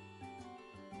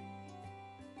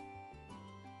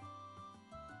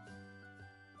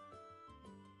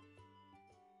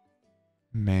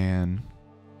 Man.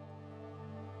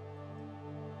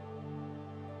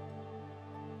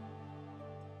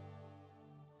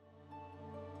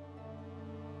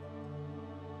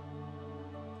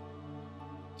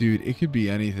 Dude, it could be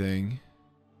anything.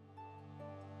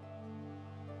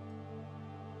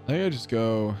 I think I just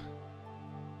go...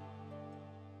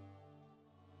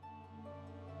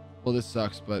 Well, this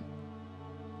sucks, but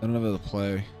I don't have other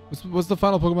play. What's the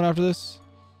final Pokemon after this?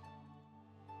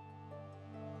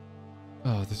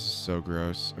 Oh, this is so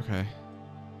gross. Okay.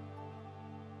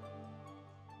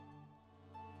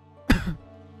 I'm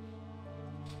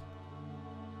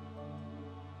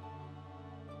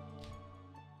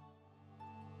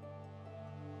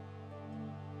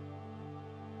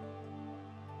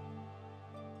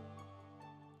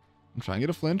trying to get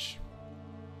a flinch.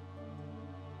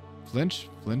 Flinch,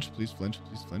 flinch, please flinch,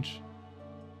 please flinch.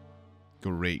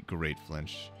 Great, great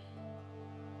flinch.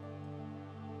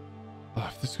 Oh,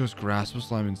 if this goes Grass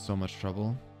Whistle, I'm in so much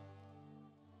trouble.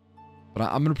 But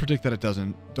I'm going to predict that it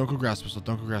doesn't. Don't go Grass Whistle,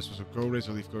 don't go Grass Whistle. Go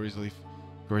Razor Leaf, go Razor Leaf.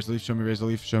 Go Razor Leaf, show me Razor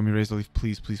Leaf, show me Razor Leaf.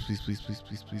 Please, please, please, please, please,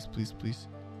 please, please, please, please.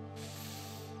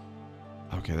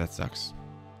 Okay, that sucks.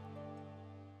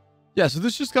 Yeah, so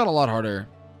this just got a lot harder.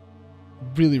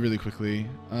 Really, really quickly.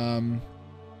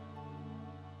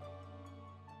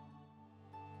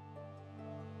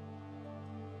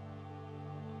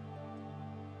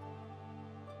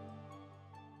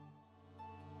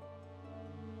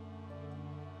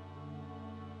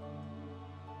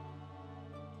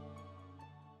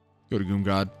 Go to Goom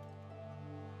God.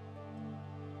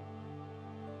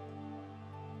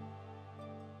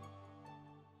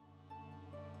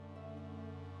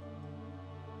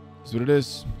 This is what it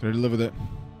is. Gotta live with it.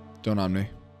 Don't on me.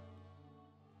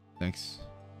 Thanks.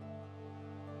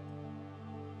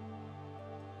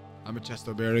 I'm a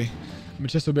Chestoberry. I'm a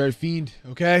Chestoberry fiend.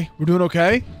 Okay? We're doing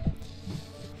okay?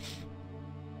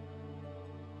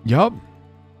 Yup.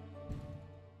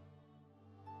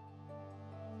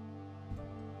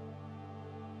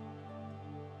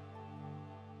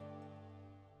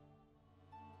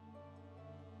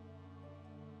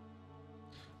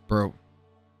 Bro,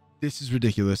 this is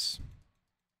ridiculous.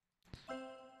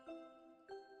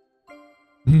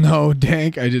 No,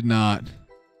 Dank, I did not.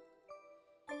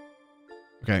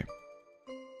 Okay.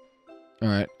 All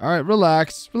right,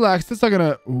 relax. That's not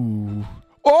gonna... Ooh.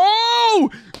 Oh!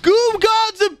 Goom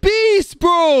God's a beast,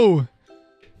 bro!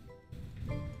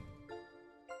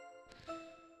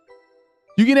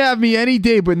 You can have me any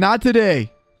day, but not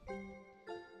today.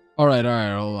 All right,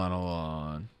 hold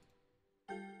on.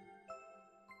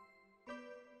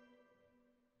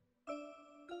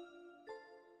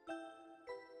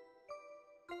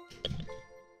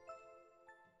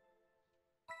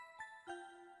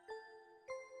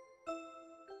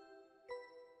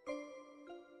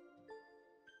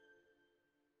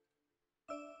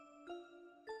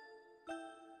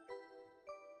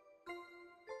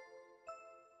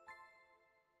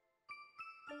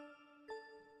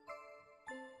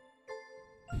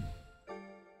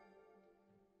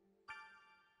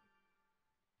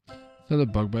 Is that a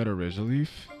bug bite or razor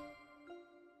leaf?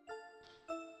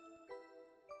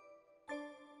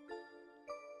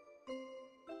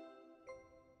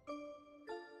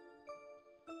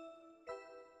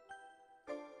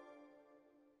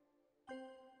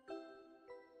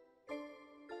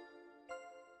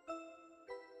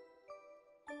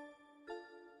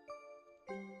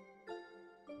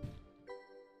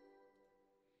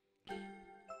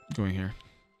 Going here.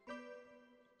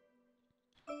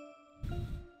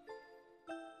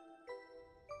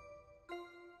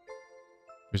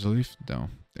 Razor leaf? No.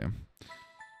 Damn.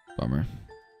 Bummer.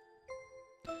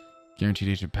 Guaranteed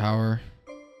agent power.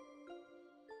 I'm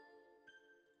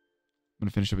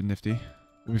gonna finish up with Nifty.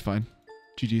 We'll be fine.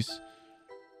 GG's.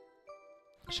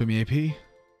 Show me AP.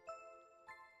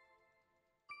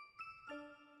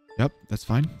 Yep, that's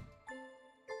fine.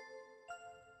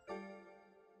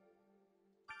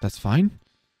 That's fine.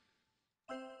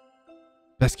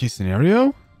 Best case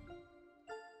scenario?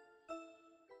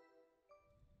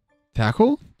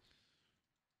 Tackle?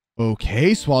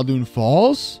 Okay, Swalloon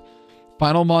falls.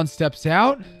 Final Mon steps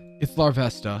out. It's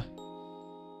Larvesta.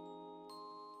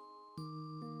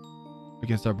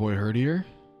 Against our boy Herdier.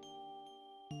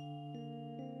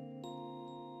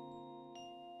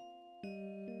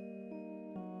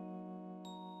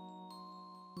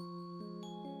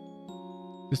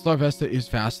 This Larvesta is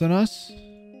faster than us.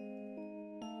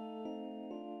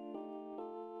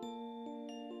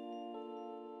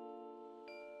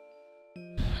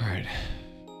 Alright.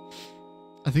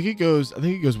 I think it goes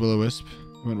Will-O-Wisp.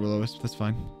 We went Will-O-Wisp, that's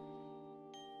fine.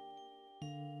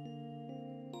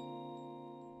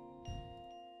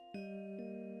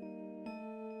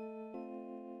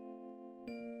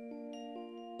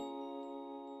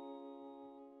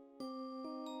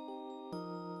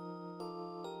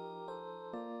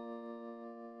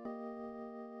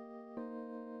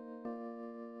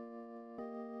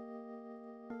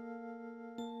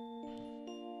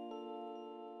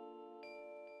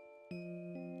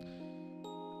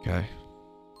 Okay.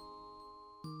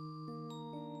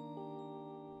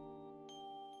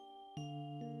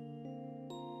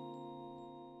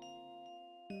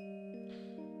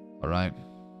 All right.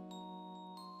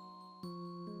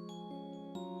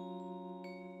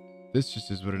 This just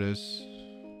is what it is.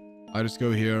 I just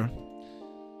go here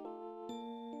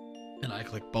and I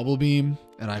click Bubble Beam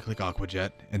and I click Aqua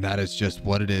Jet, and that is just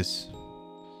what it is.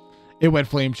 It went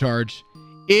Flame Charge.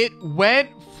 It went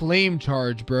Flame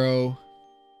Charge, bro.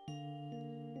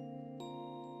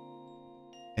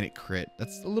 And it crit.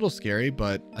 That's a little scary,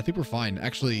 but I think we're fine.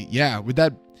 Actually, yeah, with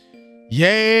that.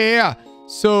 Yeah.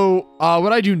 So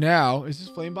what I do now, is this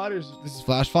Flame Body or this is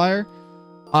Flash Fire?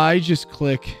 I just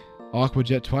click Aqua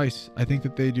Jet twice. I think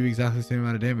that they do exactly the same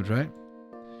amount of damage, right?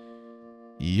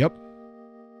 Yep.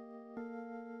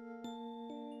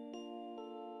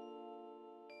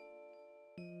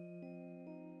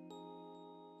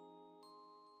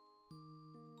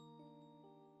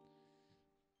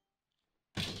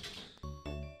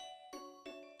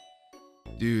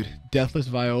 Dude, Deathless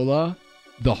Viola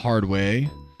the hard way.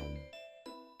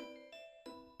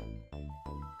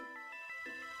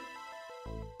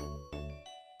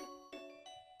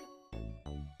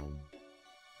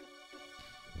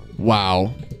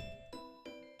 Wow.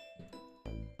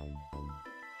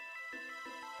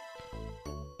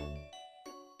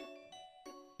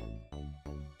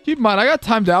 Keep in mind, I got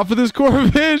timed out for this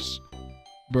Corvish.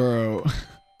 Bro.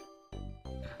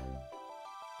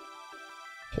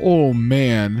 Oh,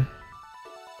 man.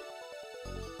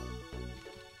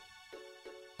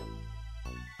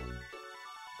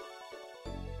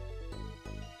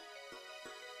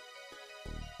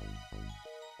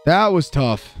 That was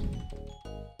tough.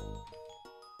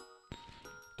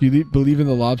 Do you believe in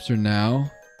the lobster now?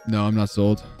 No, I'm not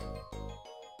sold.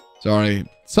 Sorry.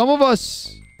 Some of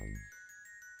us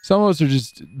are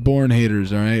just born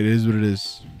haters, all right? It is what it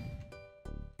is.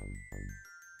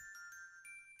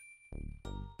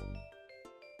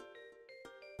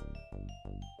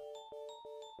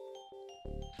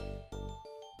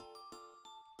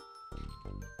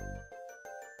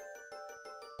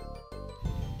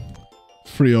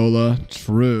 Viola,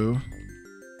 true.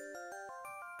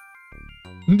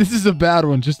 This is a bad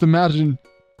one. Just imagine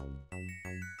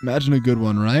a good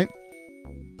one, right?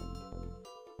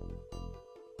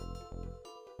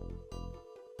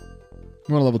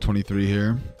 I'm on level 23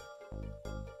 here.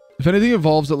 If anything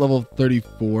evolves at level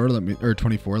 34, or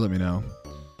 24, let me know.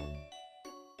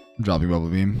 I'm dropping Bubble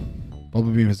Beam. Bubble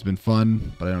Beam has been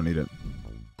fun, but I don't need it.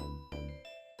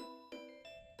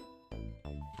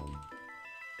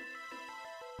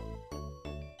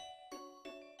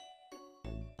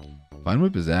 Fine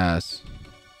Whip his ass.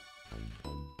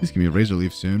 Please give me a Razor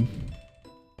Leaf soon.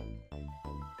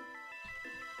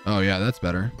 Oh yeah, that's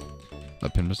better. A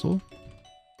Pin Missile.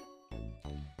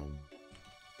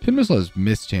 Pin Missile has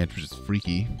Miss Chance, which is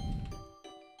freaky.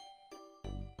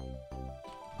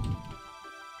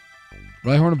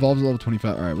 Rhyhorn evolves at level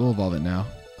 25. Alright, we'll evolve it now.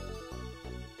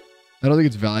 I don't think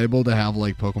it's valuable to have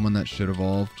like Pokemon that should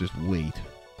evolve. Just wait.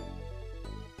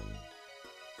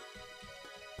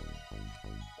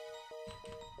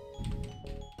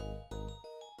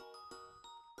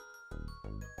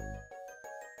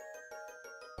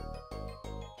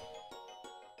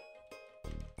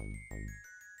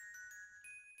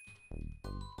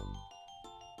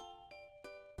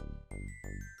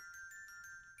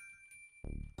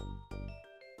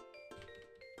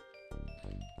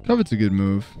 Covet's a good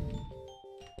move.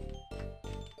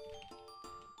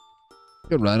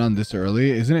 Get right on this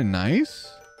early. Isn't it nice?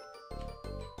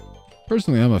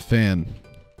 Personally, I'm a fan.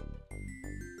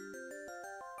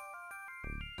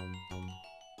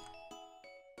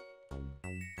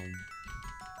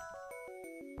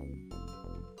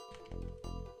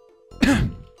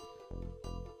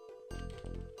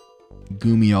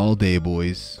 Goomy all day,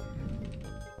 boys.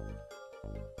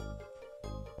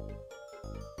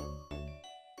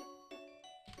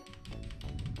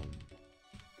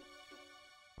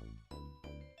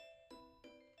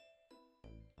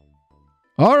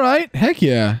 All right. Heck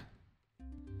yeah.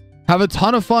 Have a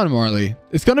ton of fun, Marley.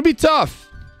 It's going to be tough.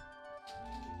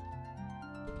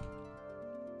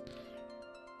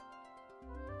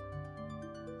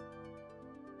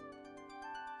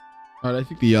 All right. I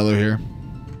think the yellow here.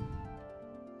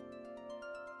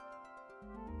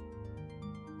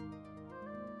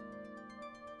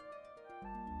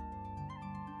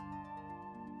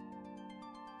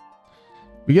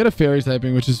 We get a fairy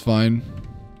typing, which is fine.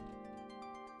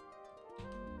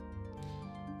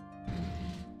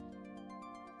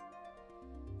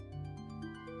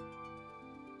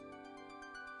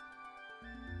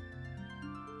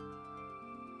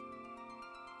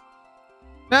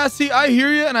 Now, see, I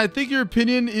hear you, and I think your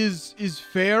opinion is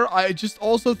fair. I just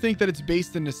also think that it's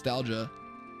based in nostalgia,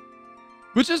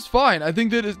 which is fine. I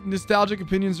think that nostalgic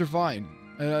opinions are fine.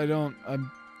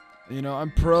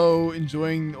 I'm pro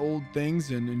enjoying old things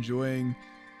and enjoying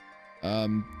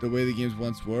the way the games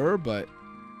once were, but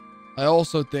I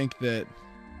also think that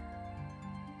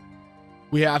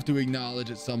we have to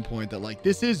acknowledge at some point that like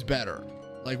this is better.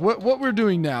 Like what we're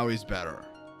doing now is better.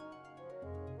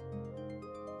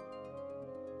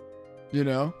 You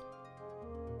know?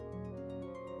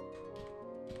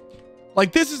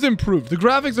 Like this is improved. The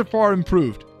graphics are far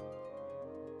improved.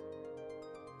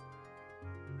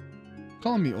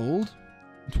 Calling me old?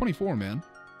 I'm 24, man.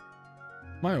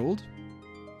 Am I old?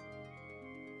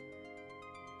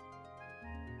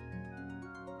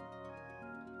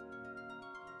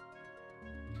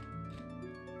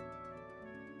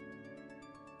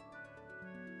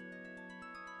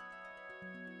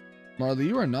 Marley,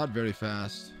 you are not very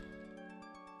fast.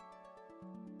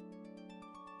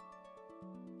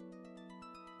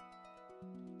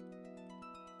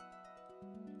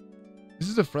 This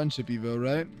is a friendship evo,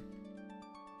 right?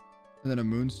 And then a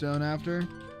moonstone after.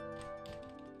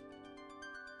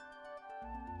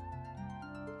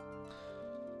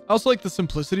 I also like the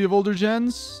simplicity of older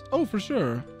gens. Oh, for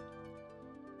sure.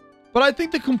 But I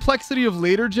think the complexity of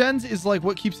later gens is like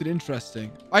what keeps it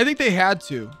interesting. I think they had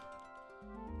to.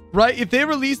 Right? If they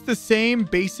released the same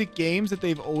basic games that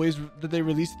they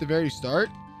released at the very start,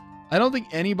 I don't think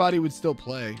anybody would still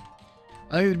play.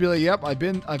 I think they'd be like, "Yep, I've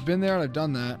been there and I've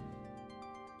done that."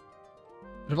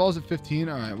 But if I was at 15,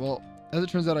 all right. Well, as it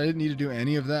turns out, I didn't need to do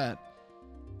any of that.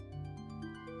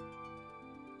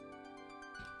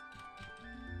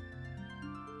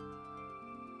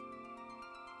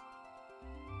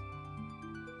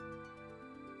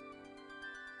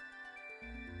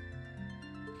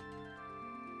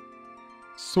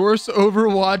 Source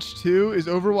Overwatch 2. Is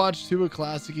Overwatch 2 a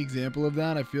classic example of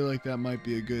that? I feel like that might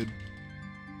be a good...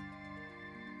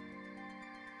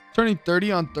 Turning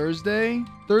 30 on Thursday.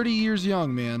 30 years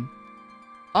young, man.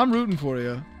 I'm rooting for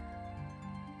you.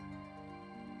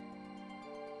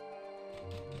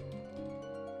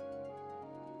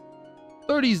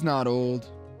 "30's not old."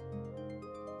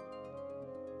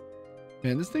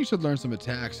 Man, this thing should learn some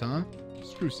attacks, huh?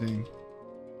 Screw Sing.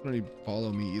 Don't even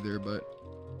follow me either, but...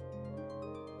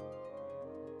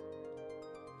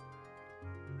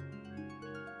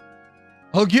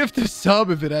 I'll gift a sub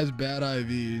if it has bad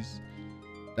IVs.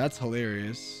 That's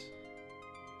hilarious.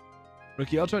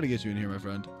 Rookie, I'll try to get you in here, my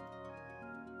friend.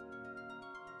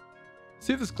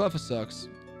 See if this Cleffa sucks.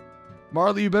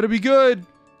 Marley, you better be good.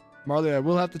 Marley, I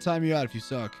will have to time you out if you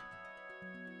suck.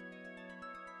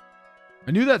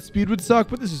 I knew that speed would suck,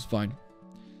 but this is fine.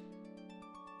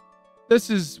 This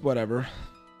is whatever.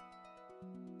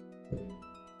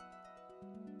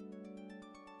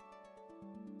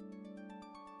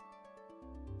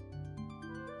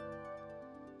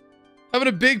 Having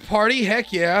a big party?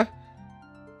 Heck yeah.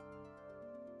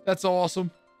 That's awesome.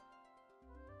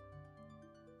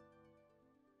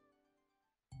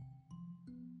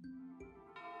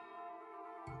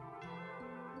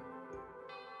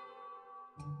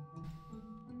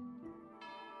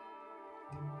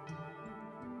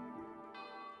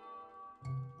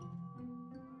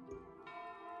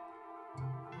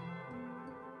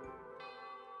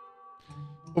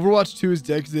 Overwatch 2 is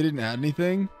dead because they didn't add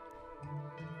anything.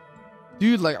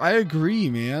 Dude, like, I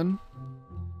agree, man.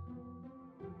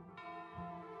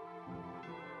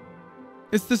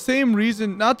 It's the same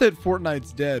reason, not that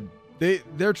Fortnite's dead.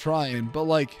 They're trying, but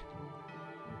like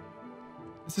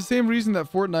it's the same reason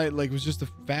that Fortnite like was just a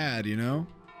fad, you know?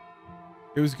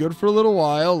 It was good for a little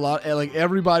while, like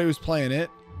everybody was playing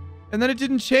it, and then it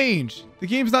didn't change. The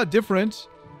game's not different.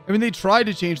 I mean, they tried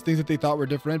to change things that they thought were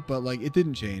different, but like it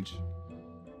didn't change.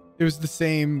 It was the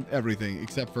same everything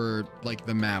except for like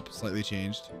the map slightly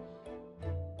changed.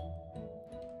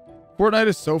 Fortnite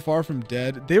is so far from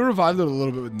dead. They revived it a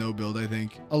little bit with no build, I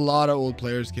think. A lot of old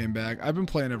players came back. I've been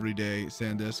playing every day,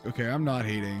 Sandisk. Okay, I'm not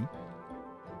hating.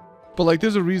 But like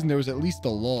there's a reason there was at least a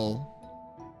lull.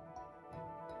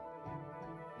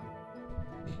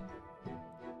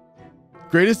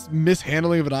 Greatest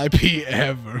mishandling of an IP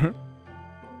ever.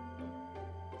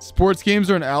 Sports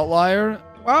games are an outlier.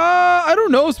 I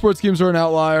don't know if sports games are an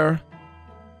outlier.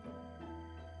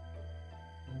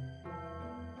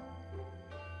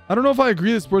 I don't know if I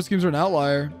agree that sports games are an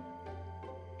outlier.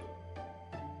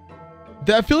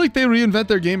 I feel like they reinvent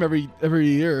their game every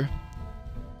year.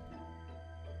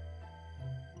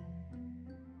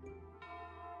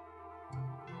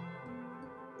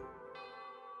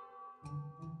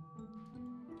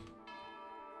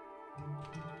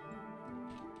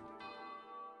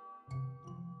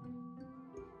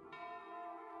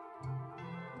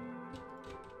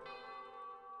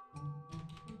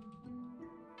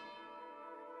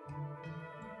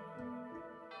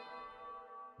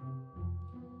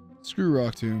 Screw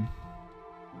Rock Tomb.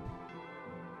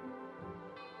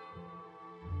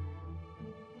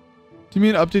 Do you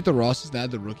mean update the rosters and add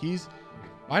the rookies?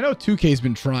 I know 2K's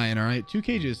been trying, all right?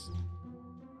 2K's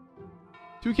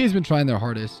been trying their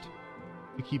hardest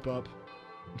to keep up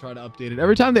and try to update it.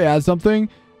 Every time they add something,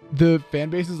 the fan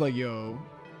base is like, yo,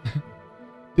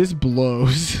 this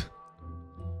blows.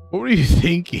 What were you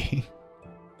thinking?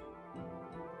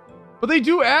 But they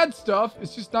do add stuff.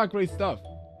 It's just not great stuff.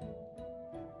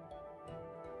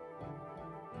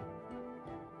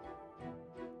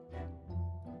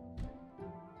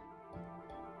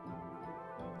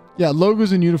 Yeah,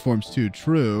 logos and uniforms too.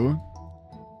 True.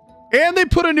 And they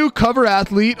put a new cover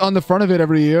athlete on the front of it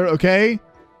every year, okay?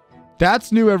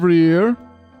 That's new every year.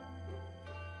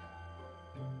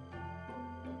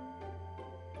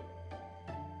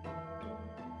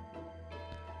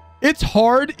 It's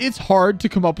hard to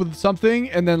come up with something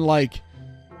and then I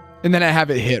have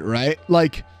it hit, right?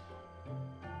 Like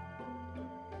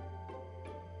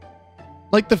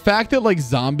Like the fact that like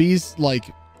zombies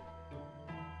like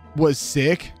was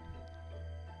sick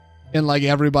and like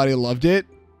everybody loved it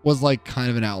was like kind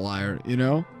of an outlier, you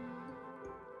know?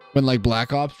 When like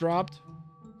Black Ops dropped.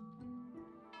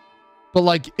 But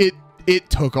like it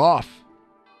took off.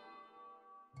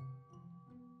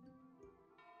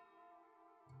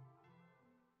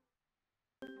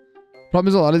 Problem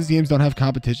is a lot of these games don't have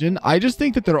competition. I just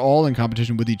think that they're all in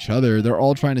competition with each other. They're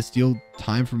all trying to steal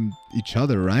time from each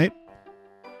other, right?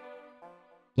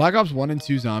 Black Ops 1 and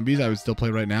 2 zombies, I would still play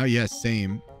right now. Yes,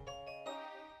 same.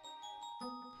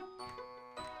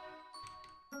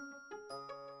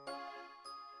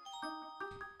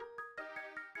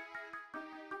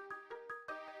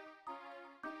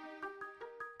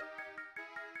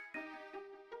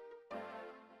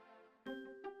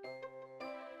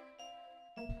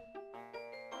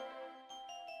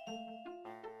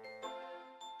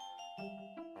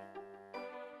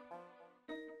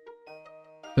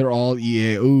 They're all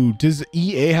EA. Ooh, does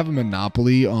EA have a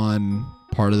monopoly on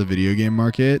part of the video game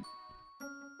market?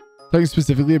 Talking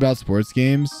specifically about sports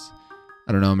games?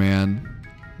 I don't know, man.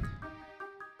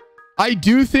 I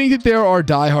do think that there are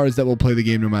diehards that will play the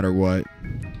game no matter what.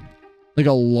 Like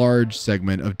a large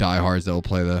segment of diehards that will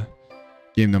play the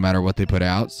game no matter what they put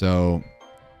out. So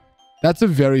that's a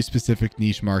very specific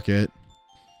niche market.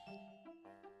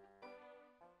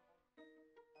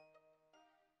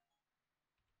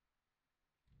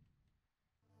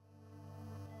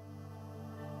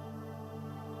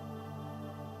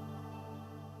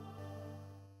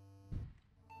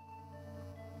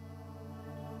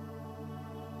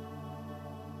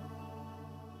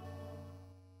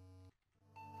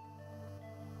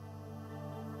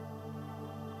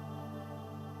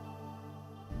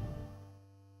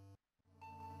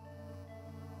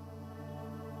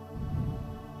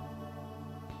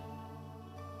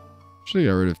 Should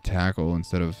get rid of tackle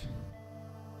instead of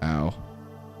ow.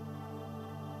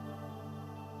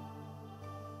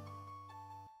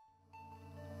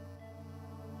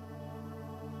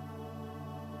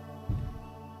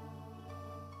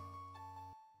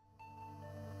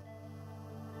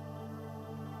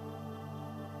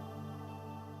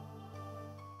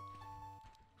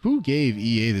 Who gave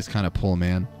EA this kind of pull,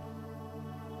 man?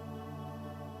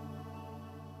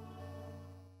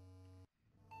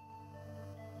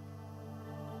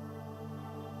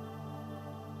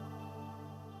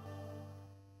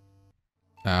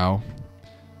 Ow.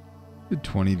 Did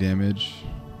 20 damage.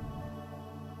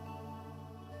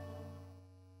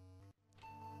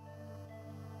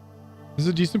 There's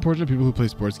a decent portion of people who play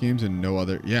sports games and no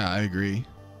other. Yeah, I agree.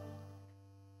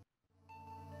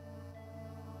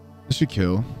 This should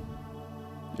kill.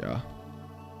 Yeah.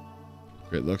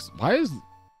 Great looks. Why is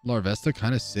Larvesta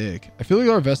kind of sick? I feel like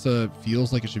Larvesta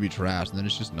feels like it should be trash and then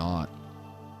it's just not.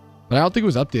 But I don't think it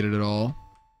was updated at all.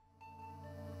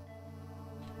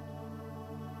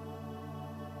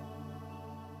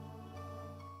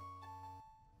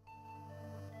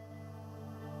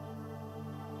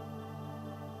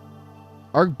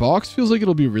 Arc Box feels like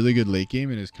it'll be a really good late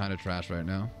game and is kind of trash right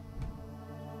now.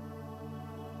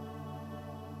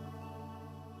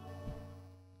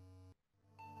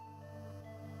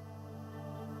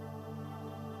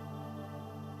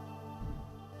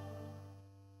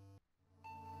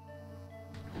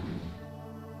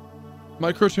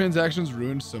 Microtransactions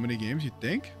ruined so many games, you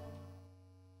think?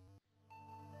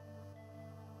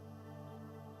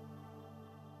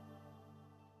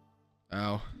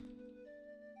 Ow.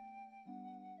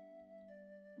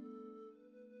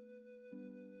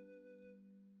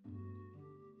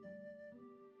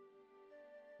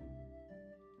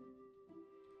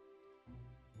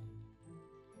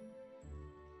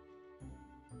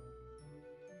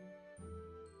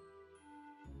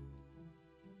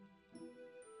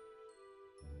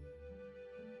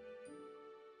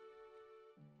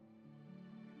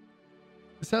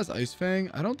 This has Ice Fang.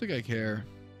 I don't think I care.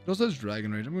 It also has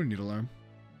Dragon Rage. I'm going to need alarm.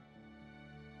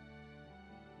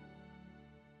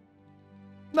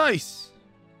 Nice.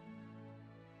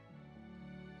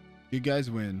 You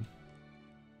guys win.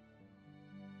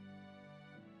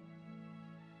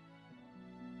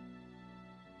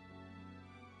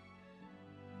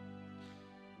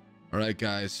 All right,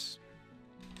 guys.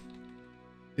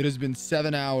 It has been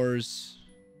 7 hours.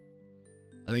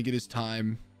 I think it is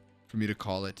time for me to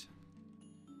call it.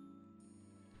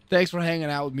 Thanks for hanging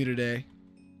out with me today.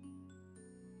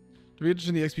 Do we get to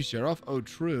turn the XP share off? Oh,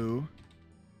 true.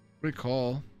 Great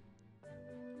call.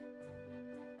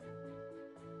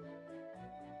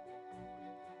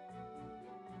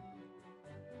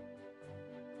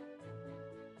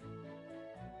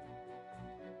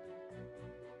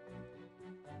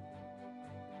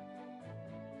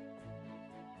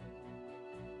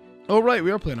 Oh, right.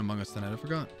 We are playing Among Us tonight. I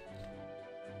forgot.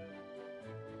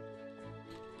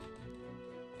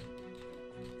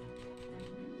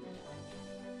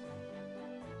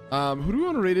 Who do we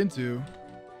want to raid into?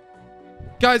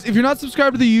 Guys, if you're not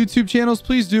subscribed to the YouTube channels,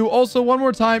 please do. Also, one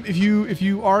more time, if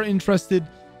you are interested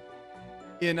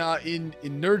in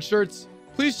nerd shirts,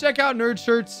 please check out nerd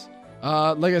shirts.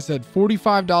 Like I said,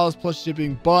 $45 plus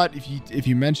shipping. But if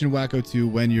you mention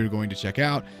Wacko2 when you're going to check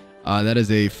out, that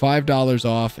is a $5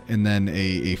 off and then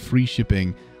a free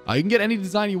shipping. You can get any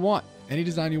design you want. Any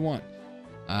design you want.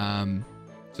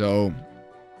 So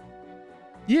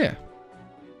yeah.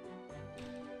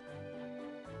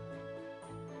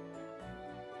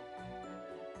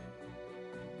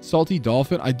 Salty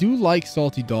Dolphin. I do like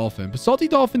Salty Dolphin, but Salty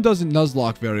Dolphin doesn't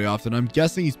Nuzlocke very often. I'm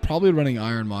guessing he's probably running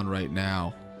Ironmon right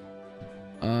now.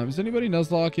 Is anybody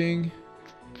Nuzlocking?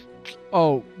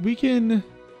 Oh, we can...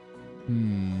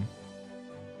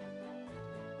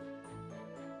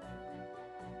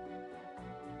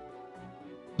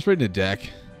 Let's raid in a deck.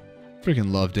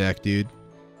 Freaking love deck, dude.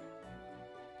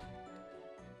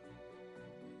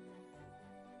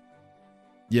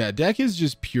 Yeah, deck is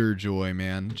just pure joy,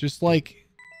 man. Just like...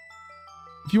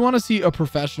 If you want to see a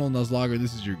professional Nuzlogger,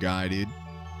 this is your guy, dude.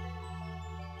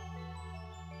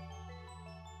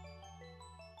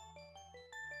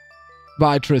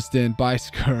 Bye, Tristan. Bye,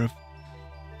 Scurf.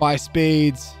 Bye,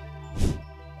 Spades.